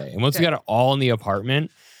that day. And once we got it all in the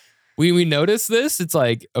apartment, we noticed this. It's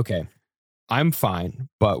okay, I'm fine.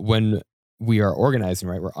 But when we are organizing,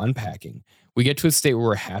 right, we're unpacking. We get to a state where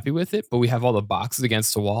we're happy with it, but we have all the boxes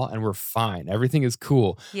against the wall and we're fine. Everything is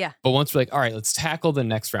cool. Yeah. But once we're all right, let's tackle the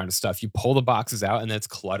next round of stuff. You pull the boxes out and then it's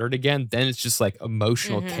cluttered again. Then it's just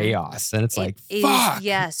emotional chaos. And it's fuck.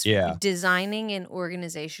 Yes. Yeah. Designing and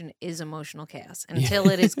organization is emotional chaos until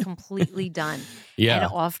it is completely done. Yeah.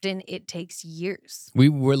 And often it takes years. We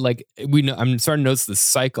were I'm starting to notice the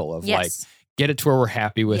cycle of get it to where we're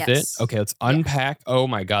happy with it. Okay, let's unpack. Oh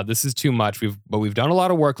my God, this is too much. We've done a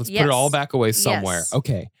lot of work. Let's put it all back away somewhere.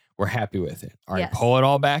 Okay, we're happy with it. All right, pull it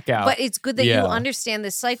all back out. But it's good that you understand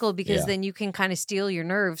this cycle because then you can kind of steel your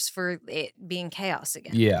nerves for it being chaos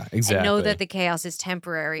again. Yeah, exactly. And know that the chaos is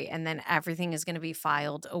temporary and then everything is going to be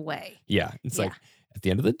filed away. Yeah, it's at the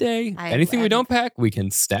end of the day, I- anything we I'm- don't pack, we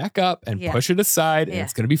can stack up and Yeah. push it aside, and Yeah.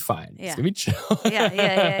 it's gonna be fine. It's Yeah. gonna be chill.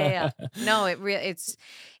 Yeah. No,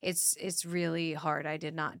 it's really hard. I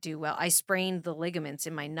did not do well. I sprained the ligaments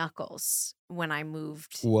in my knuckles when I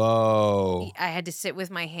moved. Whoa. I had to sit with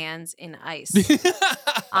my hands in ice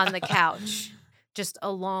on the couch, just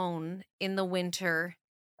alone in the winter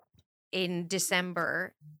in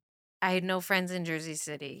December. I had no friends in Jersey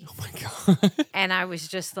City. Oh my God. And I was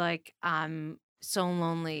just like, I'm so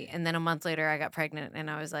lonely. And then a month later, I got pregnant and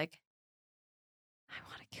I was like, I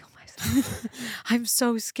want to kill myself. I'm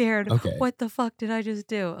so scared. Okay. What the fuck did I just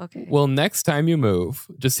do? Okay. Well, next time you move,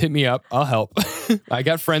 just hit me up. I'll help. I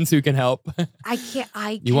got friends who can help. I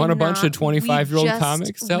can't. You want a bunch of cannot. 25-year-old We just-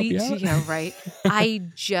 comics to help you out? Yeah, right.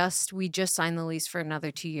 We just signed the lease for another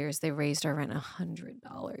 2 years. They raised our rent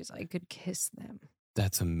 $100. I could kiss them.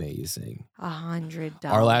 That's amazing. $100.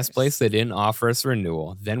 Our last place, they didn't offer us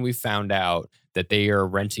renewal. Then we found out that they are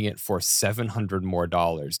renting it for $700 more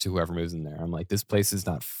to whoever moves in there. I'm like, this place is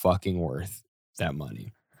not fucking worth that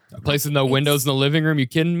money. A place with no windows in the living room. You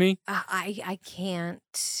kidding me? I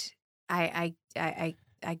can't. I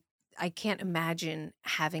can't imagine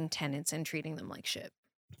having tenants and treating them like shit.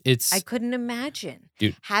 It's I couldn't imagine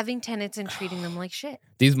Dude. having tenants and treating them like shit.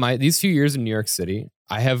 these few years in New York City,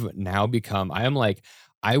 I have now become. I am like,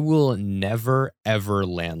 I will never ever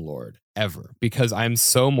landlord ever because I'm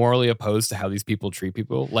so morally opposed to how these people treat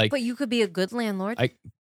people. Like, But you could be a good landlord. I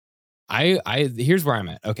here's where I'm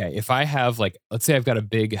at. Okay, if I have like, let's say I've got a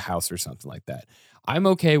big house or something like that, I'm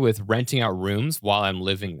okay with renting out rooms while I'm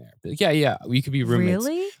living there. Yeah, we could be roommates.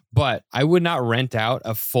 Really? But I would not rent out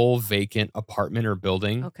a full vacant apartment or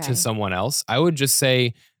building Okay. to someone else. I would just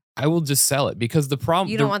say, I will just sell it because the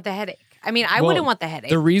problem. You don't want the headache. I mean, I Well, wouldn't want the headache.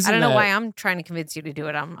 the reason I don't know that- why I'm trying to convince you to do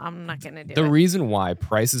it. I'm not going to do The it. reason why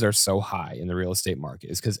prices are so high in the real estate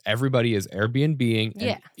market is because everybody is Airbnb and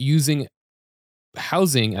Yeah. using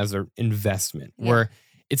housing as an investment, Yeah. where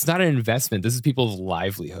it's not an investment. This is people's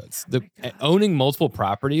livelihoods. Oh my God. Owning multiple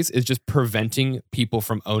properties is just preventing people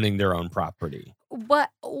from owning their own property. But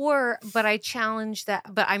I challenge that.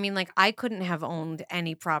 But I mean, like, I couldn't have owned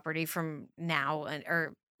any property from now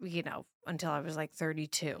or until I was like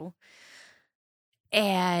 32.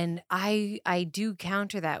 And I do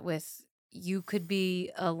counter that with, you could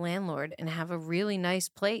be a landlord and have a really nice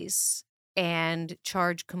place and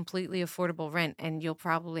charge completely affordable rent, and you'll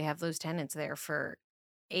probably have those tenants there for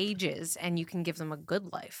ages and you can give them a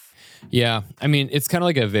good life. Yeah. I mean, it's kind of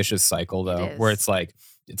like a vicious cycle though, It where is. it's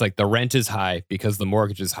like the rent is high because the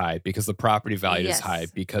mortgage is high, because the property value is Yes. high,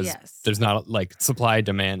 because Yes. there's not like supply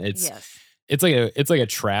demand. Yes. It's like a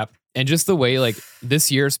trap. And just the way, like this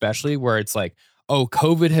year especially, where it's like, oh,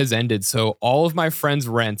 COVID has ended, so all of my friends'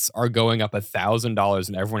 rents are going up $1,000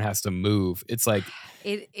 and everyone has to move. It's like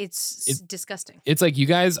It's disgusting. it's like, you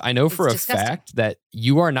guys, I know for It's a disgusting. fact that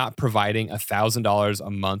you are not providing $1,000 a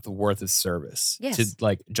month worth of service Yes. to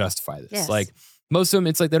like justify this. Yes. Like most of them,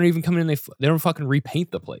 it's like they don't even come in and they don't fucking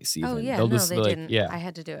repaint the place even. Oh yeah, They'll no, just they be like, didn't. yeah. I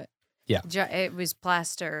had to do it. Yeah. It was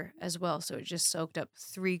plaster as well, so it just soaked up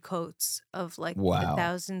 3 coats of like Wow.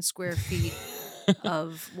 1,000 square feet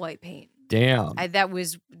of white paint. Damn. That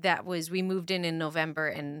was we moved in November,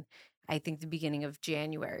 and I think the beginning of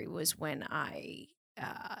January was when I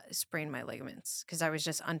sprained my ligaments because I was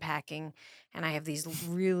just unpacking, and I have these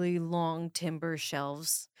really long timber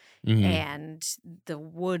shelves. Mhm. And the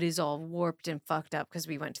wood is all warped and fucked up because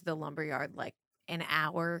we went to the lumber yard like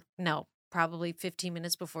probably 15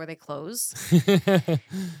 minutes before they close.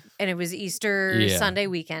 And it was Easter Yeah. Sunday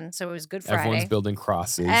weekend, so it was Good Friday. Everyone's building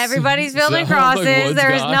crosses. Everybody's building So, like, crosses. wood's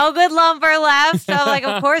There's gone. no good lumber left. I'm like,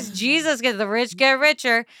 of course, Jesus gets the rich get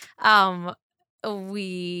richer.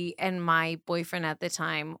 We and my boyfriend at the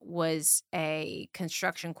time was a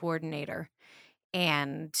construction coordinator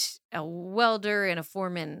and a welder and a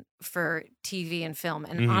foreman for TV and film.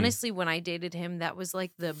 And Mhm. honestly, when I dated him, that was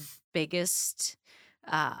like the biggest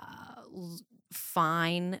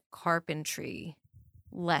fine carpentry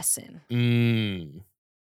lesson.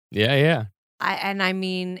 Yeah.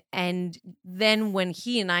 And then when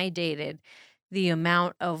he and I dated, the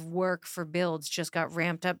amount of work for builds just got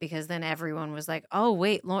ramped up because then everyone was like, oh,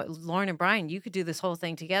 wait, Lauren and Brian, you could do this whole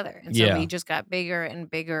thing together. And so Yeah. we just got bigger and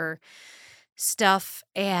bigger stuff.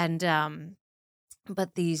 And,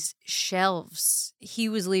 but these shelves, he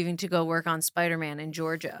was leaving to go work on Spider-Man in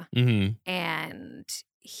Georgia. Mm-hmm. And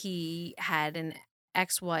he had an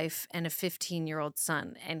ex-wife and a 15-year-old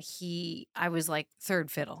son, and I was like third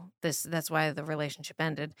fiddle. That's why the relationship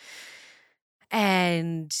ended.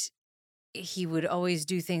 And he would always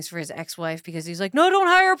do things for his ex-wife because he's like, no, don't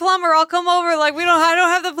hire a plumber. I'll come over. Like, I don't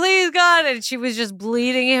have the please, God. And she was just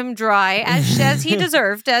bleeding him dry as he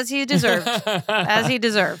deserved.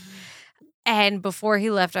 And before he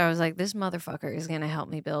left, I was like, this motherfucker is going to help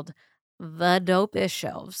me build the dopest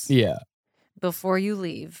shelves. Yeah. Before you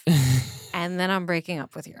leave. And then I'm breaking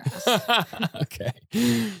up with your ass. Okay.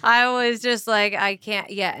 I was just like, I can't.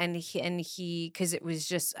 Yeah. And he, because it was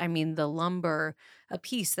just, I mean, the lumber, a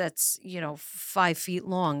piece that's, 5 feet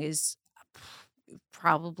long is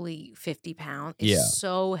probably 50 pounds. It's Yeah.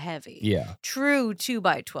 so heavy. Yeah. True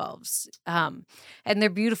 2x12s. And they're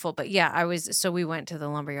beautiful. But yeah, so we went to the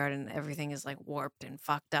lumber yard and everything is like warped and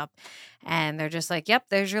fucked up. And they're just like, yep,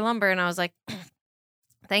 there's your lumber. And I was like,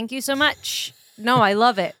 thank you so much. No, I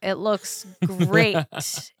love it. It looks great.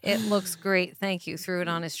 It looks great. Thank you. Threw it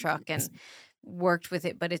on his truck and worked with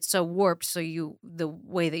it, but it's so warped. So the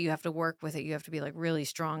way that you have to work with it, you have to be like really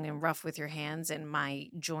strong and rough with your hands. And my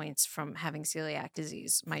joints from having celiac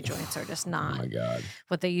disease, my joints are just not Oh my God.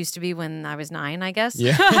 what they used to be when I was 9, I guess.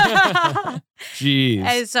 Yeah. Jeez.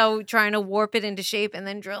 And so trying to warp it into shape and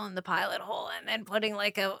then drilling the pilot hole and then putting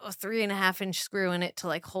like a 3.5-inch screw in it to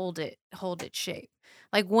like hold it shape.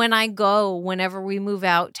 Like whenever we move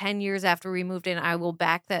out, 10 years after we moved in, I will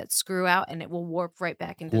back that screw out and it will warp right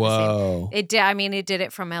back into the same. Whoa. It did. I mean, it did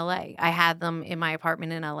it from LA. I had them in my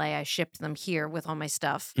apartment in LA. I shipped them here with all my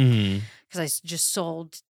stuff Mhm. because I just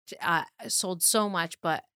sold so much,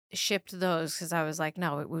 but shipped those because I was like,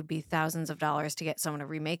 no, it would be thousands of dollars to get someone to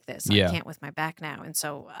remake this. Yeah. I can't with my back now. And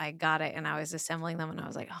so I got it and I was assembling them and I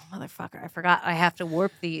was like, oh, motherfucker, I forgot I have to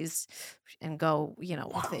warp these and go,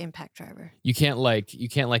 with the impact driver. You can't like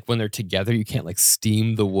when they're together, you can't like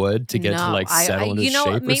steam the wood to get to like settle into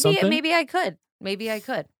shape or something. Maybe I could. Maybe I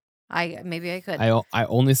could. I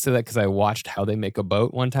only say that because I watched how they make a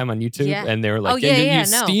boat one time on YouTube, Yeah. and they were like, Oh, yeah, you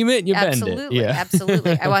steam it and you bend it. Yeah.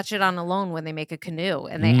 Absolutely. I watch it on Alone when they make a canoe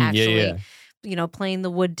and they actually, plane the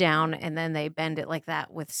wood down and then they bend it like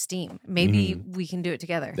that with steam. Maybe we can do it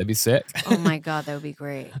together. That'd be sick. Oh my God, that would be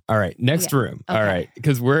great. All right, next room. Okay. All right,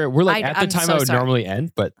 because we're like at the I'm time so I would sorry. normally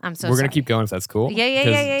end, but I'm so we're gonna sorry. keep going if that's cool.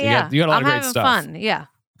 Yeah. 'Cause You got a lot I'm of great having stuff. fun. Yeah.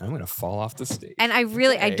 I'm gonna fall off the stage. And I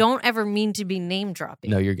Okay. don't ever mean to be name dropping.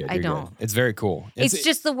 No, you're good. I You're don't. Good. It's very cool. It's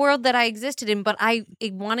just the world that I existed in, but I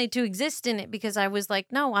wanted to exist in it because I was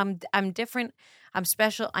like, no, I'm different. I'm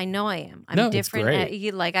special. I know I am. I'm No, it's different.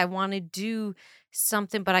 great. Like I want to do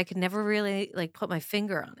something, but I could never really like put my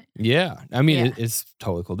finger on it. Yeah, I mean, Yeah. it's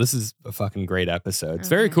totally cool. This is a fucking great episode. It's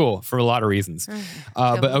very Okay. cool for a lot of reasons.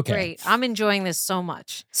 But okay, Great. I'm enjoying this so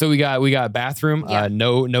much. so we got bathroom. Yeah.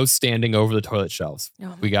 No standing over the toilet shelves.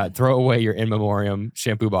 Oh We my got throw away your in memoriam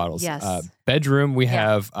shampoo bottles. Yes. Bedroom. We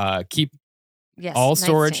Yeah. have keep Yes. all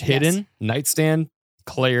storage nightstand, hidden. Nightstand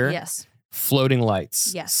clear. Yes. Floating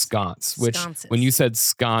lights. Yes. Sconce. Which Sconces. when you said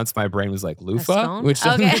sconce, my brain was like loofah. scone? Which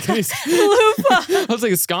doesn't Okay. make any sense. Loofah. I was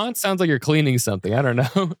like, a sconce sounds like you're cleaning something. I don't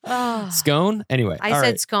know. Oh. Scone. Anyway. I all said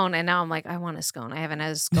right. scone, and now I'm like, I want a scone. I haven't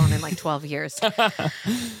had a scone in like 12 years.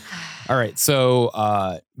 All right.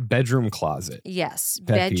 So bedroom closet. Yes.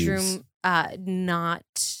 Pet Bedroom, not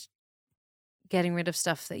getting rid of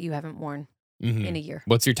stuff that you haven't worn Mhm. in a year.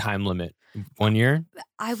 What's your time limit? 1 year?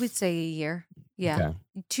 I would say a year. Yeah.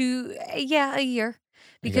 Okay. A year.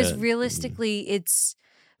 Because gotta- realistically,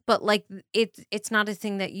 but like it's not a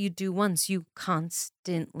thing that you do once. You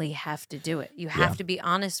constantly have to do it. You have Yeah. to be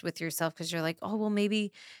honest with yourself because you're like, oh, well,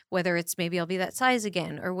 maybe I'll be that size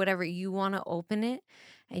again or whatever. You want to open it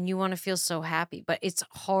and you want to feel so happy. But it's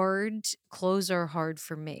hard. Clothes are hard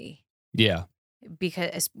for me Yeah. because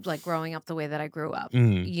it's like growing up the way that I grew up,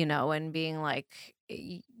 Mhm. and being like,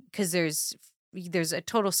 because there's a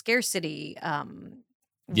total scarcity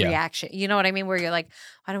Yeah. reaction. You know what I mean? Where you're like,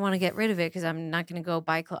 I don't want to get rid of it because I'm not going to go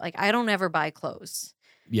buy clothes. Like I don't ever buy clothes,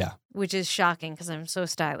 Yeah. which is shocking because I'm so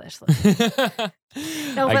stylish. No, I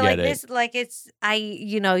but get like it. this, like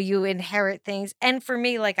you inherit things. And for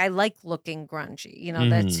me, like I like looking grungy.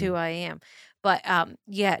 That's Mhm. who I am. But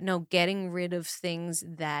getting rid of things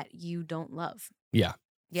that you don't love. Yeah.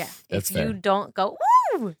 Yeah. That's if fair. you don't go,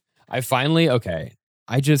 woo!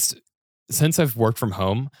 Since I've worked from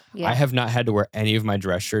home, Yeah. I have not had to wear any of my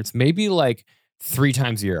dress shirts. Maybe like 3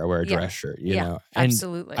 times a year I wear a Yeah. dress shirt, you Yeah, know? And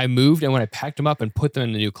absolutely. I moved, and when I packed them up and put them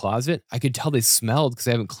in the new closet, I could tell they smelled because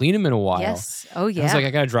I haven't cleaned them in a while. Yes. Oh, I was yeah. like, I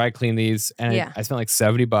gotta dry clean these. And Yeah. I spent like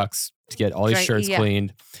 $70 to get all these Dry- shirts yeah.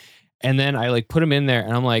 cleaned. And then I like put them in there,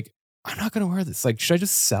 and I'm like, I'm not gonna wear this. Like, should I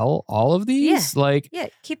just sell all of these? Like, Yeah.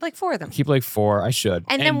 Keep like 4 of them. keep like 4. I should.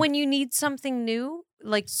 And then when you need something new,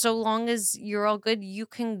 like so long as you're all good, you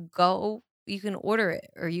can go, order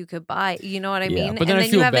it or you could buy. You know what I mean? But then and I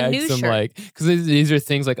feel you have bad a new shirt. like because these are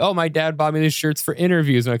things like, oh, my dad bought me these shirts for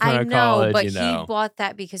interviews when I come out of college. But you know, he bought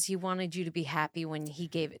that because he wanted you to be happy when he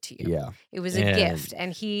gave it to you. Yeah, it was a gift,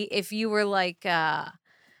 and if you were like,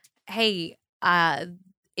 hey,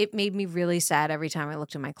 it made me really sad every time I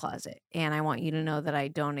looked in my closet, and I want you to know that I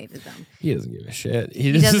donated them. He doesn't give a shit.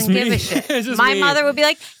 He doesn't give a shit. My mother would be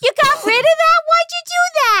like, "You got rid of that? Why'd you do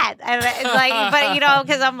that?" And it's like, but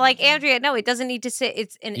because I'm like, Andrea, no, it doesn't need to sit.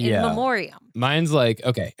 It's in memoriam. Mine's like,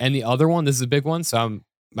 okay, and the other one, this is a big one. So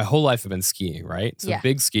my whole life I've been skiing, right? So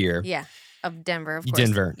big skier. Yeah, of Denver, of course.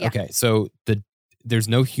 Denver. Yeah. Okay, so there's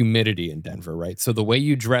no humidity in Denver, right? So the way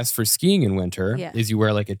you dress for skiing in winter is you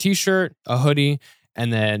wear like a t-shirt, a hoodie,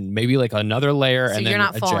 and then maybe like another layer, and then you're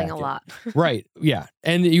not falling jacket. a lot. Right. Yeah.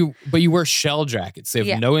 And you wear shell jackets. They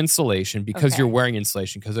have no insulation because you're wearing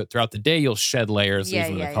insulation, because throughout the day you'll shed layers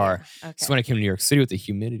leaving the car. Okay. So when I came to New York City with the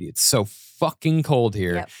humidity, it's so fucking cold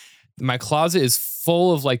here. Yep. My closet is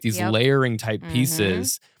full of like these layering type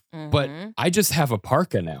pieces, but I just have a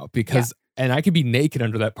parka now because and I could be naked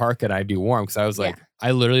under that parka and I'd be warm, because I was like,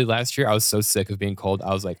 I literally last year I was so sick of being cold.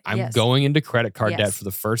 I was like, I'm going into credit card debt for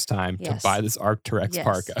the first time to buy this Arc'teryx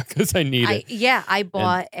parka because I need it. I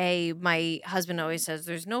bought my husband always says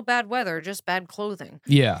there's no bad weather, just bad clothing.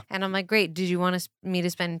 Yeah. And I'm like, great. Did you want me to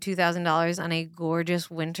spend $2,000 on a gorgeous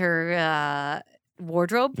winter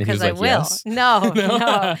wardrobe? Because I will. Yes. No.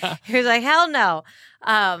 He was like, hell no.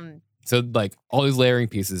 So like all these layering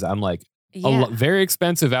pieces, I'm like, very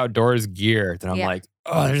expensive outdoors gear that I'm like,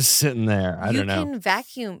 oh, they're just sitting there. I don't know. You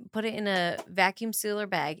can put it in a vacuum sealer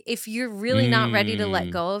bag. If you're really not ready to let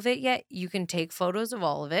go of it yet, you can take photos of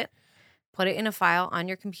all of it, put it in a file on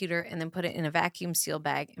your computer, and then put it in a vacuum seal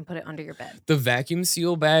bag and put it under your bed. The vacuum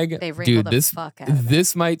seal bag, they wrinkle the fuck out of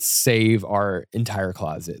this might save our entire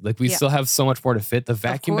closet. Like we still have so much more to fit. The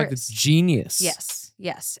vacuum bag is genius.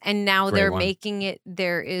 Yes. And now they're making it.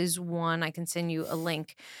 There is one, I can send you a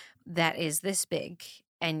link, that is this big,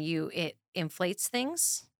 and it inflates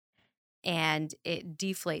things and it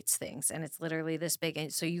deflates things, and it's literally this big,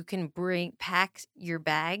 and so you can pack your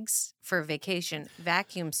bags for vacation,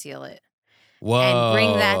 vacuum seal it, and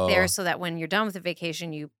bring that there so that when you're done with the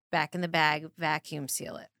vacation, you back in the bag, vacuum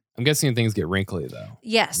seal it. I'm guessing things get wrinkly though.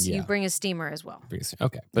 Yes, you bring a steamer as well.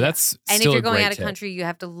 Okay, but that's and still if you're going out of tip. country, you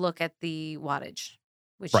have to look at the wattage,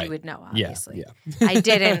 which you would know, obviously. Yeah. I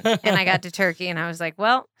didn't, and I got to Turkey, and I was like,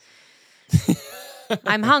 well,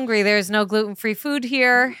 I'm hungry. There's no gluten-free food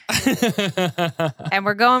here. And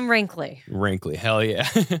we're going wrinkly. Wrinkly. Hell yeah.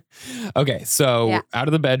 Okay, so out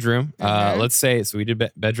of the bedroom. Let's say, so we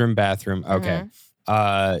did bedroom, bathroom.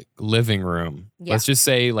 Okay. Living room. Let's just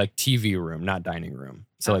say like TV room, not dining room.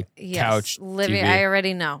 So like couch, living. TV. I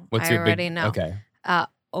already know. I already know. Okay.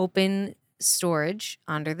 Open storage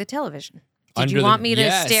under the television. Did you want me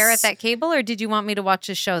to stare at that cable, or did you want me to watch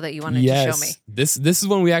a show that you wanted to show me? This is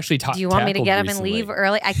when we actually talked. Do you want me to get up and leave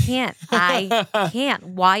early? I can't. I can't.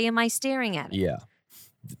 Why am I staring at it? Yeah.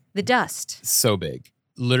 The dust. So big.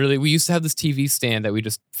 Literally, we used to have this TV stand that we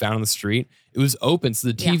just found on the street. It was open, so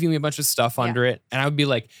the TV had a bunch of stuff under it. And I would be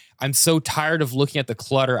like, I'm so tired of looking at the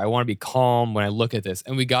clutter. I want to be calm when I look at this.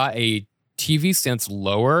 And we got a TV stand that's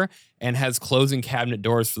lower and has closing cabinet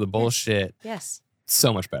doors for the bullshit. Yes.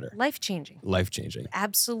 So much better. Life-changing. Life-changing.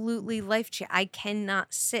 Absolutely life-changing. I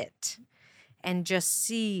cannot sit and just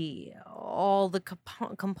see all the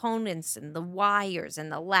components and the wires and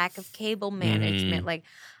the lack of cable management. Like,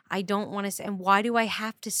 I don't want to see. And why do I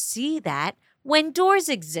have to see that when doors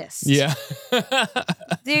exist? Yeah.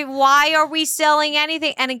 Why are we selling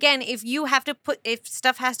anything? And again, if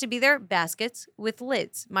stuff has to be there, baskets with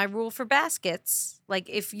lids. My rule for baskets, like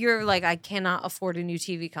if you're like, I cannot afford a new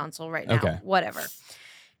TV console right now, whatever.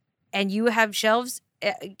 And you have shelves,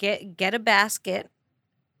 get a basket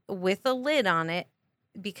with a lid on it,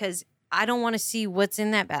 because I don't want to see what's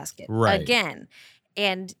in that basket again.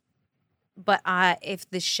 But if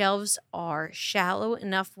the shelves are shallow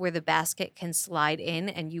enough where the basket can slide in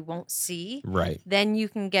and you won't see, then you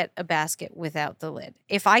can get a basket without the lid.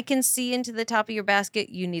 If I can see into the top of your basket,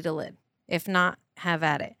 you need a lid. If not, have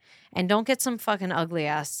at it. And don't get some fucking ugly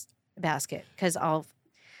ass basket, because I'll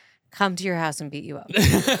come to your house and beat you up.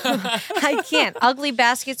 I can't. Ugly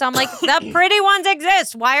baskets, I'm like, the pretty ones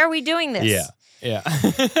exist. Why are we doing this? Yeah.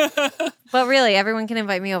 But really, everyone can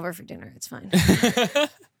invite me over for dinner. It's fine.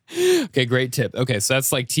 Okay, great tip. Okay, so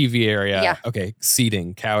that's like TV area. Yeah. Okay,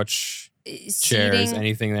 seating, couch, chairs,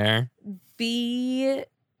 anything there? Be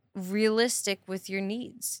realistic with your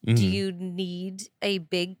needs. Do you need a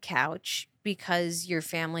big couch because your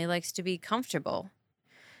family likes to be comfortable?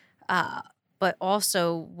 But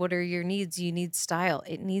also, what are your needs? You need style.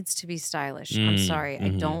 It needs to be stylish. I'm sorry. I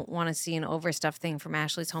don't want to see an overstuffed thing from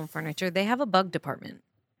Ashley's Home Furniture. They have a bug department.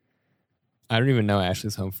 I don't even know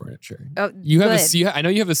Ashley's Home Furniture. Oh, you have good. I know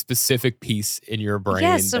you have a specific piece in your brain.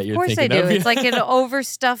 Yes, that of you're course I thinking do. of. It's like an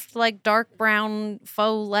overstuffed, like dark brown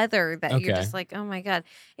faux leather that you're Okay. just like, oh my God.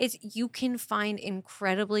 You can find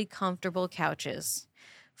incredibly comfortable couches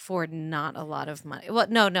for not a lot of money. Well,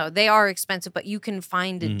 no, they are expensive, but you can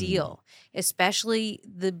find a deal. Especially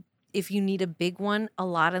if you need a big one, a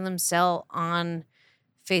lot of them sell on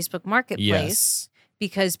Facebook Marketplace. Yes.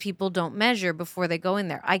 Because people don't measure before they go in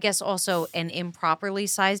there. I guess also an improperly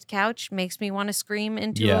sized couch makes me want to scream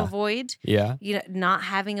into a void. Yeah. You know, not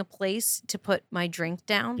having a place to put my drink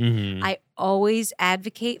down. Mhm. I always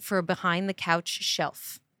advocate for a behind the couch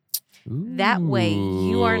shelf. That way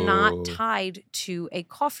you are not Ooh. tied to a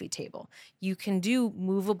coffee table. You can do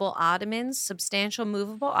movable ottomans, substantial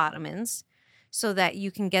movable ottomans, so that you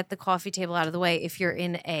can get the coffee table out of the way if you're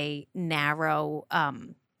in a narrow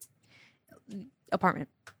apartment.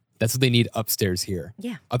 That's what they need upstairs here.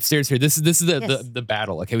 Yeah. Upstairs here. This is Yes. the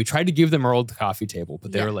battle. Okay, we tried to give them our old coffee table,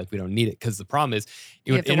 but they Yeah. were like, we don't need it because the problem is it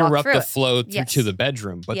You would have to walk interrupt through the it. flow through Yes. to the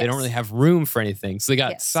bedroom, but they don't Yes. really have room for anything. So they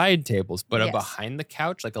got Yes. side tables, but a Yes. behind the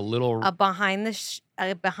couch, like a little, Behind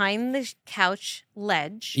the couch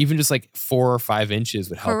ledge. even just like 4 or 5 inches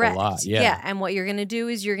would help Correct. a lot. Yeah. And what you're going to do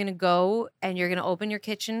is you're going to go and you're going to open your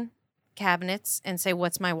kitchen cabinets and say,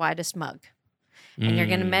 what's my widest mug? And you're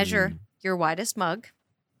going to measure your widest mug,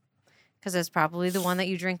 because it's probably the one that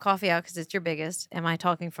you drink coffee out because it's your biggest. Am I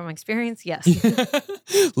talking from experience? Yes.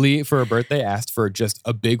 Lee, for her birthday, asked for just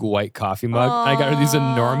a big white coffee mug. I got her these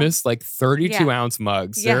enormous, like 32-ounce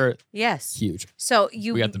mugs. Yeah. They're Yes. huge. So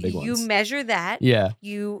We got the big you ones. measure that. Yeah.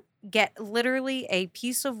 You get literally a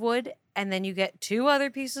piece of wood, and then you get 2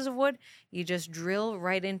 other pieces of wood. You just drill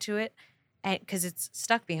right into it, and because it's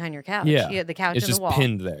stuck behind your couch. Yeah. You have the couch It's and the just wall.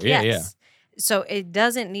 pinned there. Yeah, Yes. So it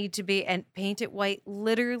doesn't need to be, and paint it white.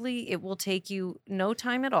 Literally, it will take you no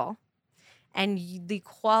time at all, and the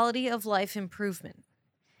quality of life improvement.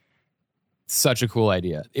 Such a cool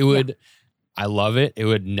idea. It would, I love it. It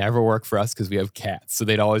would never work for us because we have cats. So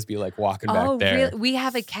they'd always be like walking back there. Really? We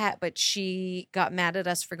have a cat, but she got mad at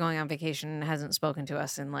us for going on vacation and hasn't spoken to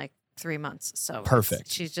us in like 3 months. So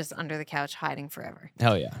Perfect. she's just under the couch hiding forever.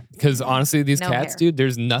 Hell yeah. Because honestly, these No cats, hair. dude,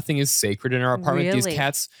 there's nothing is sacred in our apartment. Really? These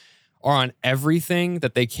cats are on everything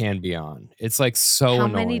that they can be on. It's like so How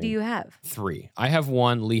annoying. many do you have? 3. I have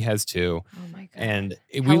 1. Lee has 2. Oh my God. And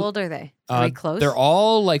How old are they? Are we close? They're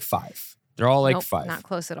all like 5. They're all like Nope, 5. Not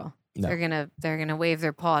close at all. No. They're gonna wave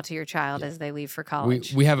their paw to your child as they leave for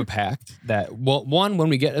college. We have a pact that, well, one, when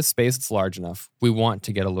we get a space that's large enough, we want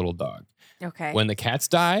to get a little dog. Okay. When the cats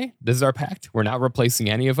die, this is our pact. We're not replacing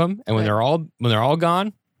any of them. And when Good. they're all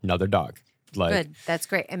gone, another dog. Like Good. That's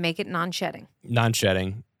great. And make it non-shedding.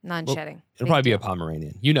 non-shedding. Non-shedding. It'll probably be a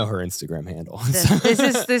Pomeranian. You know her Instagram handle.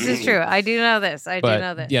 This is true. I do know this. I do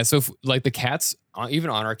know this. Yeah, so like the cats, even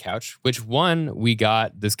on our couch, which one we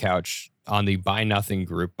got this couch on the Buy Nothing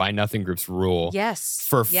group, Buy Nothing group's rule. Yes.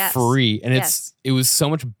 For Yes. free. And Yes. it was so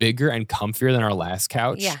much bigger and comfier than our last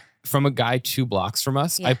couch. Yeah. From a guy 2 blocks from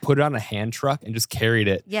us. Yeah. I put it on a hand truck and just carried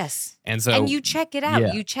it. Yes. And so And you check it out.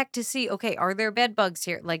 yeah. You check to see, okay, are there bed bugs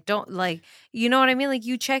here? Like, you know what I mean? Like,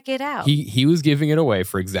 you check it out. he was giving it away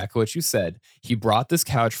for exactly what you said. He brought this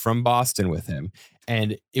couch from Boston with him,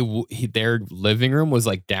 and their living room was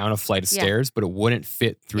like down a flight of Yeah. stairs, but it wouldn't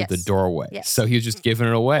fit through the Yes. doorway. Yes. So he was just giving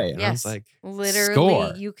it away, and I was Yes. like, Literally,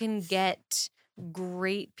 score. you can get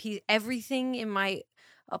great everything in my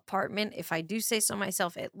apartment. If I do say so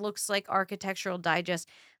myself, it looks like Architectural Digest.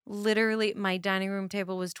 Literally, my dining room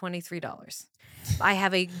table was $23. I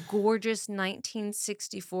have a gorgeous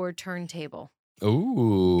 1964 turntable.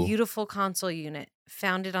 Ooh, Beautiful console unit.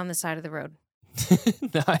 Found it on the side of the road.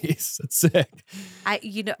 nice. That's sick.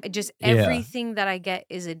 Just Yeah. everything that I get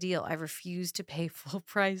is a deal. I refuse to pay full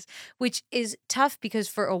price, which is tough because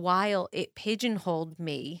for a while it pigeonholed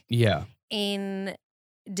me Yeah. in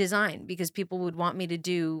design because people would want me to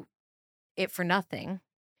do it for nothing.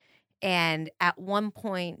 And at one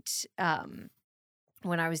point,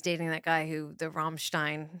 when I was dating that guy the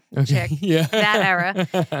Rammstein chick, Yeah. that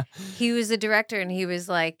era, he was the director and he was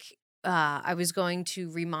like, I was going to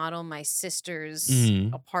remodel my sister's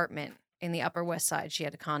Mhm. apartment in the Upper West Side. She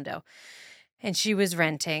had a condo and she was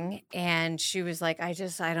renting and she was like, I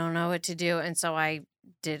don't know what to do. And so I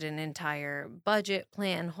did an entire budget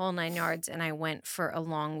plan, whole 9 yards. And I went for a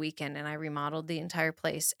long weekend and I remodeled the entire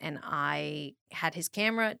place and I had his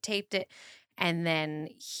camera, taped it. And then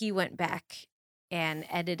he went back and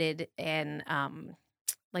edited and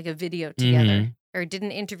like a video together. Mhm. or did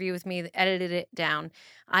an interview with me, edited it down.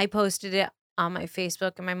 I posted it on my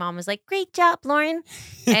Facebook, and my mom was like, "Great job, Lauren."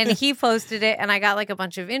 And he posted it, and I got like a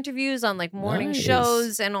bunch of interviews on like morning Nice.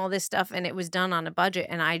 shows and all this stuff, and it was done on a budget,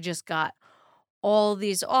 and I just got all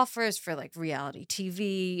these offers for like reality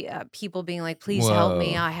TV, people being like, "Please help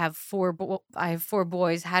me. Whoa. I have four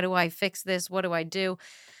boys. How do I fix this? What do I do?"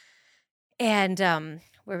 And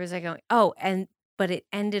where was I going? Oh, but it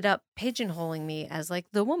ended up pigeonholing me as like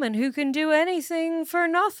the woman who can do anything for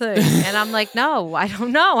nothing. And I'm like, no, I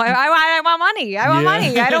don't know. I want money. I want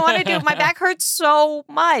money. I don't want to do. My back hurts so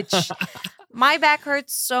much. My back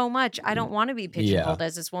hurts so much. I don't want to be pigeonholed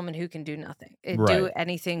as this woman who can do nothing, do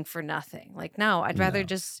anything for nothing. Like, no, I'd rather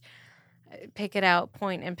just pick it out,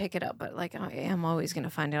 point and pick it up. But like, I am always going to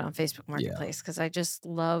find it on Facebook Marketplace because I just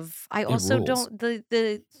love. I also don't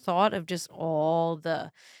the thought of just all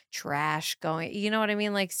the trash going. You know what I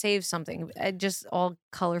mean? Like, save something. Just all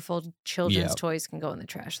colorful children's toys can go in the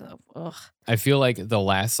trash though. Ugh. I feel like the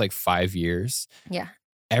last like 5 years,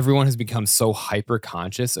 everyone has become so hyper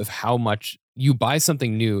conscious of how much you buy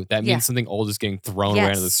something new. That means something old is getting thrown away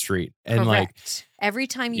into the street. And like every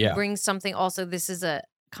time you bring something, also this is a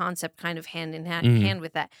concept kind of hand in hand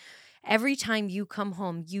with that. Every time you come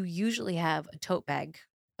home, you usually have a tote bag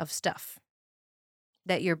of stuff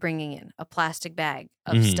that you're bringing in, a plastic bag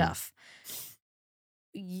of stuff.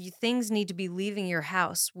 Things need to be leaving your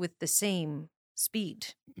house with the same speed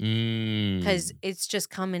because it's just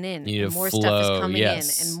coming in, and more stuff is coming in,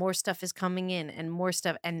 and more stuff is coming in, and more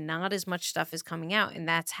stuff, and not as much stuff is coming out. And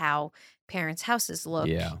that's how parents' houses look.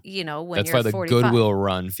 You know, when that's you're why the 45. Goodwill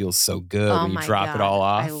run feels so good when you drop it all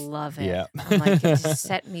off. I love it. I'm like, it just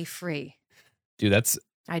set me free. Dude,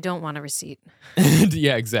 I don't want a receipt.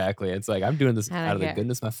 Yeah, exactly. It's like, I'm doing this out of the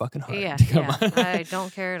goodness of my fucking heart. I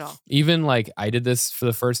don't care at all. Even like, I did this for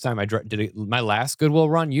the first time. I did it, my last Goodwill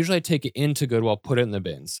run. Usually I take it into Goodwill, put it in the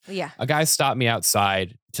bins. A guy stopped me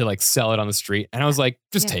outside to like sell it on the street. And I was like,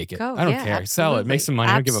 just take it. I don't care. Absolutely. Sell it. Make some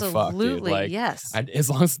money. I don't give a fuck, dude. Like, yes. As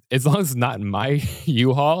long as it's not in my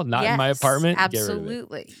U-Haul, not in my apartment. Absolutely. Get rid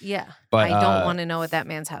of it. Yeah. But I don't want to know what that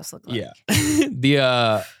man's house looked like.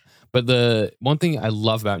 But the one thing I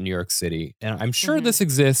love about New York City, and I'm sure this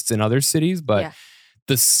exists in other cities, but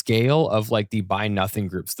the scale of like the buy nothing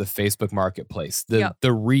groups, the Facebook Marketplace, the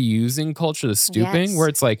reusing culture, the stooping, where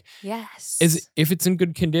it's like, is if it's in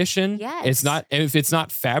good condition, it's not. If it's not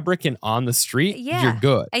fabric and on the street, you're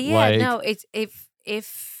good. No, it's if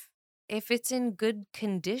it's in good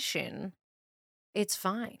condition, it's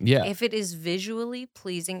fine. If it is visually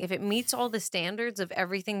pleasing, if it meets all the standards of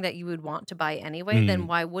everything that you would want to buy anyway, then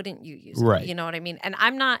why wouldn't you use it? You know what I mean? And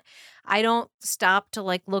I don't stop to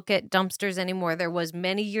like look at dumpsters anymore. There was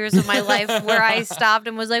many years of my life where I stopped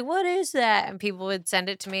and was like, what is that? And people would send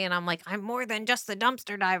it to me and I'm like, I'm more than just the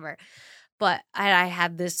dumpster diver. But I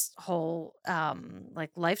had this whole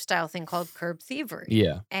like lifestyle thing called curb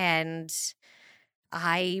thievery. And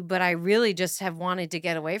I really just have wanted to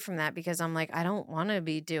get away from that because I'm like, I don't want to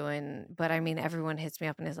be doing, but I mean, everyone hits me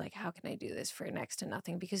up and is like, how can I do this for next to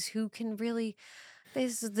nothing? Because who can really,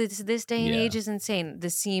 this day and age is insane. The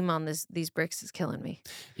seam on these bricks is killing me.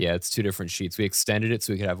 Yeah, it's 2 different sheets. We extended it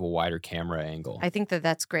so we could have a wider camera angle. I think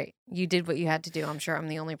that's great. You did what you had to do. I'm sure I'm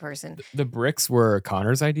the only person. The bricks were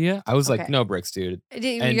Connor's idea. I was like, no bricks, dude.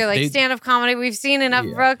 You're like, stand-up comedy. We've seen enough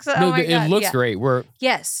bricks. Oh my God. It looks great.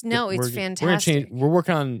 It's fantastic. We're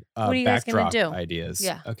working on what are you guys gonna do? Ideas.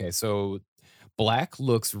 Okay, so black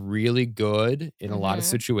looks really good in a lot of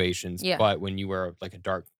situations, but when you wear like a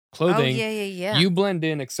dark clothing, you blend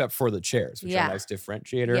in except for the chairs, which are a nice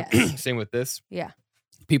differentiator. Same with this.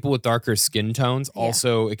 People with darker skin tones,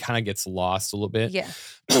 also it kind of gets lost a little bit.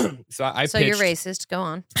 So you're racist. Go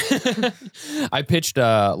on. I pitched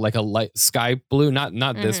like a light sky blue,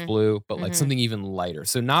 not this blue, but like something even lighter.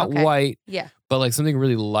 So not white, but like something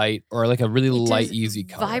really light or like a really light, easy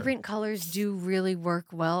color. Vibrant colors do really work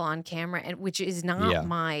well on camera, and which is not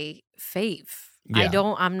my fave.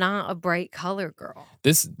 I'm not a bright color girl.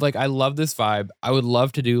 I love this vibe. I would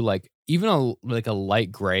love to do like even a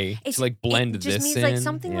light gray to like blend this in. It just needs like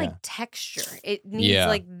something like texture. It needs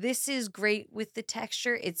like, this is great with the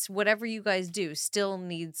texture. It's whatever you guys do still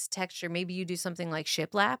needs texture. Maybe you do something like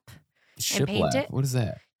shiplap and paint it. What is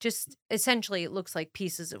that? Just essentially it looks like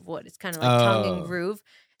pieces of wood. It's kind of like tongue and groove.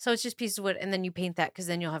 So it's just pieces of wood and then you paint that because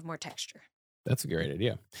then you'll have more texture. That's a great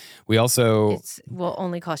idea. We also It will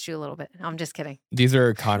only cost you a little bit. I'm just kidding. these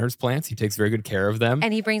are Connor's plants. He takes very good care of them.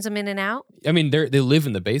 And he brings them in and out. I mean, they live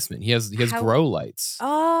in the basement. He has grow lights.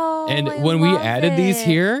 Oh, And I when we love added these it.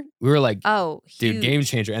 here, we were like, Oh, dude, huge. game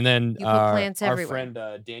changer. And then You put plants our everywhere.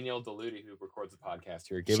 friend Danielle Deludi, who records the podcast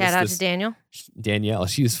here, gave Shout us out this. to Daniel. Danielle.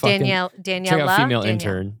 She's fucking. Danielle Check out love female Danielle.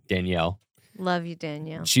 intern, Danielle. Love you,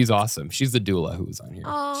 Danielle. She's awesome. She's the doula who was on here.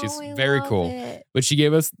 Oh, She's I very love cool. it. But she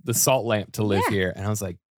gave us the salt lamp to live Yeah. here. And I was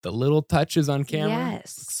like, the little touches on camera.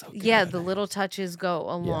 Yes. Looks so Yeah, good. the little touches go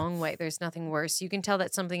a long way. There's nothing worse. You can tell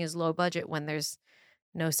that something is low budget when there's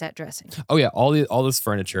no set dressing. Oh yeah, all this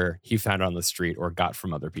furniture he found on the street or got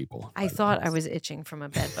from other people. I thought I was itching from a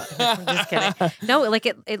bed button. I'm just kidding. No, like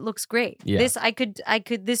it looks great. Yeah.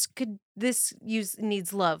 This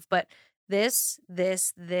needs love, but this,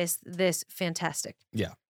 fantastic.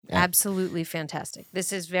 Yeah. Absolutely fantastic.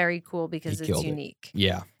 This is very cool because He it's killed it. unique.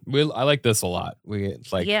 Yeah, I like this a lot.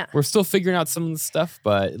 Yeah. We're still figuring out some of the stuff,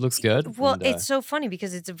 but it looks good. Well, and, it's so funny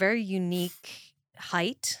because it's a very unique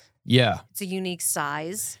height. yeah. It's a unique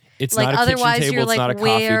size. It's Like not a kitchen otherwise, table. you're It's like, not a coffee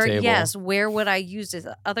where? table. Yes, where would I use it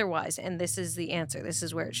otherwise? And this is the answer. This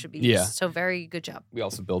is where it should be. Yeah. Used. So very good job. We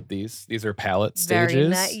also built these. These are pallet Very stages.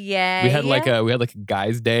 nice. Yeah. We had like a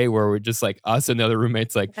guys' day where we're just like us and the other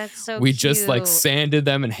roommates like That's so we cute. just like sanded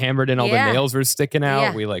them and hammered in all Yeah. the nails were sticking out.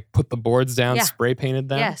 Yeah. We like put the boards down, Yeah. spray painted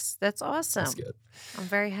them. Yes, that's awesome. That's good. I'm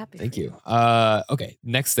very happy. Thank for you. Okay,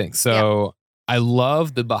 next thing. So I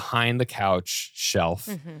love the behind the couch shelf.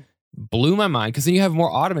 Mhm. Blew my mind because then you have more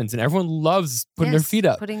ottomans and everyone loves putting their Yes, feet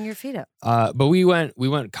up. Putting your feet up. But we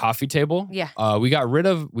went coffee table. Yeah.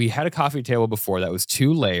 We had a coffee table before that was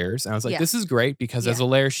 2 layers. And I was like, Yeah. this is great because as a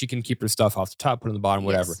layer, she can keep her stuff off the top, put it on the bottom,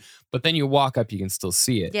 whatever. Yes. But then you walk up, you can still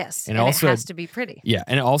see it. Yes. And And, also it has had- to be pretty. Yeah.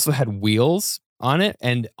 And it also had wheels on it.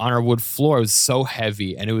 And on our wood floor, it was so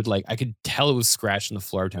heavy. And it would I could tell it was scratching the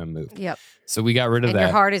floor every time I moved. Yep. So we got rid of And that.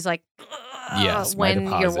 your heart is like, Yes, my when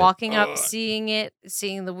you're deposit. walking up, seeing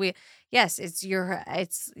the wheel. Yes,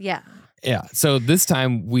 yeah. Yeah. So this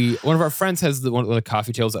time one of our friends has one of the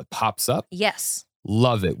coffee tables that pops up. Yes.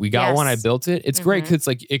 Love it. We got one. I Yes. built it. It's great Mhm.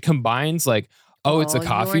 because it combines it's a All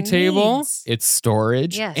coffee your table, needs. it's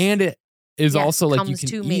storage, Yes. and it is Yes, also you comes can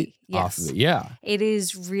to eat me. off of Yes. it. Yeah. It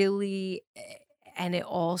is really, and it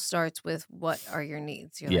all starts with what are your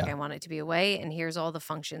needs? You're like, Yeah. I want it to be away, and here's all the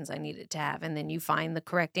functions I need it to have. And then you find the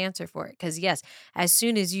correct answer for it. Because, yes, as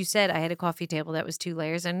soon as you said I had a coffee table that was 2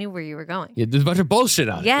 layers, I knew where you were going. Yeah. There's a bunch of bullshit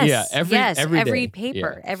on Yes. it. Yeah. Every day.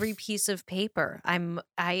 paper, every piece of paper.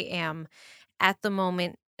 I am at the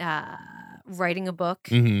moment writing a book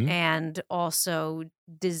Yeah. Mhm. and also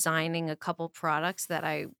designing a couple products that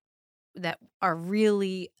are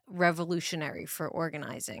really revolutionary for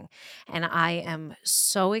organizing. And I am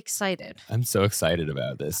so excited. I'm so excited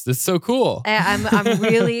about this. This is so cool. I'm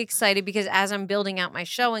really excited because as I'm building out my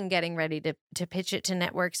show and getting ready to pitch it to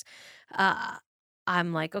networks,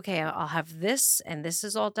 I'm like, okay, I'll have this and this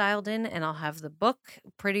is all dialed in and I'll have the book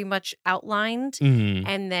pretty much outlined. Mhm.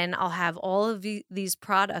 And then I'll have all of these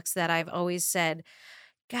products that I've always said,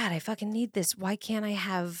 God, I fucking need this. Why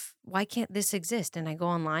can't this exist? And I go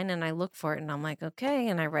online and I look for it and I'm like, okay.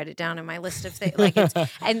 And I write it down in my list of things.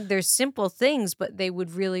 And there's simple things, but they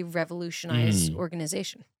would really revolutionize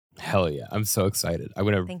organization. Hell yeah. I'm so excited. I'm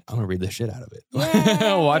Thank you. gonna read the shit out of it.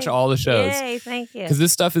 Yay. Watch all the shows. Yay, thank you. Because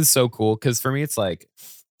this stuff is so cool. Because for me, it's I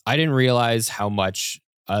didn't realize how much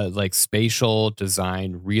spatial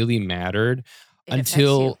design really mattered It affects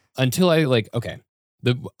you. until I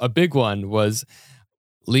a big one was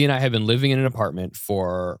Lee and I had been living in an apartment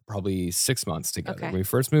for probably 6 months together. Okay. When we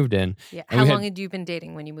first moved in, Yeah. and How we long had- had you been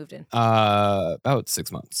dating when you moved in? about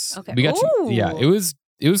 6 months. Okay. We got yeah, Ooh.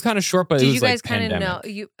 it was kind of short, but Did it was you guys kind of pandemic.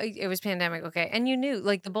 know it was pandemic? Okay, and you knew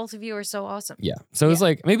the both of you are so awesome. Yeah. So it was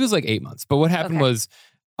maybe it was 8 months. But what happened Okay. was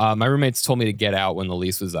my roommates told me to get out when the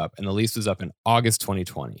lease was up, and the lease was up in August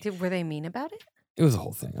 2020. Were they mean about it? It was a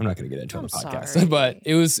whole thing. I'm not going to get into it on the I'm podcast, sorry. but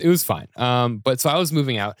it was fine. But so I was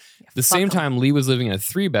moving out. The fuck same 'em. time, Lee was living in a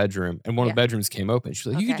 3-bedroom, and one of the Yeah. bedrooms came open. She's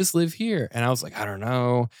like, "You Okay. could just live here," and I was like, "I don't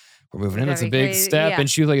know. We're moving in. It's a Very big crazy. step." Yeah.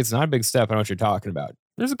 And she was like, "It's not a big step. I know what you're talking about."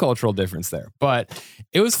 There's a cultural difference there, but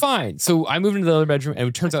it was fine. So I moved into the other bedroom, and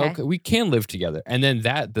it turns out Okay. we can live together. And then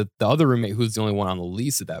the other roommate, who's the only one on the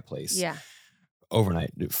lease at that place, Yeah.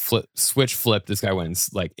 overnight switch flipped. This guy went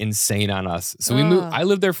insane on us. So we moved. Ugh. I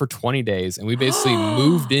lived there for 20 days, and we basically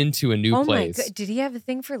moved into a new Oh place. my god! Did he have a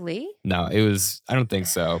thing for Lee? No, it was. I don't think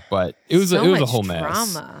so, but it was. So it was a much whole mess.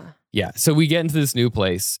 drama. Yeah. So we get into this new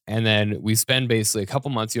place, and then we spend basically a couple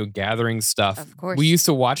months, gathering stuff. Of course. We used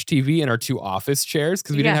to watch TV in our 2 office chairs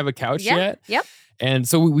because we Yeah. didn't have a couch Yeah. yet. Yep. And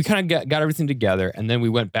so we kind of got everything together, and then we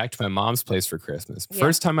went back to my mom's place for Christmas. Yeah.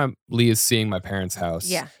 First time Lee is seeing my parents' house.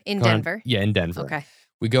 Yeah, in Denver. In Denver. Okay.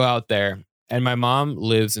 We go out there, and my mom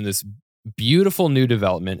lives in this beautiful new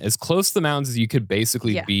development, as close to the mountains as you could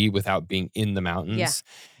basically be without being in the mountains.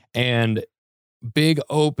 Yeah. And big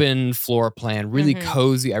open floor plan, really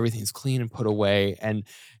cozy. Everything's clean and put away, and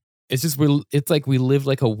it's just it's like we live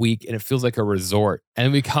like a week, and it feels like a resort.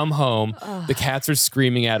 And we come home, the cats are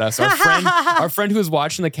screaming at us. Our friend who was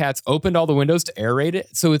watching the cats opened all the windows to aerate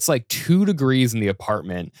it, so it's like 2 degrees in the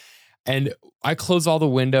apartment. And I close all the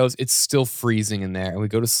windows. It's still freezing in there. And we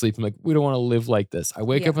go to sleep. I'm like, we don't want to live like this. I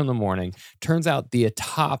wake up in the morning. Turns out the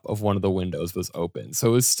top of one of the windows was open. So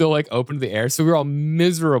it was still like open to the air. So we were all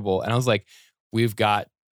miserable. And I was like, we've got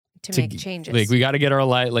to make changes. Like, we got to get our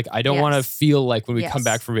light. Like, I don't want to feel like when we come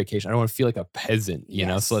back from vacation, I don't want to feel like a peasant, you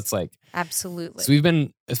know? So it's like. Absolutely. So we've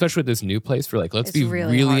been, especially with this new place, we're like, let's be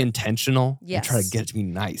really intentional and try to get it to be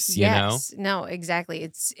nice, you know? No, exactly.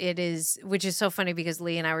 It is, which is so funny because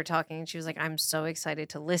Lee and I were talking and she was like, I'm so excited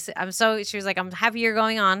to listen. She was like, I'm happy you're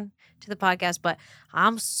going on to the podcast, but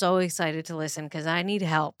I'm so excited to listen because I need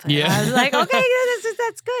help. And I was like, okay,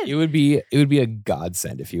 that's good. It would be a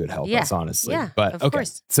godsend if you would help us, honestly. Yeah, but of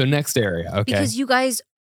course. So next area, okay. Because you guys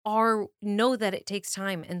know that it takes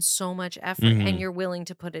time and so much effort and you're willing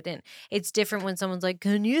to put it in. It's different when someone's like,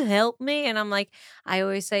 can you help me? And I'm like, I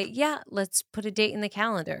always say, yeah, let's put a date in the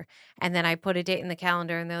calendar. And then I put a date in the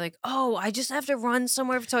calendar and they're like, oh, I just have to run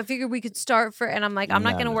somewhere. So I figured we could start and I'm like, I'm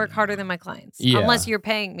not going to work harder than my clients unless you're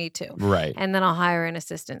paying me to. Right. And then I'll hire an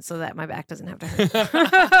assistant so that my back doesn't have to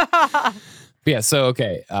hurt. Yeah. So,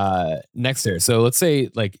 okay. Next area. So let's say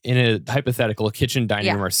like in a hypothetical, kitchen,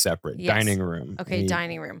 dining room are separate. Yes. Dining room. Okay.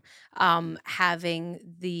 Dining room. Having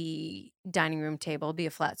the dining room table be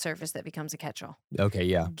a flat surface that becomes a catch-all. Okay.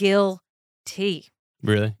 Yeah. Guilty.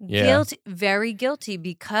 Really? Yeah. Guilty. Very guilty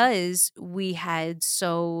because we had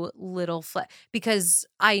so little because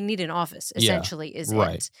I need an office essentially is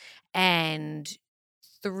it. And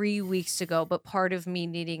 3 weeks to go, but part of me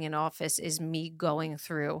needing an office is me going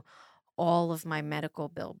through all of my medical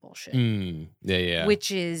bill bullshit. Yeah.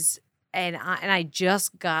 Which is, and I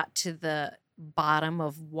just got to the bottom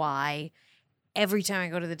of why every time I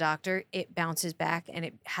go to the doctor, it bounces back and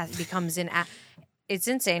it becomes it's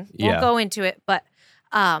insane. Won't go into it, but,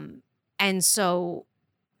 and so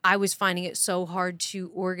I was finding it so hard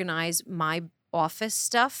to organize my office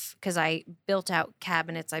stuff because I built out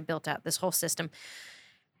cabinets. I built out this whole system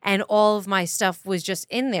and all of my stuff was just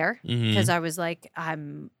in there because I was like,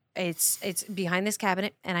 it's behind this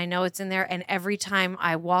cabinet and I know it's in there. And every time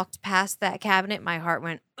I walked past that cabinet, my heart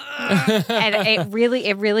went, and it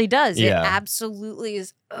really does. Yeah. It absolutely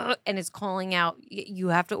is. And it's calling out, you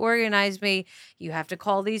have to organize me. You have to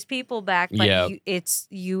call these people back. But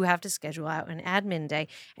you have to schedule out an admin day.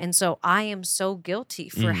 And so I am so guilty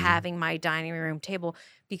for having my dining room table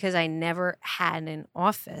because I never had an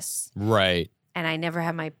office. Right. And I never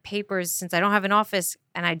had my papers since I don't have an office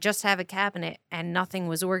and I just have a cabinet and nothing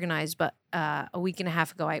was organized. But a week and a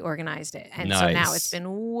half ago, I organized it. And so now it's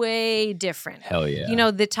been way different. Hell yeah. You know,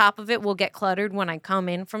 the top of it will get cluttered when I come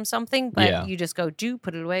in from something, but you just go,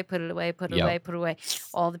 put it away, put it away, put it away, put it away.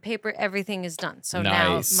 All the paper, everything is done. So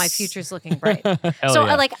now my future's looking bright. So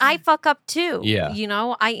like I fuck up too. Yeah. You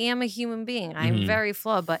know, I am a human being. I'm very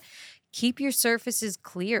flawed, but keep your surfaces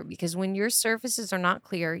clear because when your surfaces are not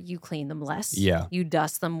clear, you clean them less. Yeah. You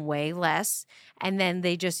dust them way less. And then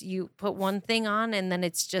you put one thing on and then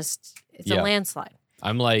it's a landslide.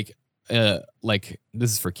 I'm like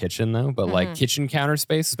this is for kitchen though, but like kitchen counter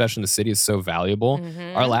space, especially in the city, is so valuable.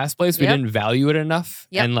 Our last place, we didn't value it enough.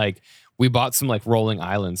 And like we bought some like rolling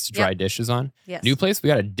islands to dry dishes on. Yes. New place, we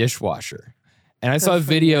got a dishwasher. And I saw a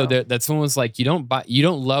video that someone was like, you don't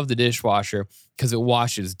love the dishwasher because it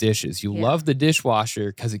washes dishes. You love the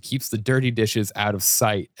dishwasher because it keeps the dirty dishes out of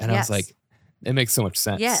sight. And I was like, it makes so much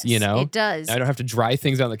sense. Yes, you know? It does. I don't have to dry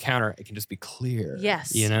things on the counter. It can just be clear.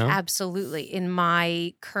 Yes. You know? Absolutely. In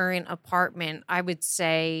my current apartment, I would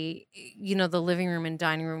say, you know, the living room and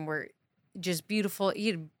dining room were just beautiful.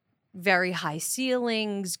 Very high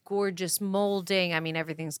ceilings, gorgeous molding. I mean,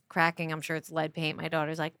 everything's cracking. I'm sure it's lead paint. My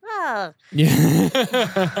daughter's like, oh.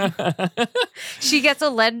 Yeah. She gets a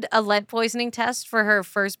lead poisoning test for her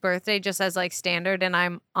first birthday just as like standard, and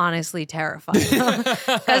I'm honestly terrified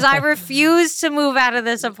because I refuse to move out of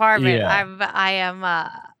this apartment.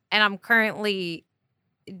 Yeah. And I'm currently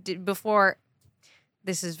before.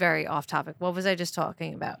 This is very off topic. What was I just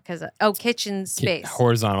talking about? Because kitchen space,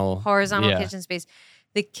 horizontal kitchen space.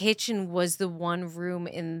 The kitchen was the one room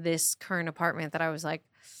in this current apartment that I was like,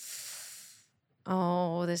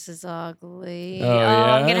 Oh, this is ugly. Oh,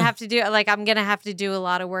 I'm yeah? gonna have to do I'm gonna have to do a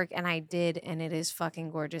lot of work, and I did, and it is fucking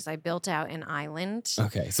gorgeous. I built out an island.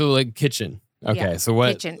 Okay, so like kitchen. Okay, Yeah, so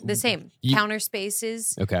what? kitchen, the same. You- Counter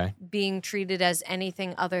spaces Okay. being treated as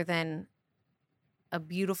anything other than a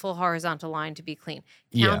beautiful horizontal line to be clean.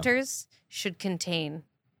 Yeah. Counters should contain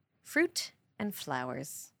fruit and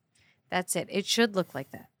flowers. That's it. It should look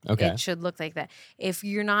like that. Okay. It should look like that. If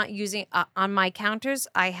you're not using on my counters,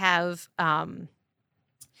 I have an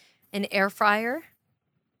air fryer,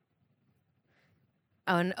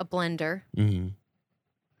 a blender, hmm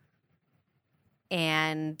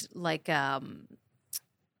and like a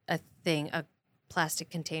plastic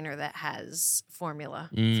container that has formula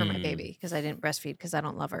for my baby because I didn't breastfeed because I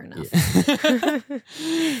don't love her enough.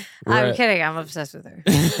 I'm kidding. I'm obsessed with her.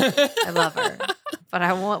 I love her, but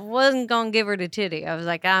I wasn't gonna give her the titty. I was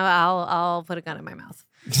like, I'll put a gun in my mouth.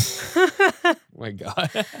 Oh my God.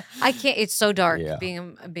 I can't. It's so dark. Yeah.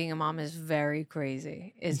 Being a mom is very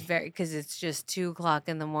crazy. It's very because it's just 2:00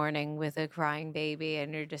 in the morning with a crying baby,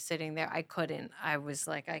 and you're just sitting there. I couldn't. I was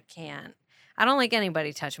like, I can't. I don't like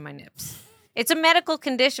anybody touching my nips. It's a medical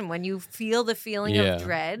condition. When you feel the feeling Yeah. of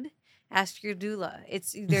dread, ask your doula.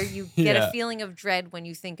 It's either you get Yeah. a feeling of dread when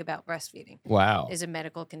you think about breastfeeding. Wow. Is a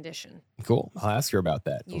medical condition. Cool. I'll ask her about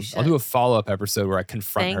that. You I'll do should. a follow-up episode where I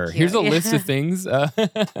confront Thank her. you. Here's a list of Yeah. things.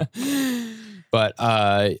 But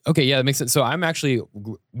okay, yeah, that makes sense. So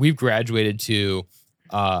we've graduated to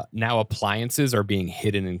now appliances are being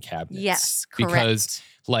hidden in cabinets. Yes, correct. Because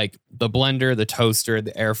like the blender, the toaster,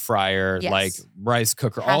 the air fryer, Yes. like rice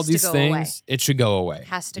cooker, all Has to these go things, away. it should go away.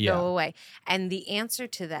 Has to Yeah. go away. And the answer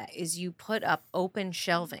to that is you put up open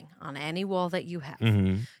shelving on any wall that you have.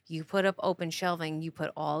 hmm You put up open shelving, you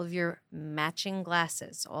put all of your matching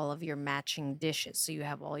glasses, all of your matching dishes. So you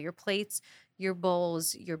have all your plates, your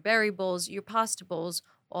bowls, your berry bowls, your pasta bowls,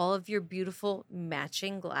 all of your beautiful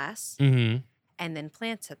matching glass, hmm and then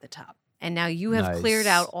plants at the top. And now you have cleared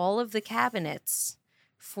Nice. out all of the cabinets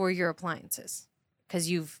for your appliances because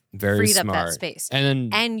you've Very freed up smart. that space. And then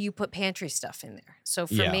And you put pantry stuff in there. So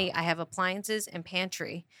for Yeah. me, I have appliances and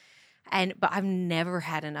pantry. But I've never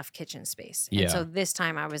had enough kitchen space. Yeah. And so this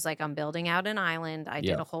time I was like, I'm building out an island. I did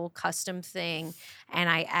Yeah. a whole custom thing. And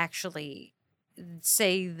I actually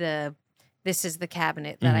say this is the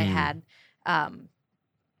cabinet that I Mhm. had.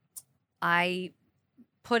 I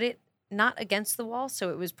put it not against the wall. So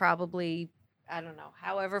it was probably, I don't know,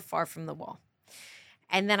 however far from the wall.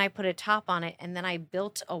 And then I put a top on it. And then I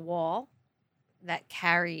built a wall that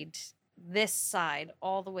carried this side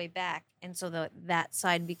all the way back. And so that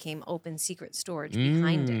side became open secret storage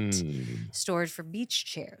behind it. Mm. Storage for beach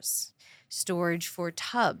chairs, storage for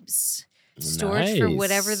tubs, storage for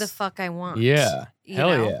whatever the Nice. fuck I want. Yeah. you Hell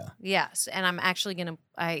know? yeah. Yes. And I'm actually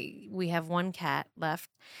we have one cat left.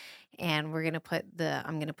 And I'm gonna put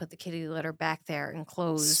the kitty litter back there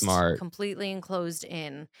enclosed, Smart. completely enclosed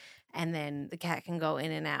in, and then the cat can go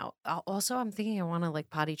in and out. Also, I'm thinking I want to like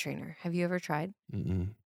potty train her. Have you ever tried?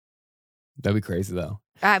 Mm-mm. That'd be crazy though.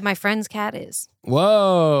 My friend's cat is.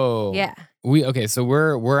 Whoa. Yeah. So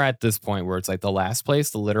we're at this point where it's like the last place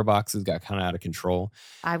the litter boxes got kind of out of control.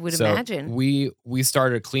 I would So imagine. we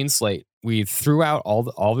started a clean slate. We threw out all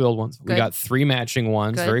the old ones. We Good. got 3 matching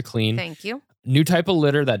ones, Good. very clean. Thank you. New type of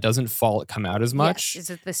litter that doesn't come out as much. Yes. Is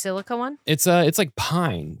it the silica one? It's like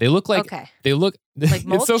pine. They look like Okay. It's Like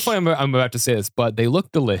so mulch? funny I'm about to say this, but they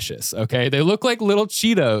look delicious. Okay, they look like little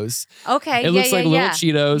Cheetos. Okay. It looks like little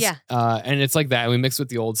Cheetos. Yeah. And it's like that. We mix with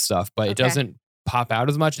the old stuff, but it Okay. doesn't pop out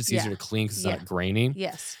as much. It's easier Yeah. to clean because it's Yeah. not grainy.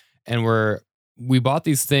 Yes. And we bought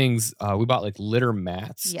these things. We bought like litter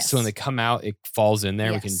mats. Yes. So when they come out, it falls in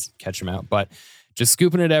there. We can Yes. catch them out. But just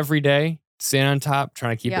scooping it every day, staying on top,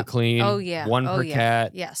 trying to keep Yep. it clean. Oh, yeah. One Oh, per yeah.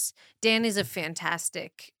 cat. Yes. Dan is a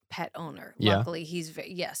fantastic pet owner. Yeah. Luckily,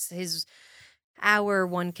 our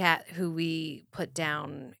one cat who we put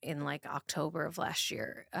down in like October of last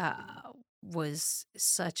year was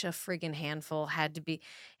such a friggin' handful. Had to be,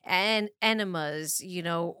 and enemas,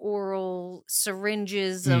 oral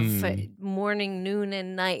syringes of morning, noon,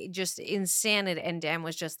 and night, just insanity. And Dan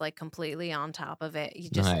was just like completely on top of it.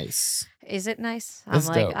 Nice. Is it nice? That's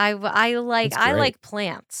I'm like, dope. I like That's great. like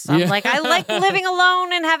plants. I'm Yeah. like, I like living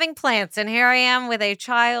alone and having plants. And here I am with a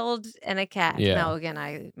child and a cat. Yeah. Now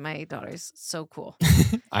again, my daughter's so cool.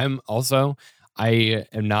 I am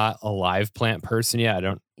not a live plant person yet. I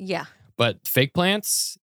don't. Yeah. But fake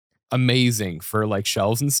plants, amazing for like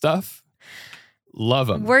shelves and stuff. Love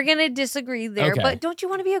them. We're gonna disagree there, Okay. but don't you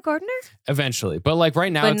want to be a gardener? Eventually, but like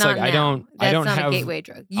right now, But it's not like now. I don't That's not have. a gateway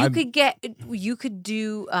drug. You could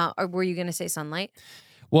do. Or were you gonna say sunlight?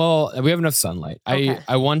 Well, we have enough sunlight. Okay.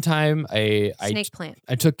 I one time I Snake plant.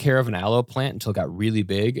 I took care of an aloe plant until it got really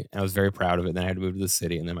big, and I was very proud of it. Then I had to move to the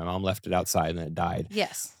city, and then my mom left it outside, and then it died.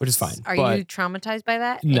 Yes. Which is fine. Are but you traumatized by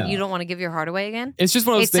that? No. And you don't want to give your heart away again? It's just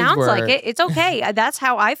one of those It things sounds where like it. It's okay. That's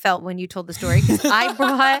how I felt when you told the story. Because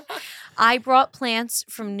I brought plants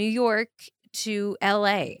from New York to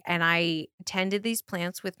LA, and I tended these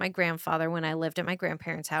plants with my grandfather when I lived at my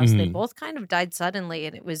grandparents' house. They Mhm. both kind of died suddenly,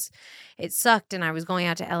 and it sucked. And I was going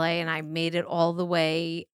out to LA, and I made it all the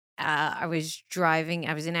way. I was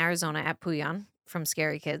in Arizona at Puyan from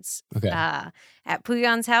Scary Kids, Okay. at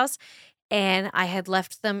Puyan's house, and I had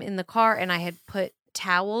left them in the car, and I had put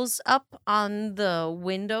towels up on the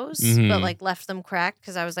windows, but Mhm. like left them cracked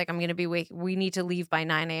because I was like, I'm gonna be we need to leave by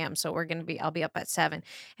 9 a.m. So I'll be up at 7.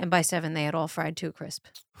 And by 7 they had all fried to a crisp.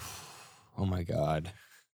 Oh my God.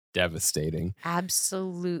 Devastating.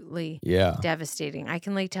 Absolutely Yeah. devastating. I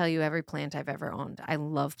can tell you every plant I've ever owned. I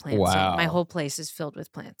love plants. My Wow. whole place is filled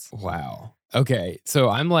with plants. Wow. Okay. So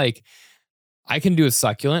I'm like, I can do a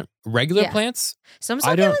succulent. Regular Yeah. plants, Some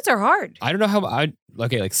I don't- succulents are hard. I don't know how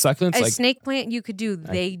like succulents, A like snake plant you could do,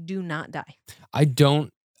 they do not die. I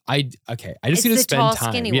just It's need to the spend tall,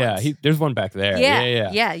 time. skinny Yeah, ones. there's one back there.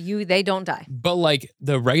 Yeah. They don't die. But like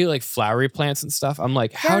the regular like flowery plants and stuff, I'm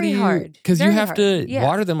like, how do Very you? hard. Because you Very have hard. to Yeah.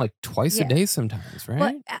 water them like twice a Yeah. day sometimes,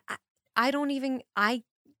 right? But I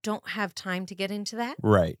don't have time to get into that.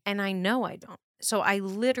 Right. And I know I don't. So I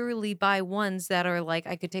literally buy ones that are like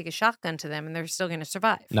I could take a shotgun to them and they're still going to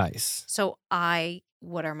survive. Nice. So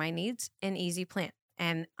what are my needs? An easy plant.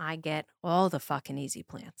 And I get all the fucking easy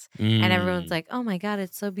plants. And everyone's like, oh my God,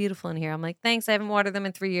 it's so beautiful in here. I'm like, thanks. I haven't watered them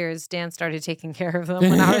in 3 years. Dan started taking care of them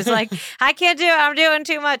when I was like, I can't do it. I'm doing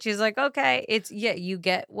too much. He's like, okay. You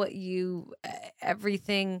get what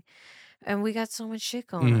everything. And we got so much shit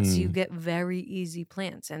going on. So you get very easy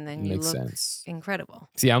plants and then you Makes look sense. incredible.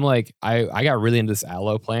 See, I'm like, I got really into this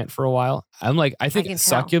aloe plant for a while. I'm like, I think can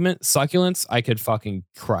tell. succulents, I could fucking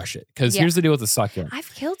crush it. Because Yeah. here's the deal with the succulent.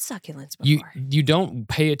 I've killed succulents You before. you don't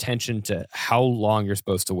pay attention to how long you're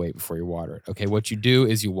supposed to wait before you water it. Okay, what you do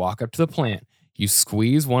is you walk up to the plant, you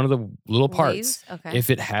squeeze one of the little parts. Leaves? Okay.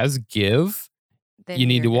 If it has give, Then you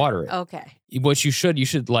need you're to good. water it. Okay. What you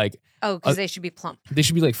should like, Oh, because they should be plump. they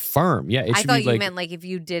should be like firm. Yeah, it I should thought be you like meant like if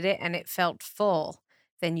you did it and it felt full,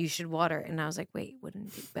 then you should water it. And I was like, wait, wouldn't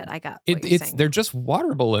it be? But I got what you're saying. they're just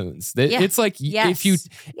water balloons. Yeah. It's like if Yes.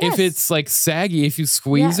 it's like saggy, if you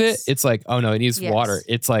squeeze Yes. it, it's like, oh no, it needs water. Yes.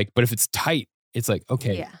 It's like, but if it's tight, it's like,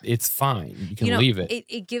 okay, Yeah. it's fine. You can leave it.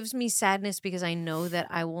 It gives me sadness because I know that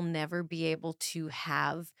I will never be able to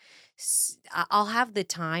I'll have the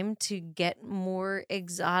time to get more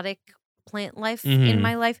exotic plant life in Mhm.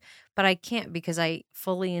 my life, but I can't because I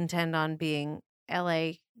fully intend on being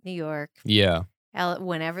LA, New York, Yeah.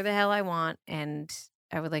 whenever the hell I want, and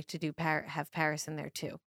I would like to do have Paris in there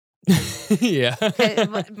too. Yeah.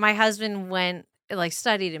 'Cause my husband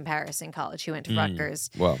studied in Paris in college. He went to Mm. Rutgers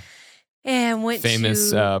Well, and went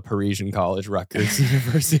famous to Parisian college, Rutgers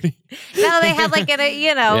University. no, they had like Yeah,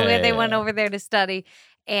 they went yeah. over there to study,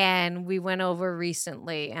 and we went over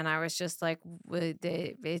recently, and I was just like,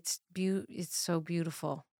 it's so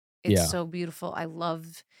beautiful. It's Yeah. so beautiful. I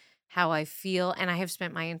love how I feel, and I have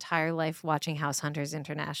spent my entire life watching House Hunters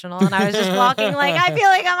International, and I was just walking like, I feel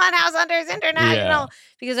like I'm on House Hunters International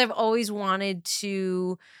because I've always wanted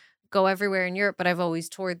to go everywhere in Europe, but I've always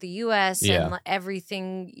toured the US Yeah. and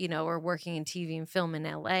everything, or working in TV and film in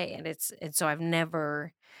LA. And so I've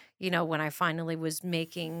never, when I finally was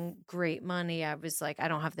making great money, I was like, I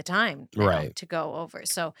don't have the time now Right. to go over.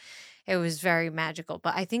 So it was very magical.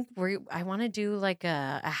 But I think I want to do like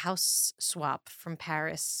a house swap from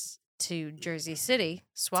Paris to Jersey City,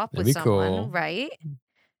 swap That'd with be someone, cool. right?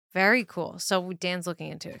 Very cool. So Dan's looking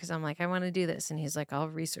into it because I'm like, I want to do this. And he's like, I'll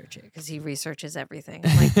research it because he researches everything.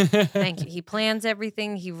 I'm like, thank you. He plans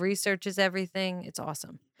everything. He researches everything. It's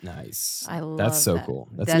awesome. Nice. I love That's so that. cool.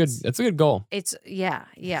 That's a good goal. It's, yeah.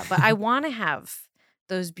 But I want to have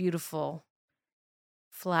those beautiful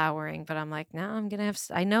flowering, but I'm like, no,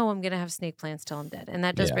 I know I'm going to have snake plants till I'm dead. And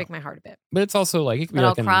that does Yeah. break my heart a bit. But it's also like it could be But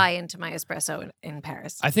like I'll cry into my espresso in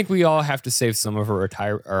Paris. I think we all have to save some of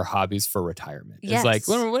our hobbies for retirement. It's like Yes.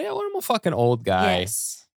 when I'm a fucking old guy,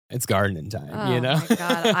 Yes. it's gardening time. Oh You know. my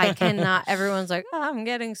God. I cannot. Everyone's like, oh, I'm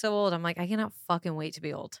getting so old. I'm like, I cannot fucking wait to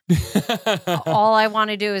be old. All I want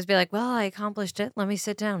to do is be like, well, I accomplished it. Let me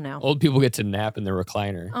sit down now. Old people get to nap in their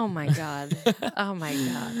recliner. Oh my God. Oh my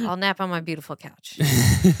God. I'll nap on my beautiful couch.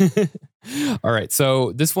 All right.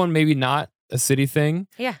 So this one maybe not a city thing.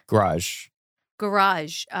 Yeah. Garage.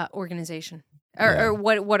 Garage organization. Yeah. Or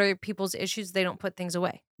what are people's issues? They don't put things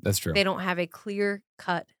away. That's true. They don't have a clear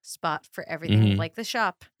cut spot for everything, Mhm. like the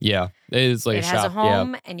shop. Yeah. It is like It a has a shop.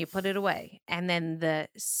 home and you put it away. And then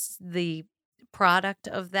the product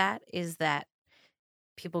of that is that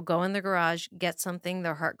people go in the garage, get something,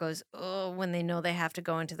 their heart goes, oh, when they know they have to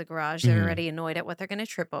go into the garage, they're Mhm. already annoyed at what they're going to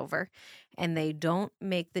trip over. And they don't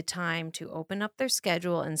make the time to open up their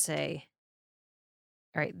schedule and say,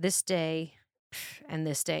 all right, this day and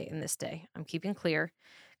this day and this day, I'm keeping clear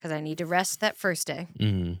because I need to rest that first day.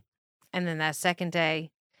 Mhm. And then that second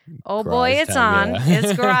day, oh boy, Garage it's time, on. yeah.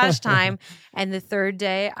 It's garage time. And the third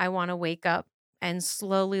day, I want to wake up and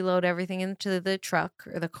slowly load everything into the truck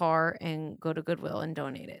or the car and go to Goodwill and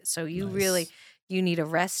donate it. So you really, Nice. you need a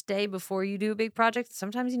rest day before you do a big project.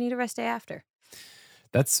 Sometimes you need a rest day after.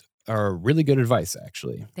 That's really good advice,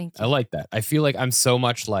 actually. Thank I you. like that. I feel like I'm so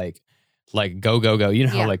much like go, go, go. You know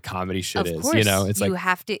how Yeah. like comedy shit Of is, course, you know? It's you like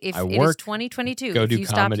have to, if I it is work, 2022, go if do you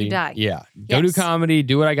comedy. stop, you die. Yeah. Go do Yes. comedy,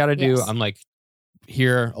 do what I got to do. Yes. I'm like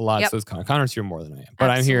here a lot. Yep. So it's Connor's here more than I am, but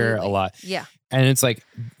I'm here a Absolutely. lot. Yeah. And it's like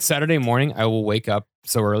Saturday morning, I will wake up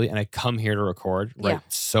so early and I come here to record Yeah.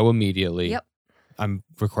 so immediately. Yep. I'm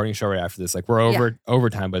recording a show right after this. Like we're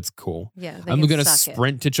overtime, but it's cool. Yeah. I'm going to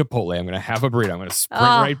sprint to Chipotle. I'm going to have a burrito. I'm going to sprint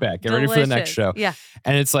right back. Get ready for the next show. Yeah.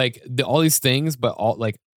 And it's like all these things, but all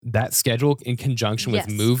like that schedule in conjunction with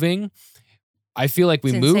Yes. moving. I feel like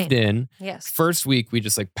we It's moved insane. in. Yes. First week, we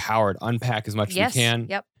just like powered, unpack as much as Yes. we can.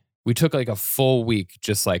 Yep. We took like a full week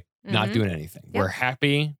just like not Mhm. doing anything. Yep. We're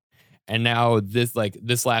happy. And now this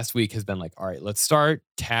last week has been like, all right, let's start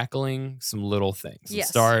tackling some little things. Let's Yes.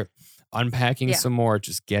 start unpacking Yeah. some more.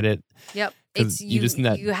 Just get it. Yep. 'Cause It's you just need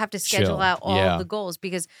that you have to schedule chill. out all Yeah. of the goals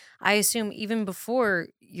because I assume even before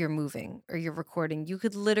you're moving or you're recording, you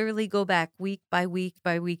could literally go back week by week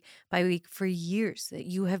by week by week for years that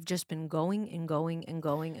you have just been going and going and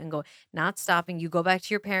going and going, not stopping. You go back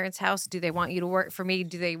to your parents' house. Do they want you to work for me?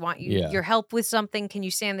 Do they want your help with something? Can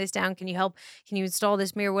you sand this down? Can you help? Can you install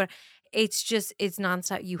this mirror? What? It's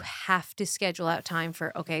nonstop. You have to schedule out time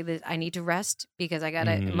for, okay, I need to rest because I got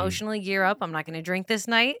to emotionally gear up. I'm not going to drink this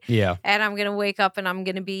night. Yeah. And I'm going to wake up and I'm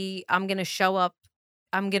going to show up.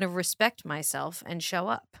 I'm going to respect myself and show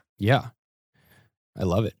up. Yeah. I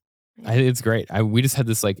love it. Yeah. It's great. We just had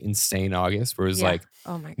this like insane August where it was like,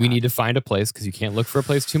 oh my God, we need to find a place because you can't look for a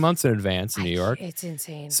place 2 months in advance in New York. It's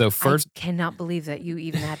insane. So first, I cannot believe that you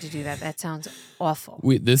even had to do that. That sounds awful.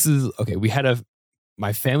 we had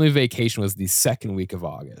my family vacation was the second week of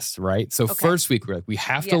August, right? So Okay. first week, we're like, we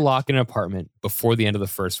have to Yeah. lock in an apartment before the end of the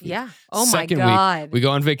first week. Yeah. Oh Second my God. week, we go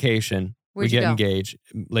on vacation. Where'd we you get go? engaged,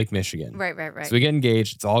 Lake Michigan. Right. So we get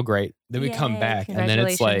engaged. It's all great. Then we come Yay, back and then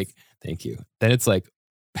it's like, thank you. Then it's like,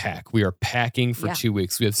 pack. We are packing for Yeah. 2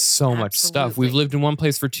 weeks. We have so much stuff. Absolutely. We've lived in one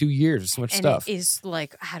place for 2 years. So much And stuff. it is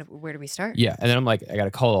like, where do we start? Yeah. And then I'm like, I got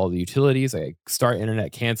to call all the utilities. I start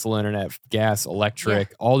internet, cancel internet, gas,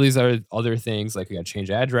 electric, all these other things. Like we got to change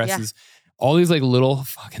addresses, all these like little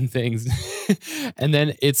fucking things. And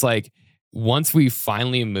then it's like, once we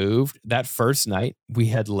finally moved, that first night, we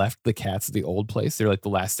had left the cats at the old place. They're like the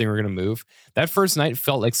last thing we're going to move. That first night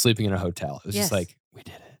felt like sleeping in a hotel. It was just like, we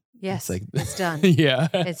did it. Yes. It's like, it's done. Yeah.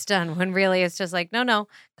 It's done. When really it's just like, no,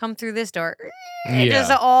 come through this door. Yeah.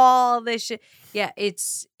 Just all this shit. Yeah, it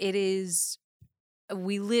is.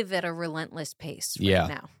 We live at a relentless pace right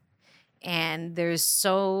now. And there's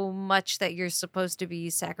so much that you're supposed to be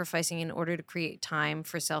sacrificing in order to create time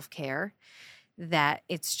for self-care that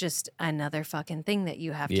it's just another fucking thing that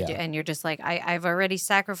you have to do. And you're just like, I've already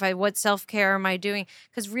sacrificed. What self-care am I doing?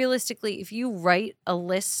 Because realistically, if you write a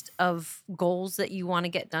list of goals that you want to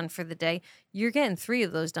get done for the day, you're getting 3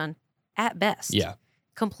 of those done at best. Yeah.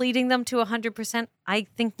 Completing them to 100%, I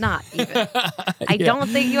think not even. I don't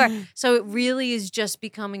think you are. So it really is just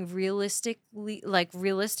becoming realistic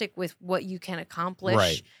with what you can accomplish,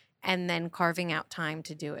 Right. and then carving out time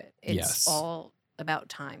to do it. It's all about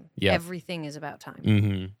time. Yeah. Everything is about time.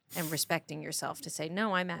 Mm-hmm. And respecting yourself to say,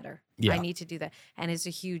 no, I matter. Yeah. I need to do that. And it's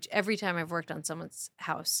a huge, every time I've worked on someone's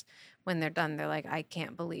house, when they're done, they're like, I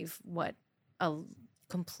can't believe what a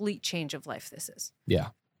complete change of life this is. Yeah.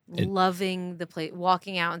 Loving the place,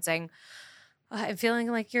 walking out and saying, I'm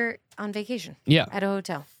feeling like you're on vacation. Yeah. At a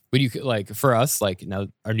hotel. When you like, for us, like now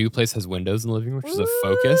our new place has windows in the living room, which is a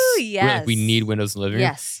focus. Yes. We need windows in the living room.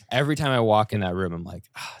 Yes. Every time I walk in that room, I'm like,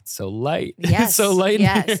 it's so light. Yes. It's so light.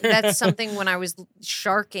 Yes. That's something when I was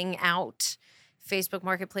sharking out Facebook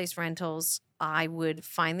Marketplace rentals, I would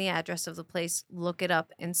find the address of the place, look it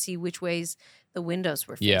up, and see which ways the windows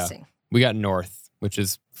were facing. We got north, which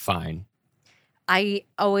is fine. I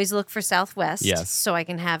always look for southwest, Yes. so I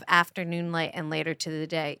can have afternoon light and later through the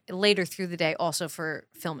day also for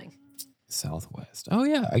filming. Southwest. Oh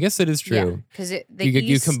yeah, I guess it is true. Because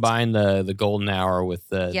You combine the golden hour with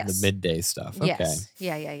the Yes. midday stuff. Okay. Yes.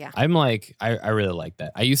 Yeah. I'm like, I really like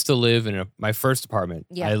that. I used to live in my first apartment.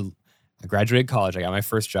 Yeah. I graduated college. I got my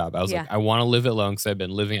first job. I was Yeah. like, I want to live alone because I've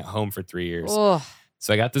been living at home for 3 years. Oh,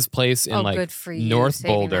 So I got this place in like good for you. North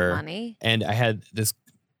saving that Boulder, money. and I had this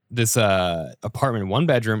apartment, 1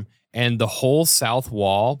 bedroom, and the whole south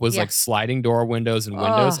wall was Yeah. like sliding door windows and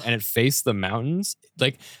windows, Oh. and it faced the mountains.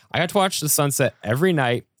 Like I got to watch the sunset every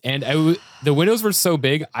night, and the windows were so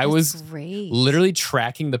big. I was That's great. literally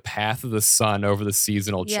tracking the path of the sun over the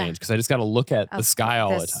seasonal Yeah. change because I just got to look at the Of sky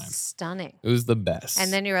all the That's time. Stunning. It was the best.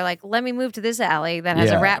 And then you were like, let me move to this alley that has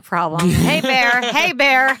Yeah. a rat problem. Hey, bear. Hey,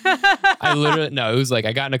 bear. I literally, no, it was like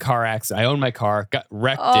I got in a car accident. I owned my car,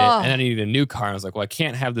 wrecked it, Oh. and then I needed a new car. And I was like, well, I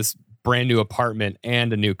can't have this brand new apartment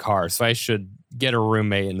and a new car. So I should get a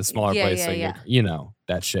roommate in a smaller Yeah, place. yeah, So yeah. you know,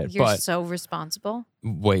 that shit. You're but so responsible.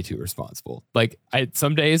 way too responsible. Like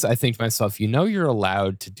some days I think to myself, you're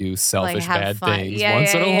allowed to do selfish have bad fun. things Yeah,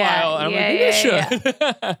 once yeah, in a yeah. while. And I'm Yeah, like, maybe I yeah, should.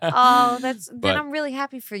 Oh, then But- I'm really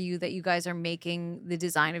happy for you that you guys are making the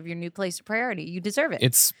design of your new place a priority. You deserve it.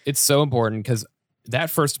 It's so important because that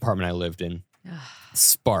first apartment I lived in,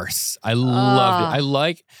 sparse. I loved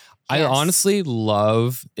it. I Yes. honestly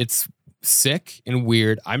love. It's sick and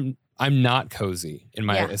weird. I'm not cozy in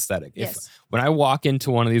my Yeah. aesthetic. Yes. When I walk into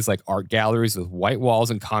one of these like art galleries with white walls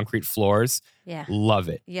and concrete floors, Yeah. love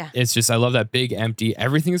it. Yeah. It's just I love that big empty.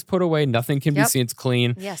 Everything is put away. Nothing can be Yep. seen. It's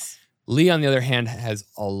clean. Yes. Lee, on the other hand, has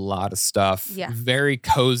a lot of stuff. Yeah. Very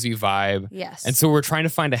cozy vibe. Yes. And so we're trying to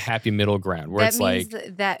find a happy middle ground where that it's means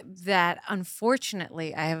like that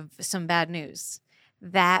unfortunately I have some bad news.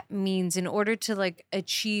 That means in order to like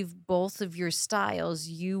achieve both of your styles,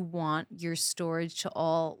 you want your storage to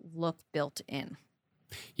all look built in.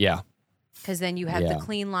 yeah. Because then you have Yeah. the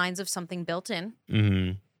clean lines of something built in,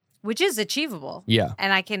 hmm which is achievable. Yeah.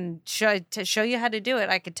 And I can show you how to do it.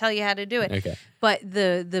 I could tell you how to do it. Okay. But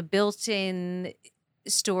the built-in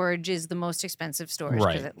storage is the most expensive storage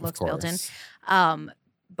Right. because it of looks built in. course.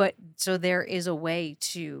 But so there is a way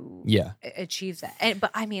to Yeah. achieve that.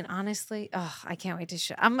 But I mean, honestly, I can't wait to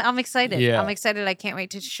show. I'm excited. Yeah. I'm excited. I can't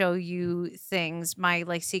wait to show you things. My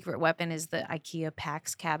like secret weapon is the IKEA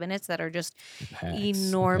PAX cabinets that are just Packs. Okay.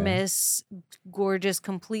 enormous, gorgeous,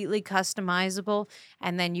 completely customizable.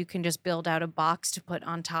 And then you can just build out a box to put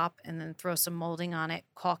on top and then throw some molding on it,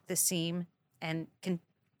 caulk the seam, and can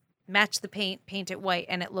match the paint it white,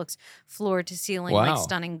 and it looks floor to ceiling like Wow.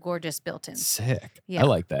 stunning, gorgeous built-in. Sick. Yeah. I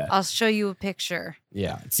like that. I'll show you a picture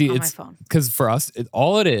yeah. See, on my it's phone. because for us,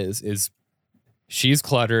 all it is she's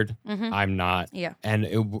cluttered. Mhm. I'm not. Yeah, And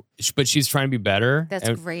but she's trying to be better. that's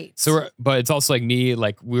and great. So but it's also like me,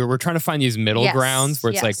 like we're trying to find these middle Yes, grounds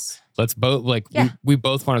where it's like, yes. let's both like Yeah. we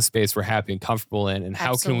both want a space we're happy and comfortable in. And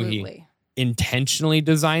how can we Absolutely. intentionally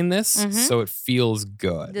design this Mhm. so it feels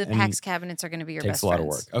good? The And PAX cabinets are going to be your takes best a lot of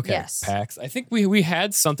work. friends. Okay. Yes. PAX. I think we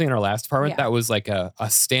had something in our last apartment Yeah. that was like a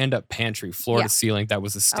stand-up pantry, floor Yeah. to ceiling, that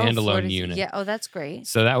was a Oh, standalone Florida- unit. Yeah. Oh, that's great.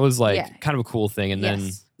 So that was like Yeah. kind of a cool thing. And then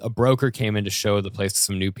Yes. a broker came in to show the place to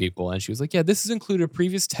some new people. And she was like, yeah, this is included. A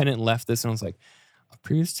previous tenant left this. And I was like, a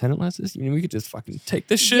previous tenant left this? You know, we could just fucking take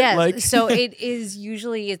this shit. Yes. Like, So it is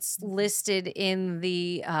usually it's listed in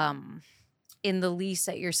the lease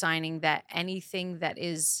that you're signing that anything that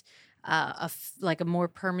is like a more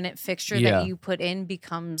permanent fixture Yeah. that you put in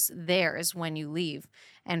becomes theirs when you leave.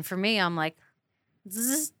 And for me, I'm like,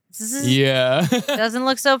 zzz, zzz, yeah. doesn't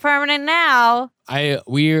look so permanent now.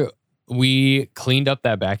 We cleaned up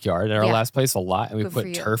that backyard at our Yeah. last place a lot, and we Good for put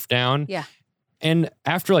you. turf down. Yeah. And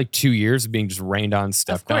after like 2 years of being just rained on,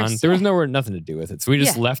 stepped course, on, there was yeah. nothing to do with it. So we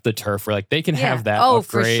just Yeah. left the turf. We're like, they can Yeah. have that. Oh,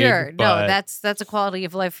 for upgrade, sure. No, but- that's a quality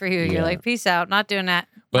of life for you. Yeah. You're like, peace out. Not doing that.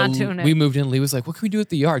 But Not doing it. we moved in. Lee was like, what can we do with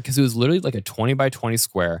the yard? Because it was literally like a 20 by 20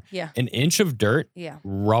 square, Yeah. an inch of dirt, Yeah.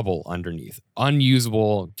 rubble underneath,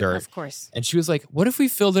 unusable dirt. Of course. And she was like, what if we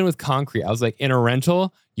filled in with concrete? I was like, in a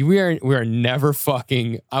rental, we are never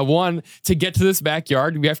fucking. I want to get to this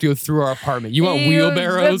backyard. We have to go through our apartment. You want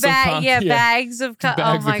wheelbarrows of concrete? Yeah, bags of concrete.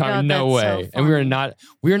 Bags Oh my of concrete. God, No that's way. so And we are funny. not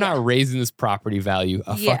Yeah. not raising this property value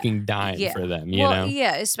a Yeah. fucking dime Yeah. for them, you well, know?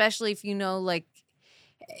 yeah, especially if you know, like,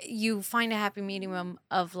 you find a happy medium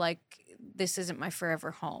of like, this isn't my forever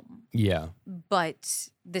home, Yeah, but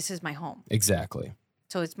this is my home. exactly.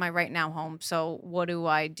 So it's my right now home. So what do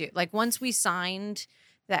I do? Like once we signed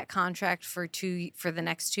that contract for the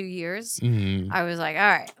next 2 years, Mhm. I was like, all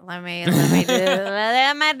right, let me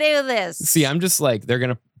do this. See, I'm just like, they're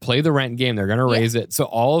going to play the rent game. They're going to Yeah. raise it. So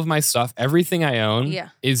all of my stuff, everything I own Yeah.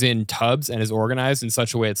 is in tubs and is organized in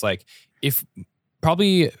such a way. It's like, if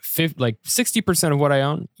probably 60% of what I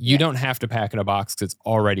own, you Yeah. don't have to pack in a box because it's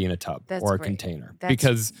already in a tub That's or a great. container.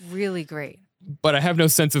 That's really great. But I have no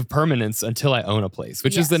sense of permanence until I own a place,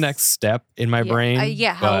 which is the Yes. next step in my brain.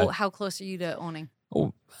 How close are you to owning?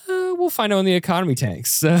 We'll find out when the economy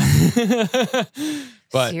tanks.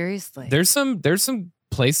 But Seriously, there's some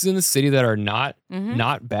places in the city that are not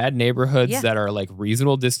bad neighborhoods Yeah. that are like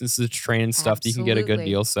reasonable distances to train and stuff that you can get a good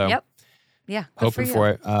Absolutely. deal. So Yep. Yeah. good hoping you. for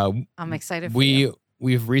it. I'm excited for you.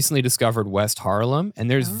 We've recently discovered West Harlem, and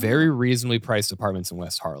there's very reasonably priced apartments in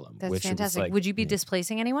West Harlem. That's which fantastic. Was like, Would you be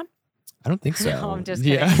displacing anyone? I don't think so. No, I'm just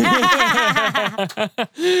Yeah.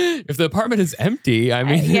 If the apartment is empty, I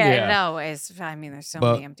mean, no. There's so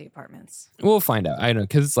But- many empty apartments. we'll find out. I know,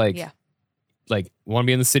 because it's like, Yeah. want to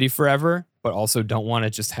be in the city forever, but also don't want to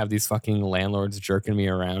just have these fucking landlords jerking me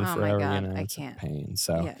around Oh my forever. God, I it's a can't. pain.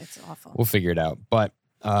 So Yeah, it's awful. we'll figure it out. But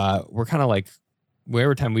we're kind of like, way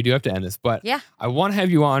over time. We do have to end this, but Yeah. I want to have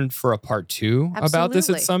you on for a part 2 about this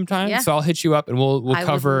at Absolutely. some time. Yeah. So I'll hit you up and we'll I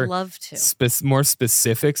cover would love to. more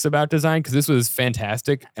specifics about design, because this was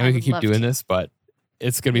fantastic and I we would could keep love doing to. this, but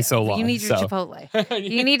it's gonna be so long. You need your so. Chipotle.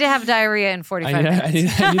 You need to have diarrhea in 45 I minutes. need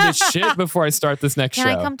to shit before I start this next Can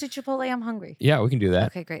show. I come to Chipotle? I'm hungry. Yeah, we can do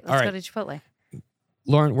that. Okay, great. All Let's right. go to Chipotle.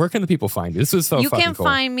 Lauren, where can the people find you? This was so You fucking can cool.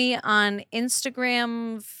 find me on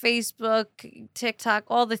Instagram, Facebook, TikTok,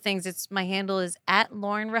 all the things. My handle is at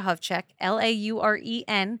Lauren Rehovchek,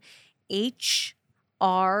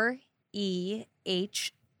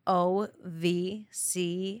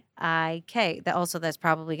 LaurenRehrovcik. That's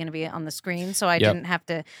probably going to be on the screen, so I Yep. didn't have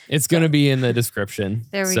to. It's gonna be in the description.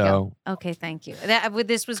 There we so, go. Okay, thank you.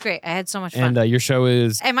 This was great. I had so much And fun. your show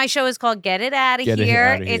is And my show is called Get It Outta Get It Here.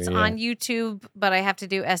 Outta Here, It's yeah. on YouTube, but I have to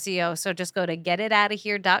do SEO. So just go to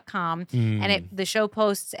getitoutahere.com. And the show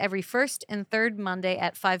posts every first and third Monday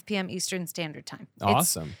at 5 p.m. Eastern Standard Time.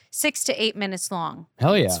 awesome. It's 6 to 8 minutes long.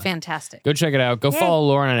 Hell yeah. It's fantastic. Go check it out. Go Yeah. follow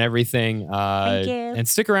Lauren on everything. Thank you. And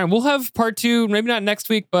stick around. We'll have part 2, maybe not next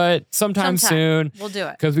week, but sometime soon. We'll do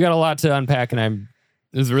it. Because we got a lot to unpack, and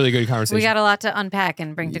this is a really good conversation. We got a lot to unpack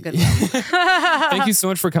and bring to Goodwill. Thank you so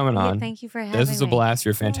much for coming Yeah, on. thank you for having me. This was a blast.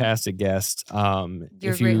 You're a fantastic guest.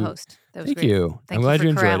 You're a great host. That was Thank great. you. Thank I'm glad for you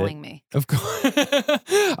enjoyed corralling it. me. Of course.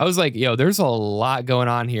 I was like, yo, there's a lot going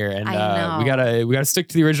on here, and I we know. gotta stick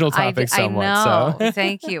to the original topic somewhat. I know. So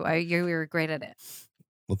Thank you. You were great at it.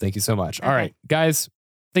 well, thank you so much. All Okay. right, guys.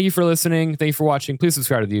 Thank you for listening. Thank you for watching. Please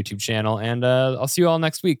subscribe to the YouTube channel, and I'll see you all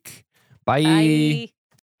next week. Bye. Bye.